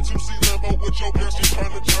in that 2C Lambo with your girl, she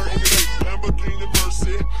tryna turn me. Lamborghini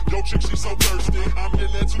Mercy. Yo, chick, she so thirsty. I'm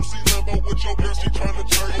in that 2C Lambo with your girl, she tryna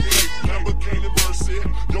turn me. Lamborghini Mercy.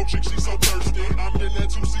 Yo, chick, she so thirsty. I'm in that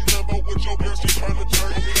 2C Lambo with your girl, she tryna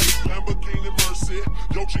turn me. Lamborghini Mercy.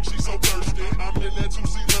 Yo, chick, she so thirsty. I'm in that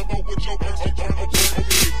 2C Lambo with your girl, she tryna turn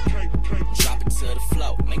me. Drop it to the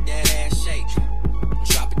floor, make that ass shake.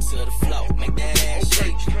 Drop it to the floor, make that ass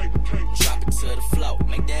shake. Drop it to the floor,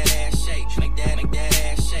 make that ass shake. Make that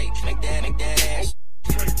ass shake. Make that ass.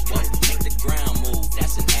 Whoa, make the ground move,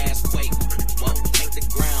 that's an ass quake. Whoa, make the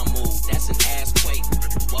ground move, that's an ass quake.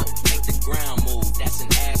 Whoa, make the ground move, that's an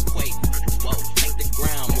ass quake. Whoa, make the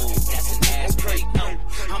ground move, that's an ass quake. No,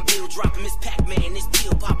 I'm bill dropping Miss Pac-Man, this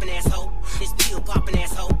pill popping asshole. This pill popping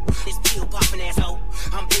asshole. This pill popping asshole.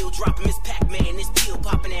 I'm bill dropping Miss Pac-Man, this pill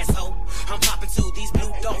popping asshole. I'm popping too, these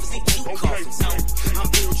blue dolphins, these two coffins. No, I'm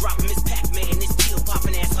bill dropping Miss Pac-Man, this pill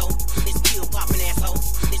popping asshole. This pill popping asshole.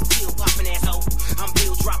 This pill popping asshole. I'm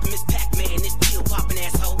bill dropping Miss Pac-Man, this pill popping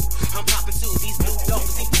asshole. I'm popping too, these blue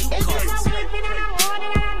dolphins, these two coffins.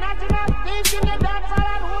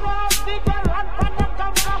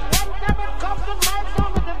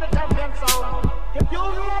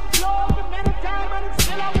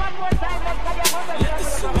 Let the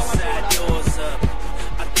suicide doors up.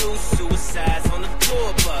 I do suicides on the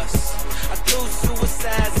tour bus. I do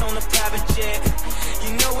suicides on the private jet.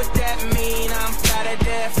 You know what that mean? I'm fly to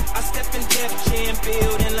death. I step in Def Jam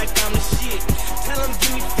building like I'm the shit. Tell them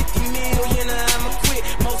give me 50 million and I'ma quit.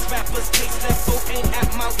 Most rappers taste level ain't at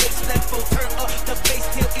my waist level. Turn up the bass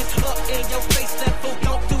till it's up in your face level.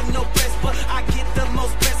 Don't do no press, but I get the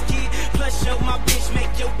most press kid. Plus show my bitch,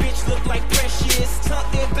 make your bitch look like precious.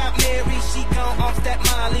 Talking about Mary, she gone off that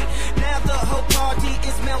Molly. Now the whole party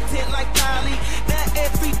is melting like Dolly. Now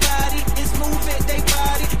everybody is moving they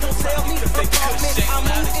body. Don't tell me apartment, I'm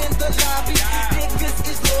moving the lobby. Niggas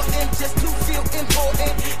is loyal just to feel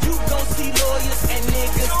important. You gon' see lawyers and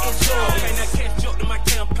niggas enjoy. And I catch up to my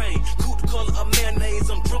campaign. Cool the color of mayonnaise.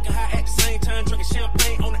 I'm drunk and high at the same time, drinking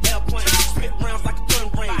champagne on the airplane. Spit rounds like a gun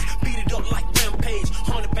range, beat it up like Rampage.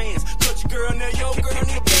 100 bands, cut your girl now, yo girl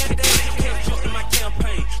need a band-aid. Catch up to my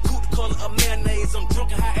campaign. Cool the color of mayonnaise. I'm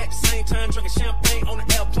drunk and high at the same time, drinking champagne on the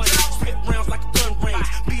airplane. Spit rounds like a gun range,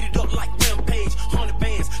 beat it up like Rampage. 100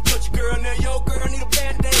 bands, cut your girl now, yo girl need a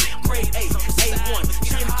band-aid. Grade A, A1,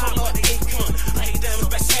 change the color of the A1. Lay down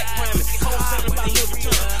back at ramming, home selling by Louis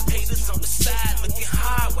Vuitton. Haters on the side looking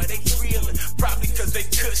high while they reeling. Probably cause they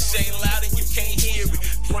cuss ain't loud and you can't hear it.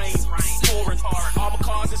 Brain scoring, all my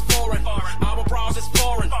cars is foreign, all my bras is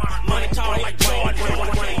foreign. Money tall like Jordan,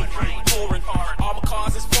 pouring. All my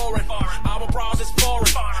cars is foreign, all my bras is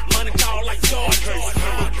foreign. Money tall like Jordan.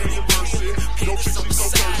 Yo, chick, she so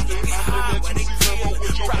thirsty. I'm in that 2C Lambo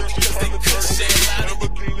with your girl, she tryna turn me.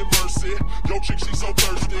 Lamborghini Mercy. Yo, chick, she so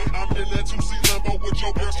thirsty. I'm in that 2C Lambo with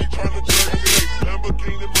your girl, she tryna turn me.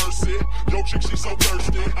 Lamborghini Mercy. Yo, chick, she so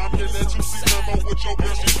thirsty. I'm in that 2C limo with your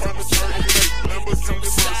bitch, you tryna turn it late. Lamborghini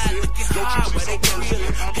Mercy, yo chick, she so thirsty.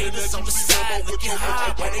 I'm in that 2C limo with your bitch,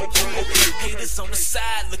 you tryna turn it late. Haters on the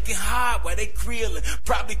side looking hard while they grilling.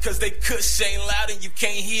 Probably cause they cuss ain't loud and you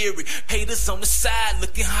can't hear it. Haters on the side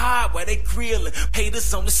looking hard while they grilling.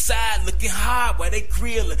 Haters on the side looking hard while they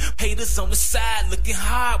grilling. Haters on the side looking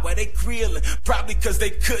hard while they grilling. Probably cause they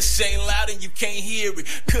cuss ain't loud and you can't hear it.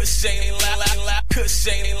 Cuss ain't loud, cuss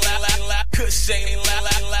ain't loud, cuss ain't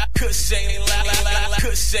loud, cuss ain't loud,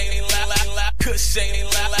 cuss ain't loud, cuss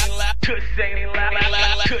ain't loud, cuss ain't loud.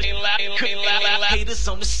 Haters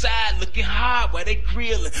on the side looking hard while they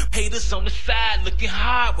grilling. Haters on the side looking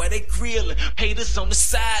hard while they grilling. Haters on the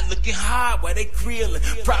side looking hard while they grilling.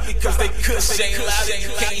 Probably cause they cuss ain't loud and you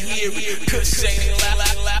can't hear it. Cuss ain't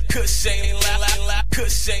loud, cuss ain't loud,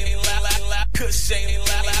 cuss ain't loud, cuss ain't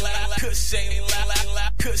loud, cuss ain't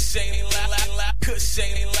loud, cuss ain't loud, cuss ain't loud, cuss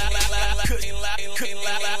ain't loud, cuss ain't loud,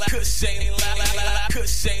 cuss ain't loud, cuss ain't loud,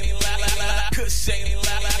 cuss ain't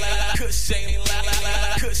loud, cuss ain't loud,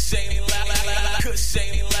 cuss ain't loud, cuss ain't loud,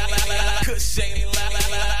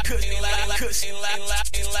 cuss ain't loud, cuss ain't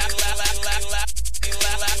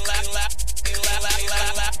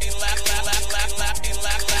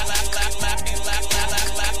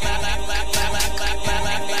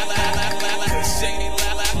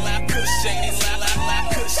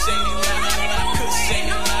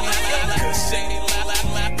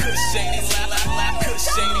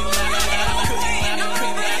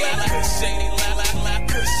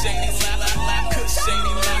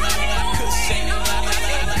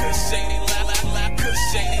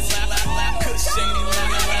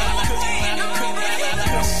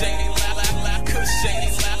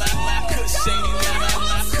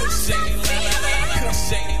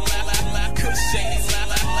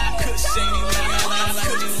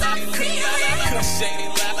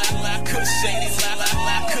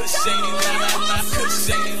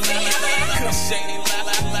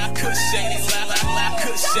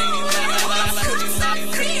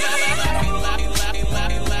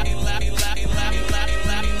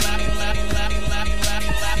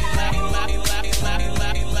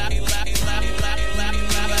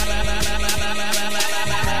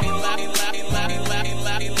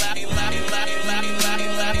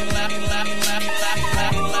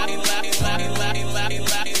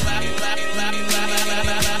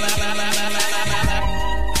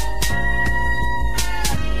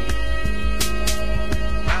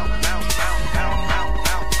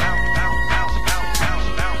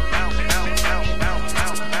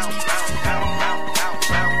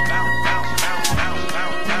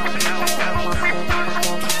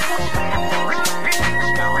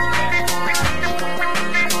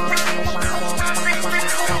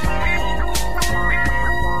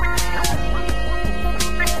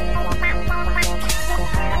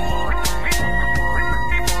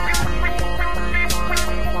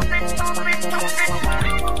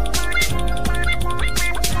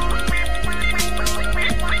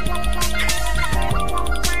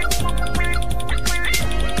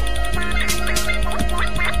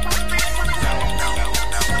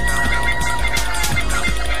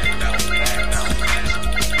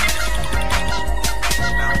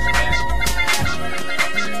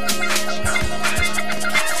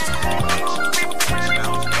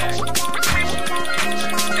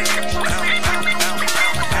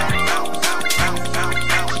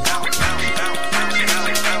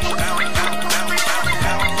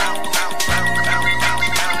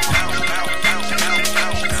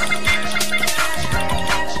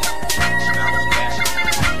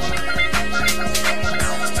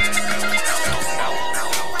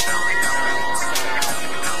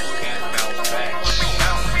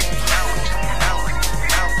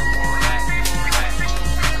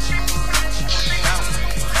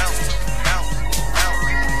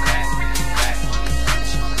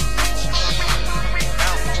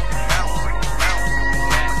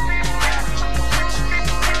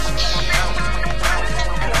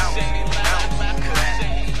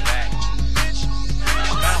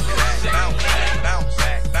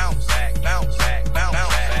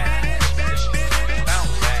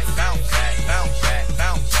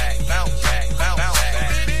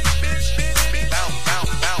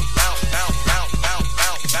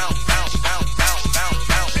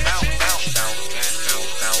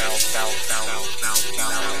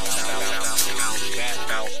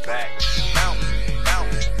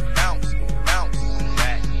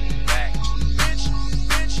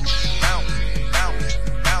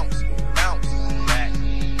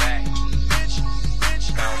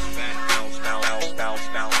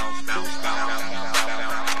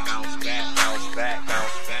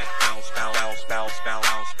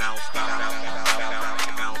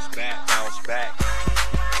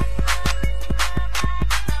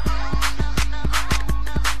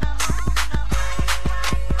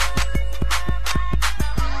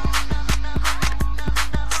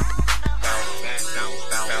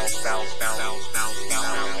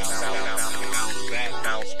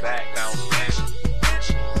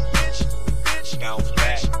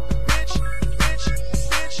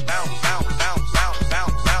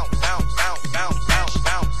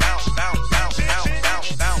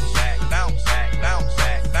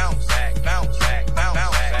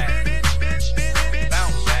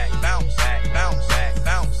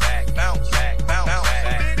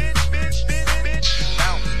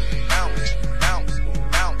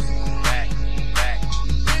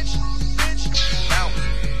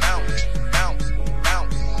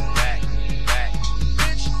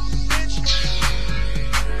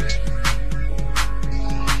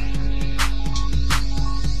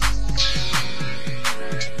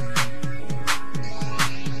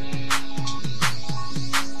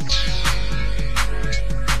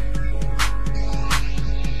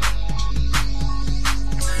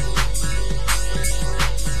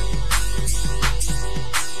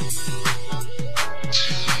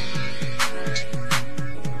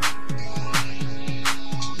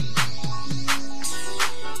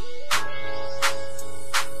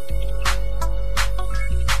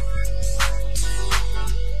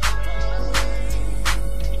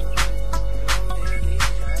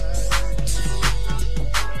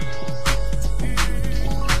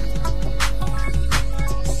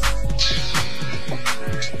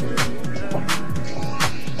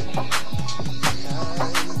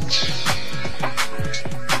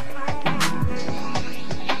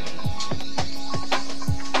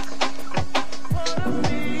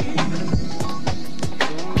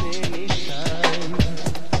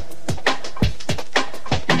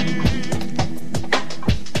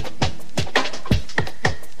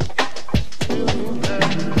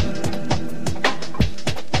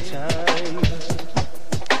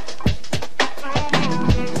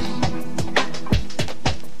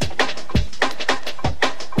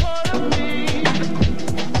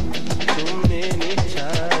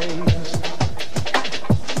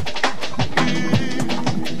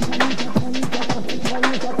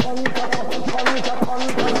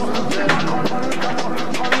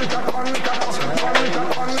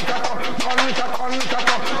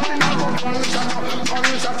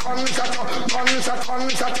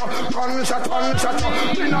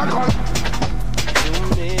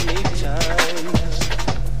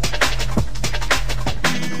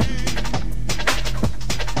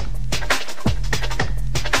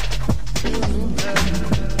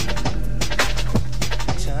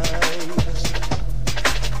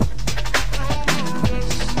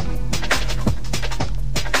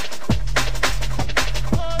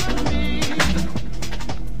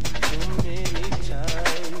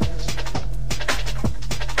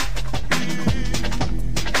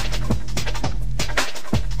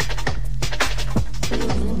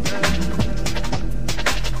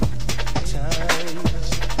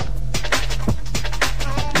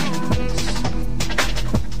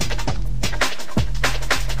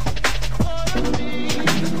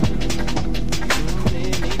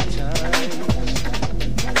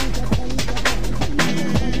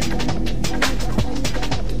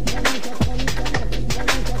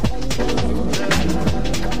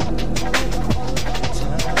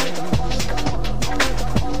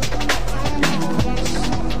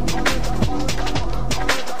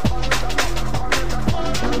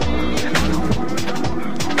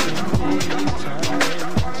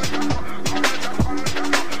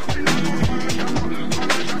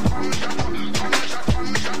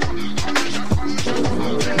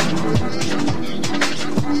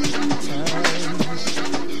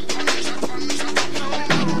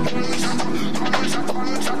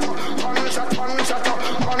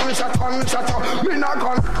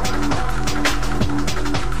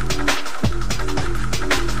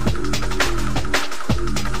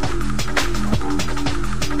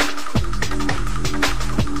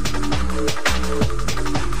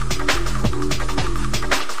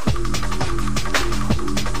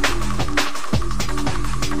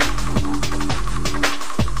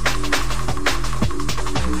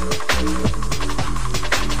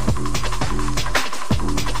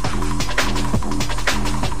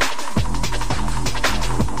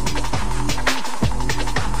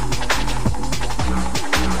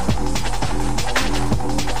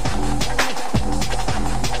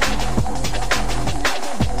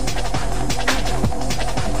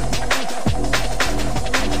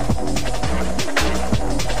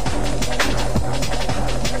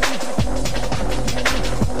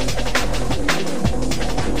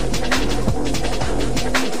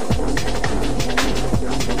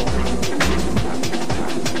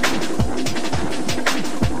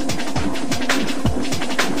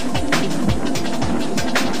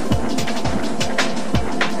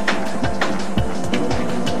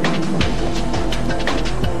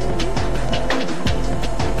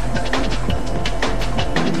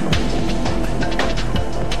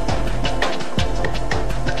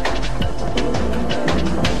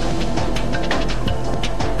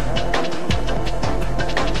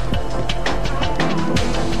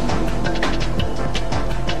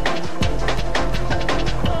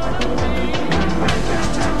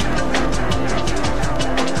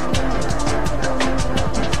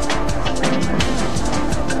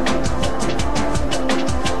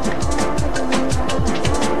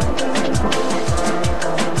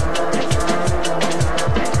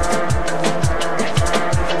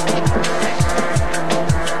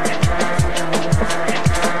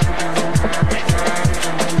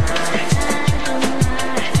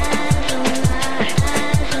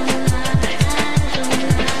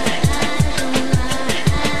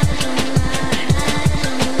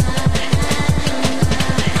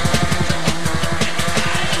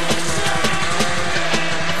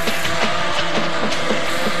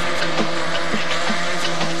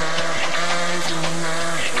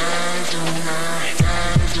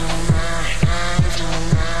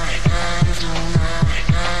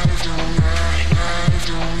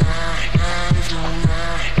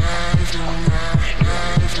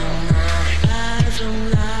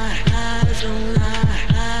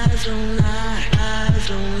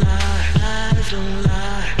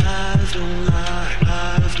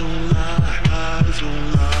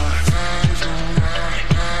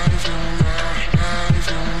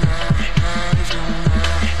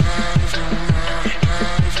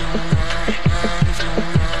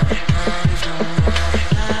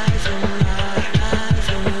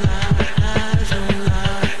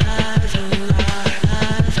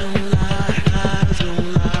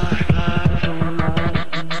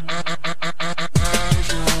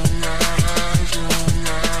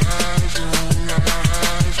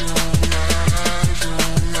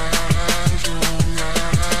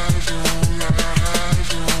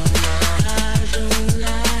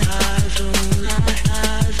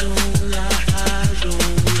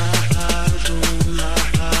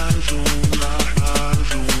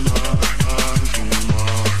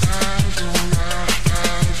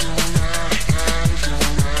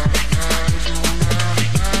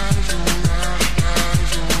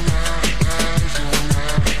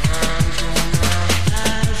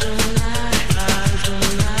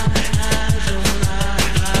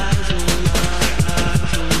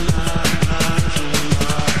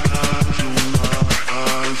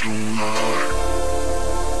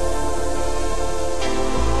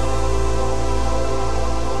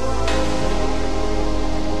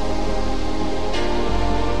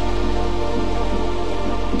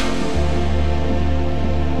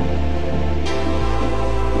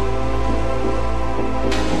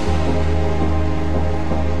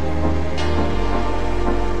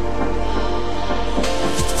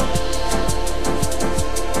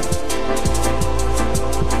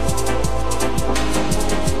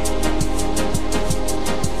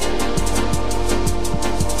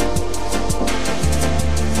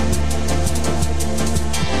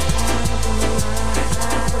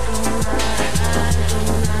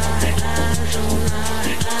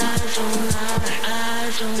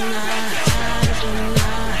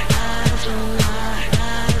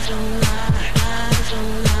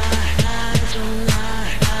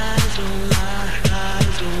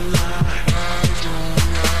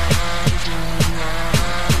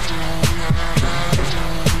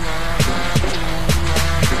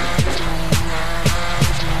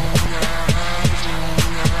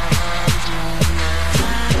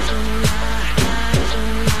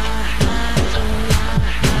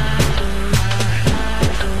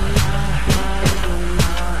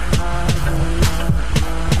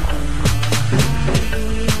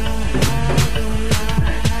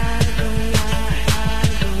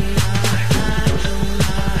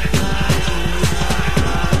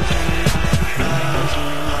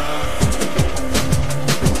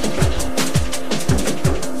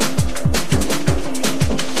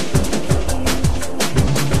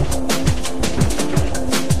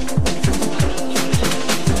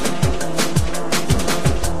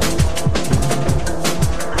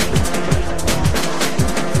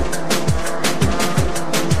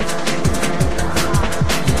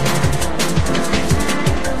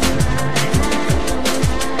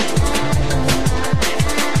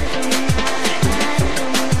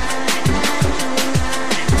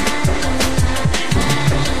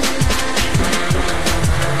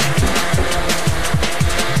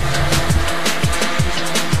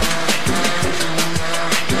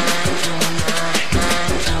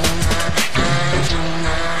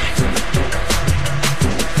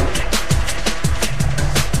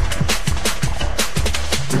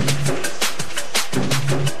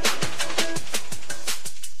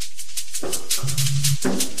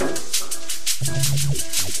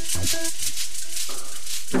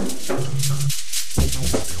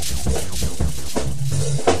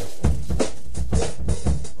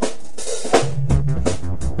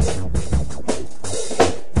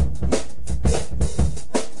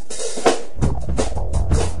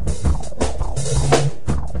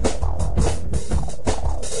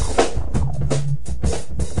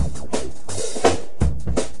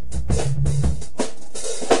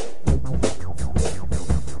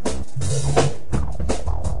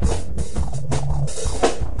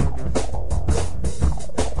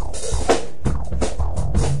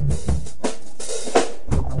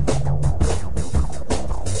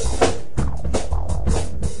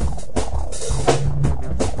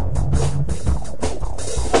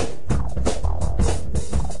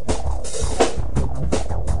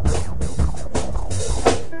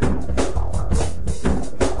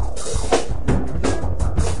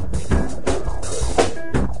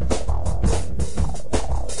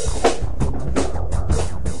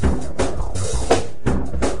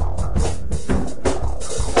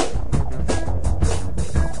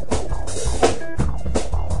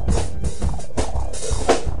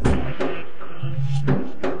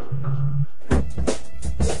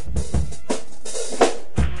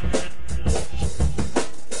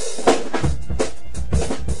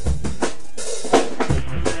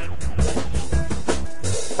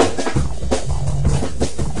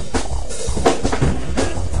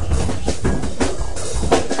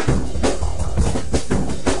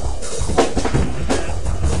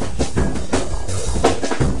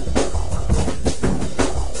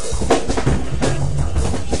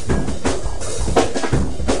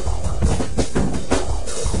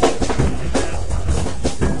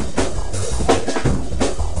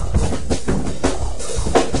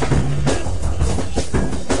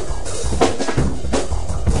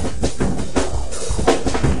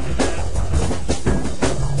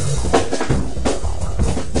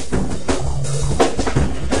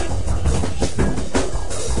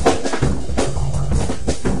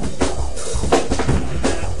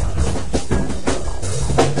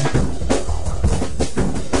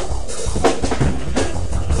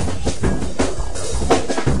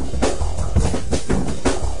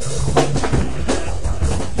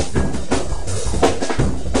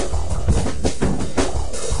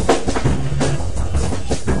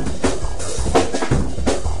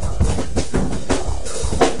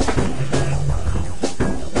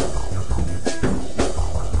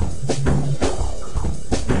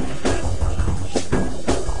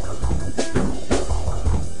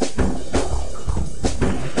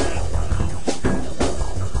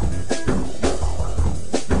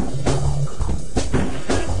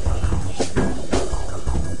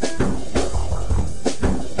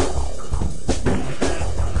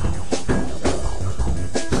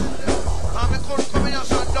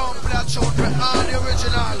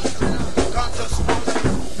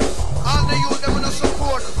All the youth them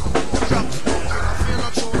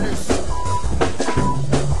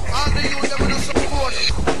wanna support.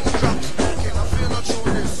 Drop smoking, I feel not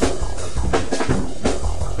true this.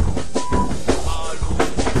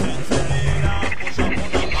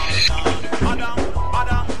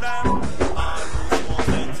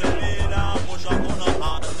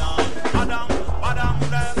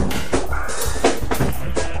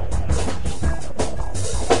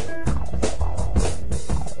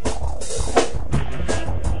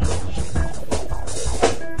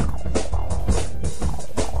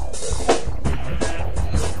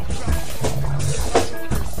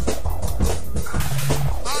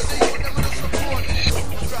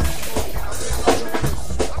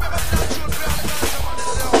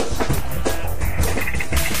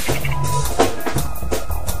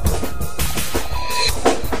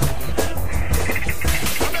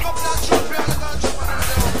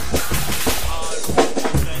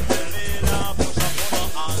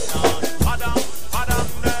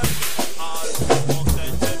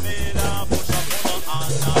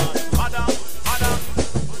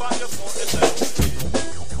 From your smoke the sense.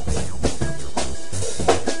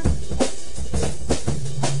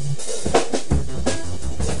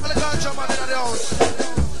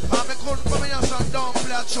 Couldn't come in and down play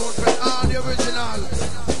a tune for all the original.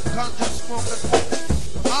 Can't just smoke it.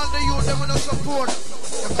 All the youth them no support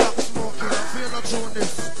the crack smoking. I feel no tune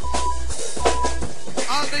this.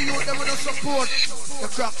 All the youth them no support the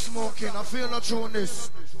crack smoking. I feel no tune this.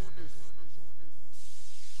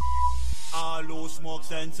 All who smoke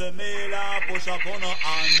sense mela push up on a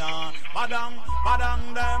Anna. Badang,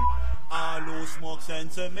 badang them. All who smoke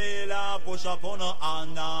sense mela push up on a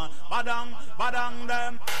Anna. Badang, badang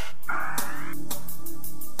them.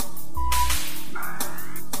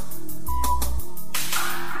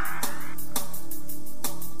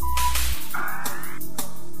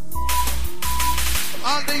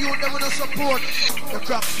 All the youth them no support the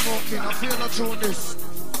crack smoking. I feel no tune this.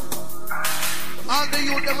 All the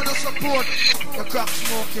youth them no support the crack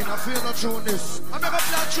smoking. I feel no tune this. I make a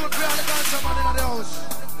play tune for all the ganja man in the house.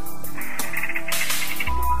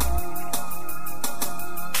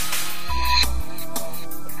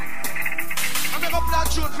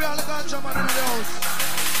 Shoot for all the ganja man in the house.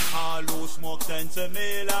 All who smoke sense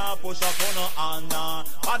mela push up on a Anna.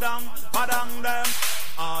 Badang, badang them.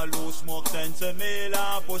 All who smoke sense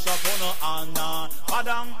mela push up on a Anna.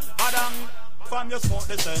 Badang, badang. From your smoke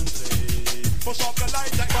the sense. Push up the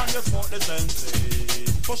light like from your smoke the sense.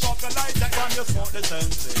 Push up the light like from your smoke the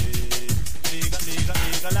sense.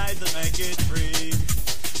 Legalize and make it free.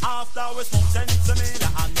 After we smoke sense mela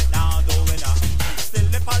and it now doing up. Still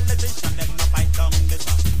the politician them no fight down this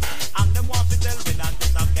up. And them want to tell me that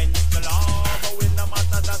it's against the law. But we no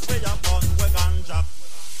matter that we are born with ganja.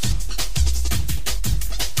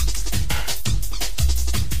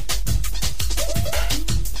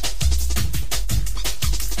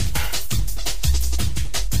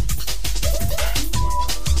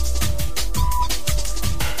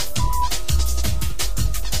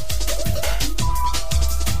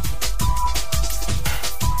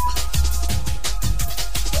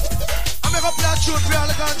 Tune for all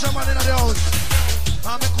the ganja man in the house.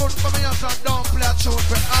 And me couldn't come in and down play a tune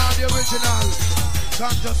for all the original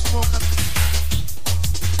ganja smoke.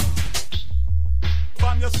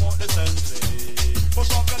 From your smoke the sense. Push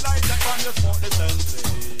up the light like from your smoke the sense.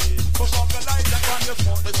 Push up the light like from your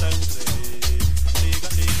smoke the sense.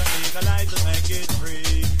 Legalize and make it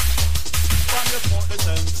free. From your smoke the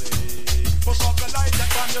sense. Push up the light like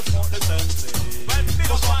from your smoke the sense.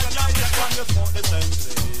 Push up the light like from your smoke the sense.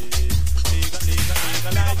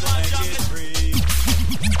 Legalize and make it free.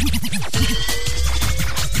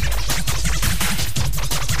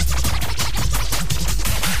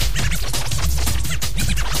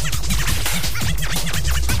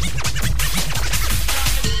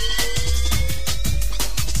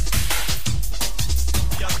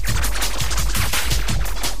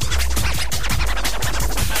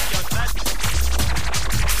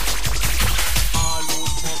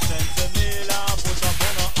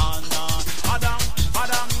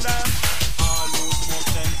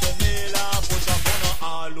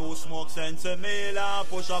 Sensimela,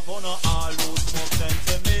 push up on a all who smoke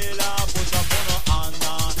sensimela, push up on a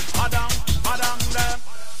Anna. Badang, badang them.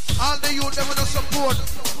 All the youth them no support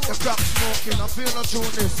the crack smoking. I feel no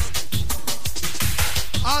tune this.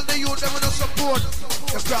 All the youth them no support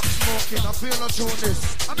the crack smoking. I feel no tune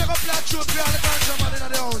this. I make a play tune for all the ganja man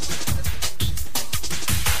in the house.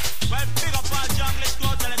 Well, big up our jungle, let's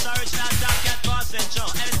go to the original jacket for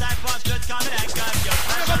Central. Anytime past good coming, I got you.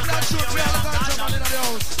 I make a play tune for all the ganja man in the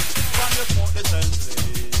house. From your smoke the sense.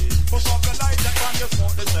 Push up the light like from your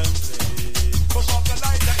smoke the sense. Push up the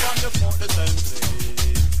light like from your smoke the sense.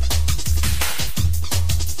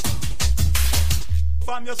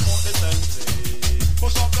 From your smoke the sense.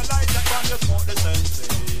 Push up the light like from your smoke the sense.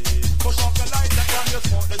 Push up the light like from your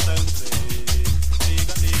smoke the sense.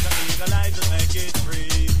 Legalize and make it free.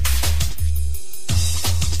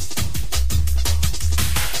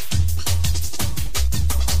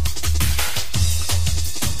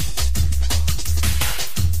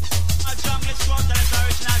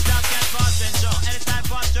 Anytime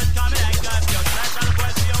past just coming, I got you. Special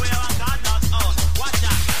request for you, we have God knows. Oh, watch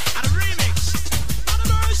out. And a remix. On the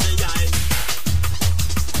mercy, guy.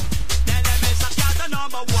 Then let me stop you the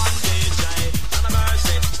number one DJ. On the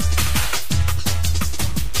mercy.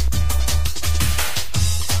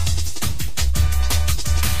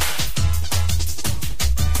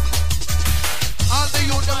 All the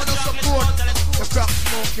youth them no support the crack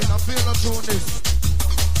smoking. I feel no tune this.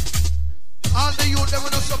 All the youth them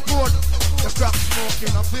no support the crack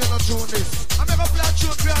smoking. I feel no tune this. I make a play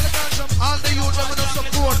tune for all the ganja. All the youth them no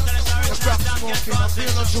support the crack smoking. I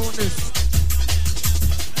feel no tune this.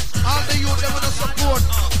 them with no support.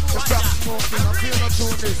 You stop smoking, I feel not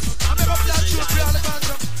doing this. I make up that tune for all the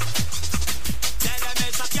ganja. Tell them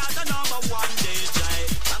it's a cat the number one DJ.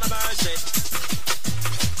 And a mercy.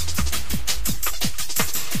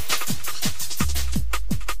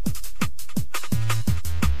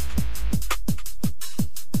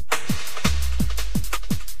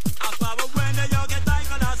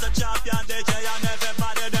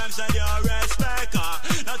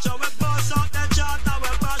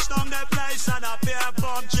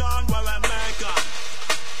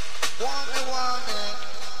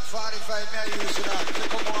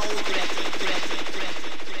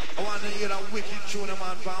 Tune a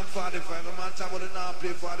man from 45, a man talk about the non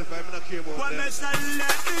play 45, I don't care about well, them. Well, Mr.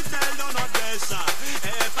 Let me tell you not this,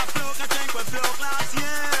 if I fluke, I think we fluke last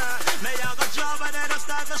year. Me I got job and then I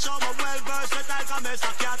start to show my well versatile, cause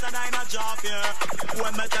Mr. Cat and I not job here.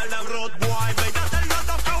 When me tell them road boy, me just tell you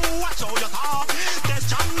to watch how you talk. This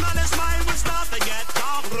jungle is mine, we start to get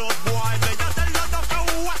talk. Road boy, me just tell you to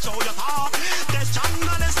watch how you talk. This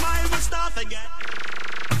jungle is mine, we start to get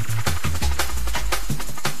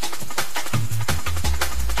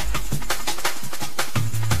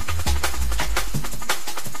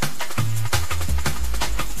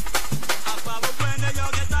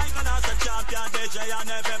and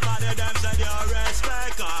everybody them said you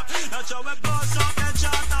respect her. Now so we bust up the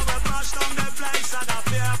chart and we mash down the place and a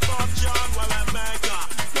beer pop John where we make her.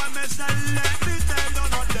 When me say let me tell you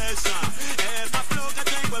not this, if I fluke I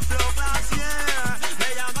think we fluke last year. Me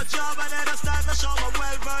have a job and then I start to show my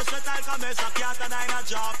well versatile, cause Mr. Cat and I not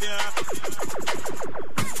job here.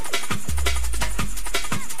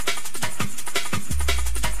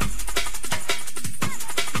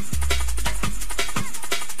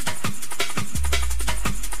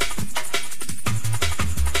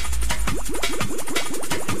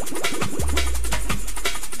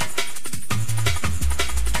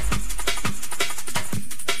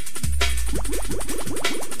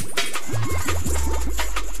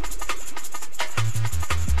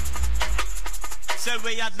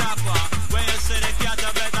 We a dapper. When you see the cat, you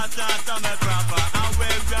better talk to me proper. And we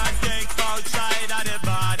run think outside of the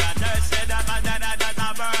border. They say that a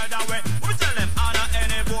bird away. We tell them honor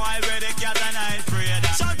any boy with the cat and I ain't afraid.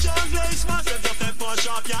 So jungle is massive, just to push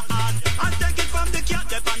up your hand and take it from the cat,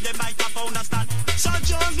 they on the microphone and stand. So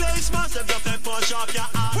jungle is massive, just to push up your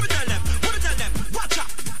hand. We tell them, watch out.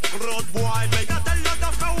 Road boy, we got a lot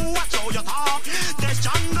of watch how you talk. This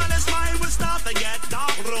jungle is mine, we start to get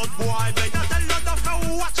dark. Road boy, we got a lot of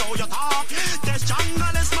watch how you talk. This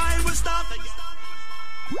jungle is mine, we start to get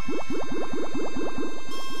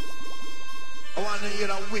I want to hear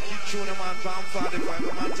that wicked tune a man from 45,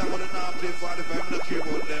 a man talk about the non play 45, I don't care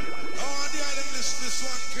about them. I want you to listen to this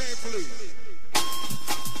one carefully.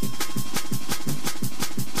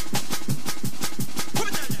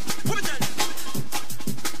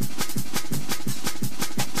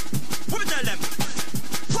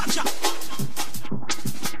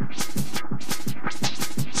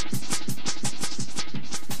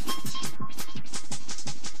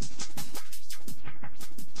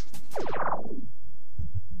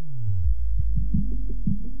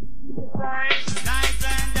 Night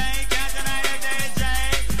and day, catch another DJ.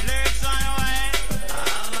 Lyrics on the way.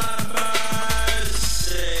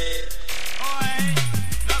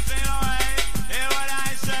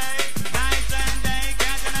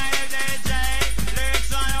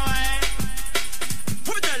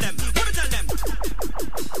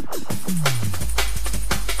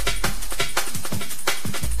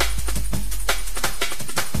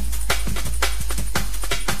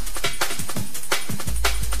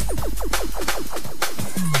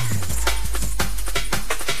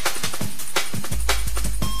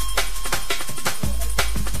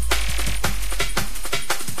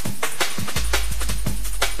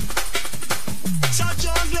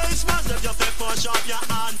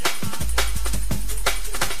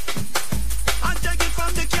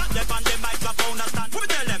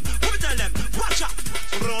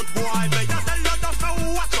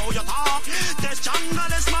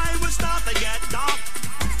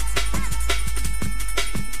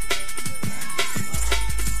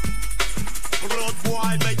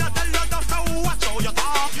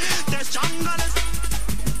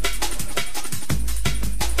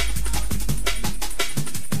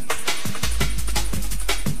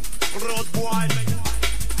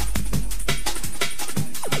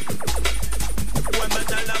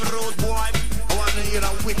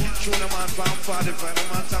 tune a man from 45.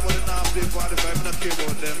 A man talk about the non play 45. I don't care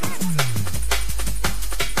about them.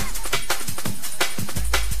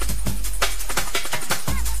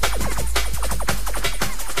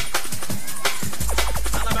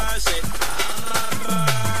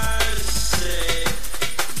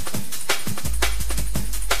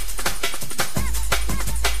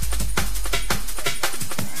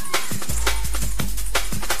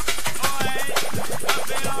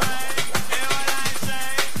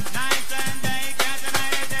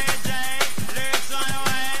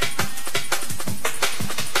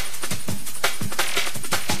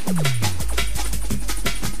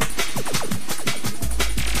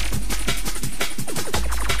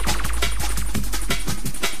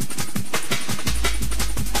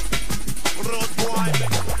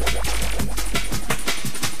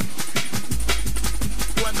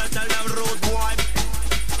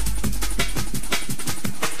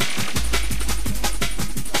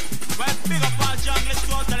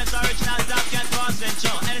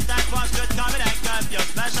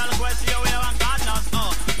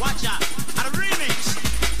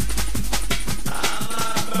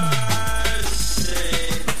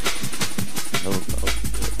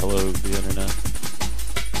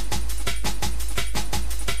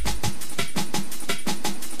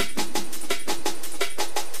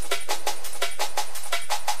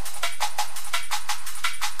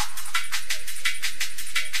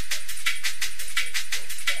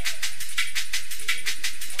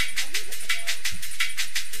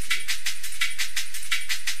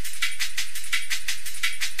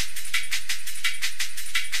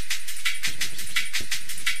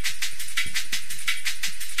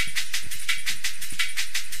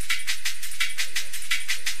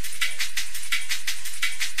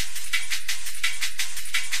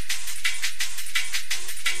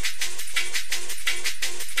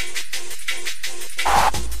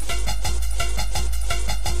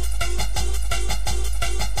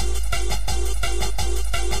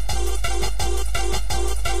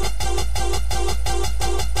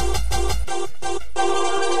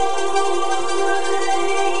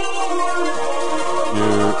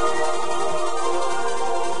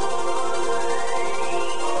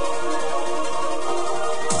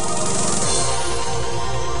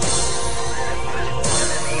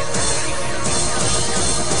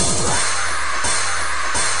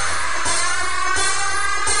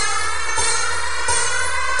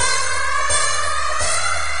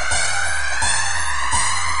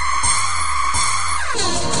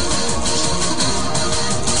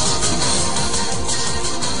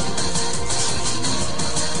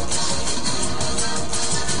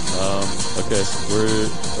 Okay, we're,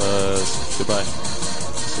 goodbye.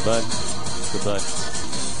 Goodbye.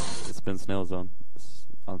 It's been Snail Zone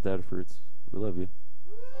on Data Fruits. We love you.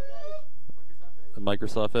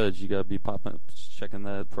 Microsoft Edge, you gotta be checking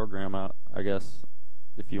that program out, I guess,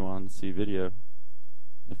 if you want to see video.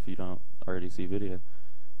 If you don't already see video,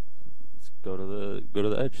 go to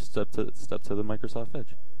the Edge. Step to the Microsoft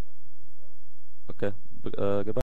Edge. Okay, goodbye.